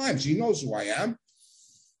 10 times. He knows who I am.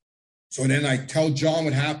 So then I tell John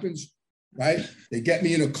what happens, right? They get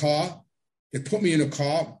me in a car. They put me in a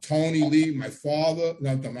car. Tony Lee, my father,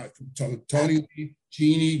 Tony Lee,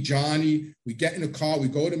 Jeannie, Johnny. We get in a car. We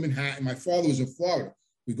go to Manhattan. My father was in Florida.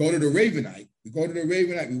 We go to the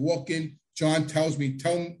Ravenite. We walk in. John tells me,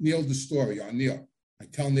 tell Neil the story on Neil. I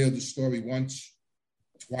tell Neil the story once,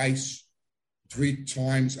 twice, 3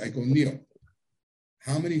 times. I go, Neil,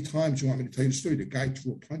 how many times do you want me to tell you the story? The guy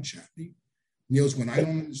threw a punch at me. Neil's going,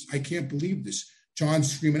 I can't believe this.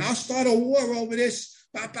 John's screaming, I'll start a war over this.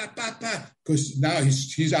 Because now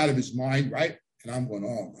he's out of his mind, right? And I'm going,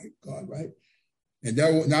 oh my God, right? And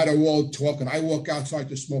now they're all talking. I walk outside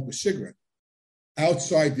to smoke a cigarette.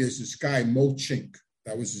 Outside, there's this guy, Mo Chink.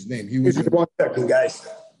 That was his name. He was 1 second, guys.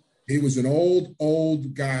 He was an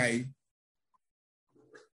old guy,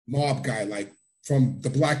 mob guy, like from the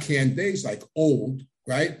Black Hand days, like old,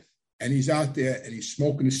 right? And he's out there and he's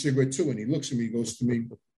smoking a cigarette too. And he looks at me, he goes to me,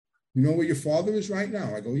 you know where your father is right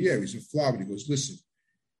now? I go, yeah, he's in Florida. He goes, listen.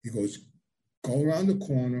 He goes, go around the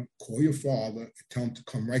corner, call your father, and tell him to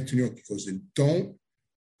come right to New York. He goes, and don't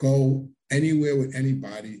go anywhere with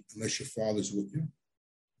anybody unless your father's with you.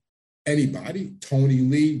 Anybody. Tony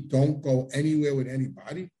Lee, don't go anywhere with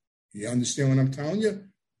anybody. You understand what I'm telling you?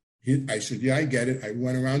 I said, yeah, I get it. I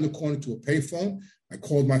went around the corner to a payphone. I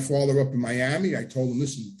called my father up in Miami. I told him,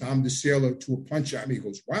 listen, Dom DeSiela threw a punch at me. He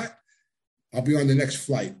goes, what? I'll be on the next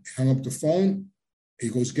flight. I hung up the phone. He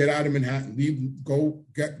goes, get out of Manhattan.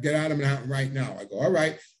 Get out of Manhattan right now. I go, all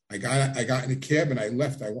right. I got in a cab and I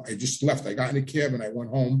left. I just left. I got in a cab and I went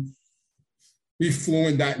home. We flew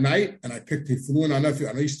in that night and he flew in on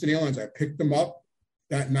Eastern Airlines. I picked him up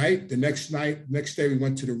that night. The next day we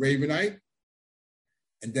went to the Ravenite.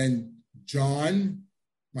 And then John,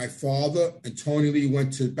 my father, and Tony Lee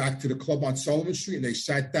went back to the club on Sullivan Street and they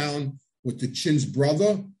sat down with the Chin's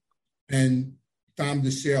brother and Dom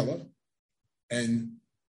DeSiela. And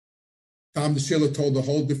Dom DeSiela told a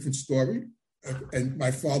whole different story. And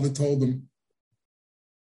my father told him,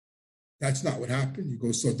 that's not what happened. He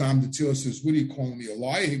goes, so Dom DeSiela says, what are you calling me, a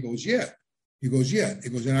liar? He goes, yeah. He goes, yeah. He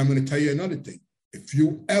goes, and I'm going to tell you another thing. If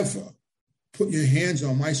you ever put your hands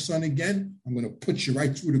on my son again, I'm going to put you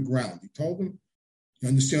right through the ground. He told him, you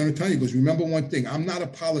understand what I'm telling you? He goes, remember one thing, I'm not a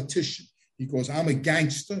politician. He goes, I'm a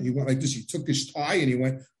gangster. He went like this. He took his tie and he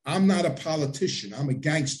went, I'm not a politician. I'm a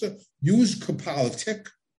gangster. Use politic,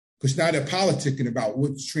 because now they're politicking about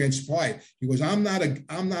what's transpired. He goes, I'm not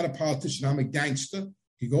a politician. I'm a gangster.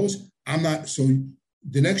 He goes, I'm not. So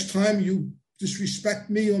the next time you disrespect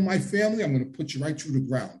me or my family, I'm going to put you right through the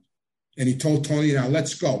ground. And he told Tony, now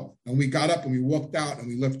let's go. And we got up and we walked out and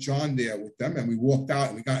we left John there with them. And we walked out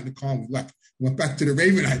and we got in the car and we left. We went back to the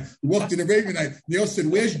Ravenite. We walked in the Ravenite. Neil said,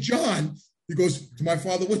 where's John? He goes to my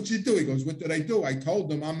father, what'd you do? He goes, what did I do? I told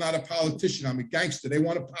them I'm not a politician. I'm a gangster. They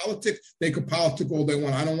want to politic. They could politic all they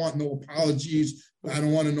want. I don't want no apologies. I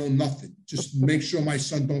don't want to know nothing. Just make sure my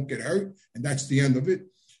son don't get hurt. And that's the end of it.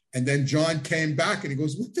 And then John came back and he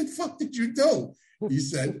goes, what the fuck did you do? He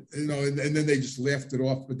said, and then they just laughed it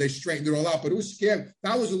off, but they straightened it all out. But it was scary.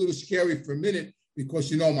 That was a little scary for a minute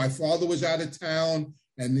because, my father was out of town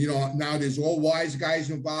and, now there's all wise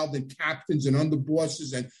guys involved and captains and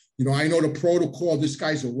underbosses and, I know the protocol. This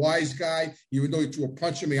guy's a wise guy. Even though he threw a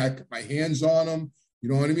punch at me, I put my hands on him. You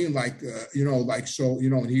know what I mean? And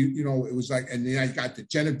he, it was like, and then I got the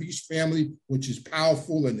Genovese family, which is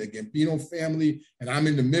powerful, and the Gambino family, and I'm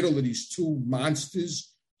in the middle of these two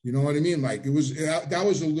monsters. You know what I mean? Like that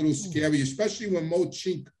was a little scary, especially when Mo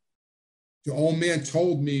Chink, the old man,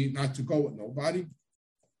 told me not to go with nobody.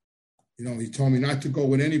 He told me not to go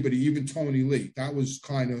with anybody, even Tony Lee. That was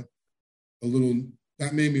kind of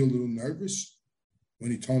that made me a little nervous when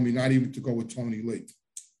he told me not even to go with Tony Lee.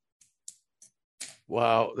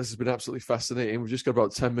 Wow, this has been absolutely fascinating. We've just got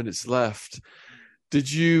about 10 minutes left.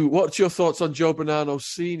 What's your thoughts on Joe Bonanno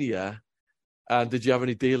Sr.? And did you have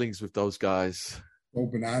any dealings with those guys? Joe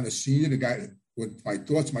Bonanno Sr., the guy, with my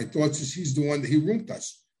thoughts is he's the one that he ruined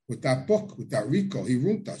us with that book, with that RICO. He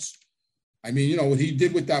ruined us. I mean, what he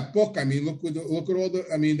did with that book, I mean, look at all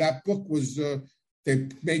that book was, they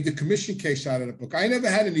made the commission case out of the book. I never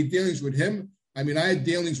had any dealings with him. I mean, I had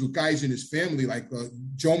dealings with guys in his family, like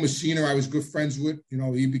Joe Messina, I was good friends with.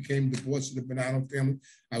 He became the boss of the Bonanno family.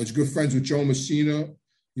 I was good friends with Joe Messina.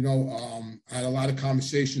 I had a lot of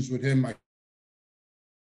conversations with him.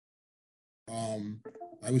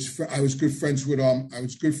 I was good friends with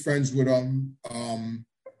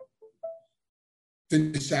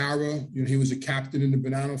Vin Sarah. He was a captain in the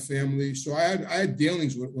Bonanno family. So I had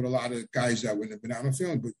dealings with a lot of guys that were in the Bonanno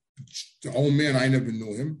family. But the old man, I never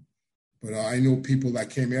knew him. But I know people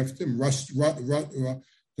that came after him.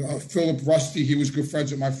 Philip Rusty, he was good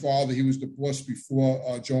friends with my father. He was the boss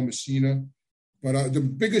before Joe Messina. But the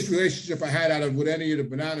biggest relationship I had out of with any of the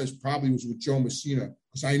Bonannos probably was with Joe Messina,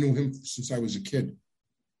 because I knew him since I was a kid.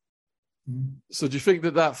 So do you think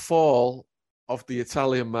that fall of the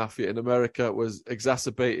Italian mafia in America was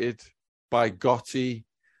exacerbated by Gotti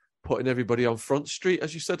putting everybody on Front Street,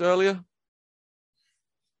 as you said earlier?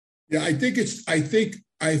 Yeah, I think it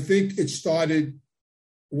started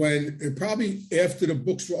when probably after the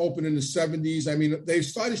books were open in the 70s. I mean, they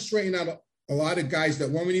started straightening out a lot of guys that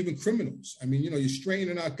weren't even criminals. I mean, you're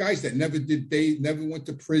straightening out guys that never went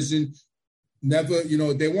to prison, they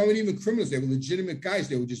weren't even criminals. They were legitimate guys.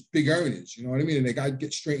 They were just big earners, you know what I mean? And they got to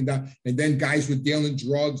get straightened out. And then guys were dealing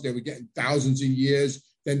drugs. They were getting thousands of years.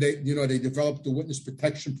 Then they developed the witness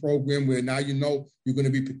protection program where now you're going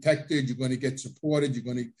to be protected, you're going to get supported, you're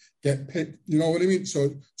going to get picked, you know what I mean?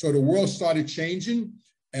 So the world started changing,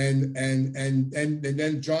 and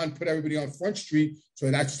then John put everybody on Front Street,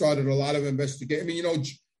 so that started a lot of investigation. I mean,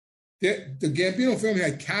 the Gambino family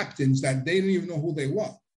had captains that they didn't even know who they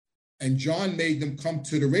were, and John made them come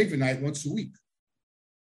to the Raven Night once a week.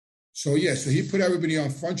 So he put everybody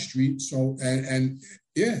on Front Street. So that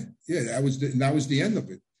was the end of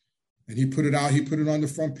it. And he put it out. He put it on the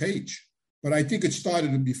front page. But I think it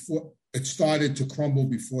started to crumble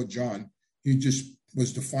before John. He just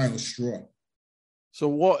was the final straw. So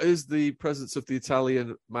what is the presence of the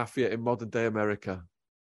Italian mafia in modern day America?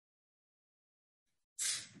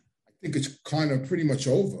 I think it's kind of pretty much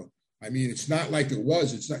over. I mean, it's not like it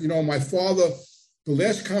was. It's not, my father, the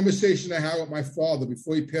last conversation I had with my father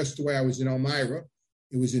before he passed away, I was in Elmira.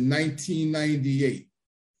 It was in 1998.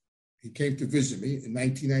 He came to visit me in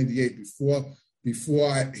 1998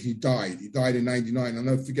 before he died. He died in 99. I'll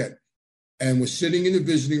never forget. And we're sitting in the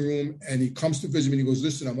visiting room, and he comes to visit me. And he goes,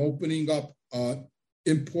 "Listen, I'm opening up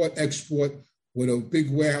import-export with a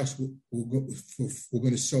big warehouse. We're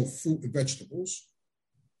going to sell fruit and vegetables."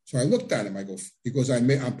 So I looked at him. He goes, I'm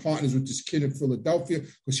partners with this kid in Philadelphia,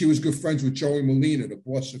 because he was good friends with Joey Molina, the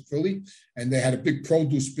boss of Philly. And they had a big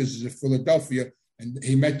produce business in Philadelphia. And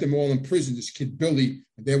he met them all in prison, this kid, Billy.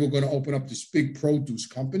 And they were going to open up this big produce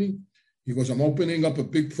company. He goes, "I'm opening up a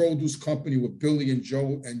big produce company with Billy and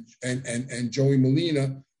Joe and Joey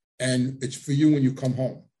Molina. And it's for you when you come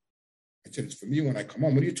home." I said, "It's for me when I come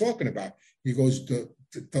home. What are you talking about?" He goes,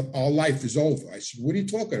 "Our life is over." I said, "What are you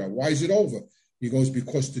talking about? Why is it over?" He goes,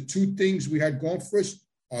 "Because the two things we had going for us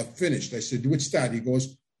are finished." I said, "What's that?" He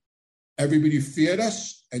goes, "Everybody feared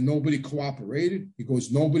us and nobody cooperated." He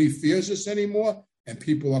goes, "Nobody fears us anymore and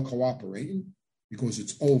people are cooperating." He goes,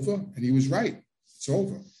 "It's over." And he was right. It's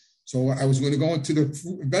over. So I was going to go into the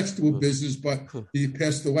fruit and vegetable business, but he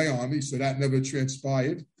passed away on me, so that never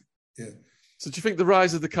transpired. Yeah. So do you think the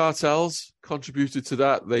rise of the cartels contributed to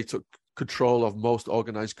that? They took control of most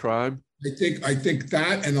organized crime? I think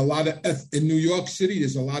that, and a lot of in New York City,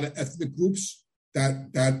 there's a lot of ethnic groups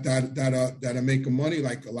that are making money.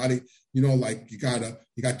 Like a lot of, like you got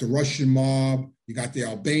the Russian mob, you got the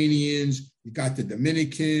Albanians, you got the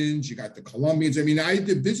Dominicans, you got the Colombians. I mean, I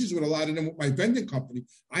did business with a lot of them with my vending company.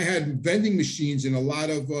 I had vending machines in a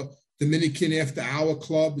lot of Dominican after-hour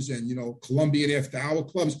clubs and, Colombian after-hour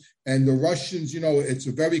clubs. And the Russians, it's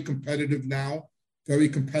a very competitive now, very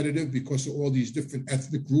competitive because of all these different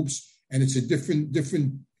ethnic groups. And it's a different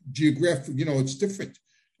geographic, it's different.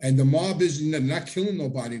 And the mob is not killing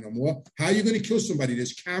nobody no more. How are you going to kill somebody?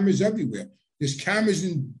 There's cameras everywhere. There's cameras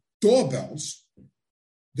and doorbells.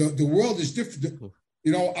 The world is different.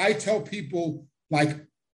 I tell people, like,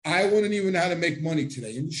 I wouldn't even know how to make money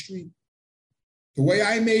today in the street. The way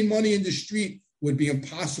I made money in the street would be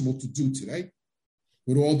impossible to do today.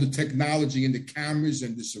 With all the technology and the cameras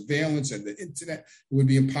and the surveillance and the internet, it would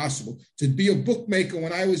be impossible. To be a bookmaker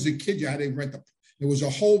when I was a kid, you had to rent it was a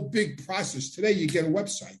whole big process. Today, you get a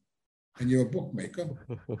website and you're a bookmaker.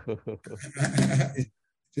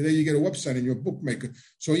 Today, you get a website and you're a bookmaker.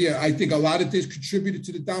 So, yeah, I think a lot of things contributed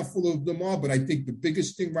to the downfall of the mob, but I think the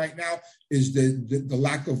biggest thing right now is the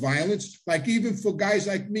lack of violence. Like, even for guys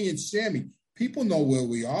like me and Sammy, people know where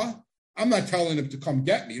we are. I'm not telling them to come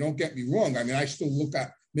get me. Don't get me wrong. I mean, I still look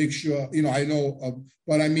at, make sure, I know,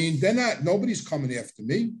 but I mean, nobody's coming after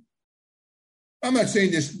me. I'm not saying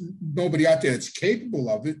there's nobody out there that's capable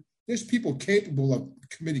of it. There's people capable of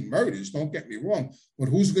committing murders, don't get me wrong, but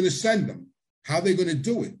who's going to send them? How are they going to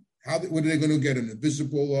do it? What are they going to get, an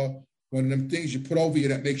invisible, one of them things you put over you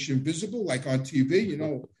that makes you invisible, like on TV,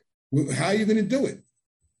 how are you going to do it?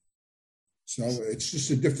 So it's just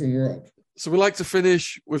a different world. So we like to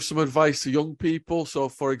finish with some advice to young people. So,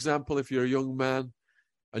 for example, if you're a young man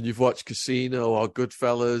and you've watched Casino or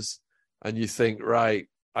Goodfellas and you think, right,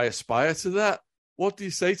 I aspire to that, what do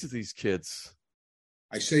you say to these kids?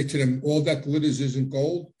 I say to them, all that glitters isn't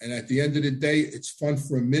gold. And at the end of the day, it's fun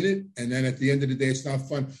for a minute. And then at the end of the day, it's not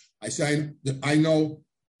fun. I say, I know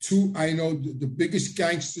the biggest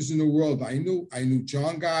gangsters in the world. I knew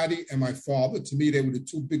John Gotti and my father. To me, they were the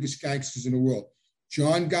two biggest gangsters in the world.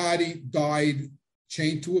 John Gotti died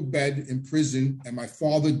chained to a bed in prison, and my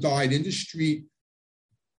father died in the street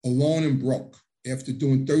alone and broke. After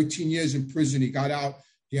doing 13 years in prison, he got out.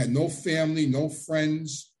 He had no family, no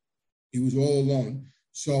friends. He was all alone.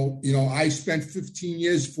 So, I spent 14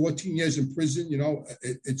 years in prison.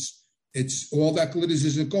 It's all that glitters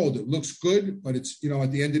isn't gold. It looks good, but it's,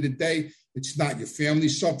 at the end of the day, it's not. Your family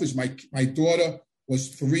suffers. My daughter was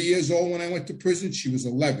 3 years old when I went to prison. She was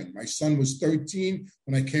 11. My son was 13.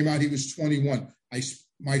 When I came out, he was 21.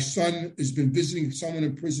 My son has been visiting someone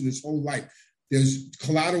in prison his whole life. There's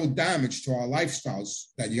collateral damage to our lifestyles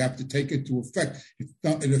that you have to take into effect.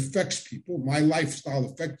 It affects people. My lifestyle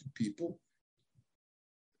affected people.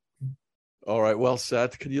 All right, well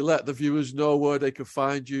said. Can you let the viewers know where they can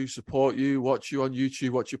find you, support you, watch you on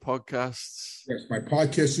YouTube, watch your podcasts? Yes, my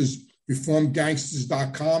podcast is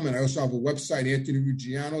reformedgangsters.com, and I also have a website,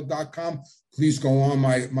 anthonyruggiano.com. Please go on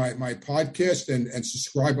my podcast and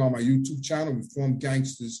subscribe on my YouTube channel,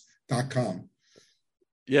 reformedgangsters.com.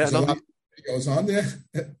 Yeah, and goes on there.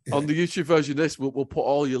 On the YouTube version of this, we'll put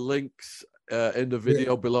all your links in the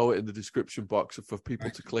video below it in the description box for people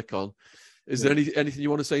to click on. Is there anything you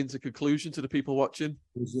want to say into conclusion to the people watching?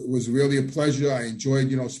 It was really a pleasure. I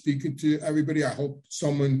enjoyed, speaking to everybody. I hope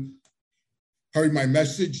someone heard my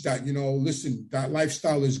message that, listen, that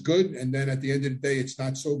lifestyle is good. And then at the end of the day, it's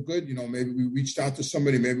not so good. Maybe we reached out to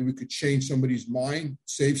somebody, maybe we could change somebody's mind,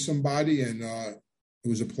 save somebody. And it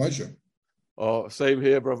was a pleasure. Oh, same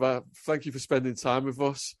here, brother. Thank you for spending time with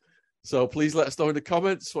us. So please let us know in the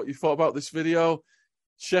comments what you thought about this video.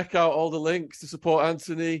 Check out all the links to support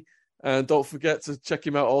Anthony. And don't forget to check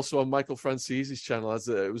him out also on Michael Francese's channel, as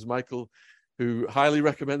it was Michael who highly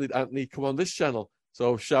recommended Anthony come on this channel.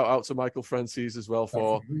 So shout out to Michael Francese as well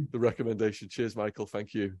for the recommendation. Cheers, Michael.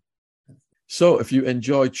 Thank you. So if you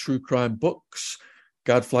enjoy true crime books,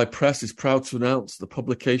 Gadfly Press is proud to announce the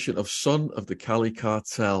publication of Son of the Cali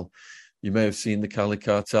Cartel. You may have seen the Cali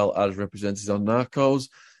Cartel as represented on Narcos.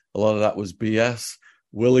 A lot of that was BS.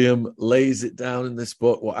 William lays it down in this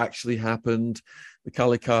book, what actually happened. The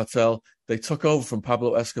Cali Cartel, they took over from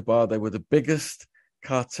Pablo Escobar. They were the biggest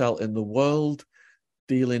cartel in the world,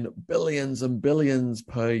 dealing billions and billions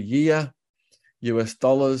per year, US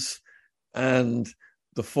dollars. And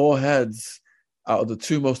the four heads out of the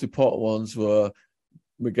two most important ones were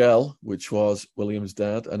Miguel, which was William's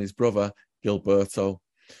dad, and his brother, Gilberto.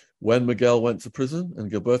 When Miguel went to prison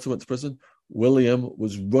and Gilberto went to prison, William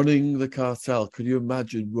was running the cartel. Could you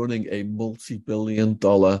imagine running a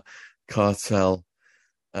multi-billion-dollar cartel?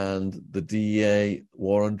 And the DEA,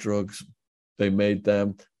 war on drugs, they made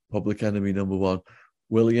them public enemy number one.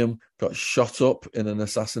 William got shot up in an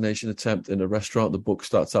assassination attempt in a restaurant. The book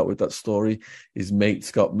starts out with that story. His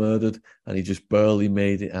mates got murdered, and he just barely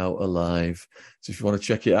made it out alive. So if you want to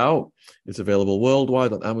check it out, it's available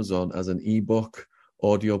worldwide on Amazon as an ebook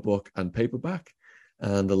audiobook and paperback.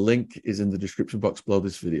 And the link is in the description box below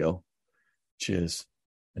this video. Cheers.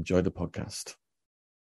 Enjoy the podcast.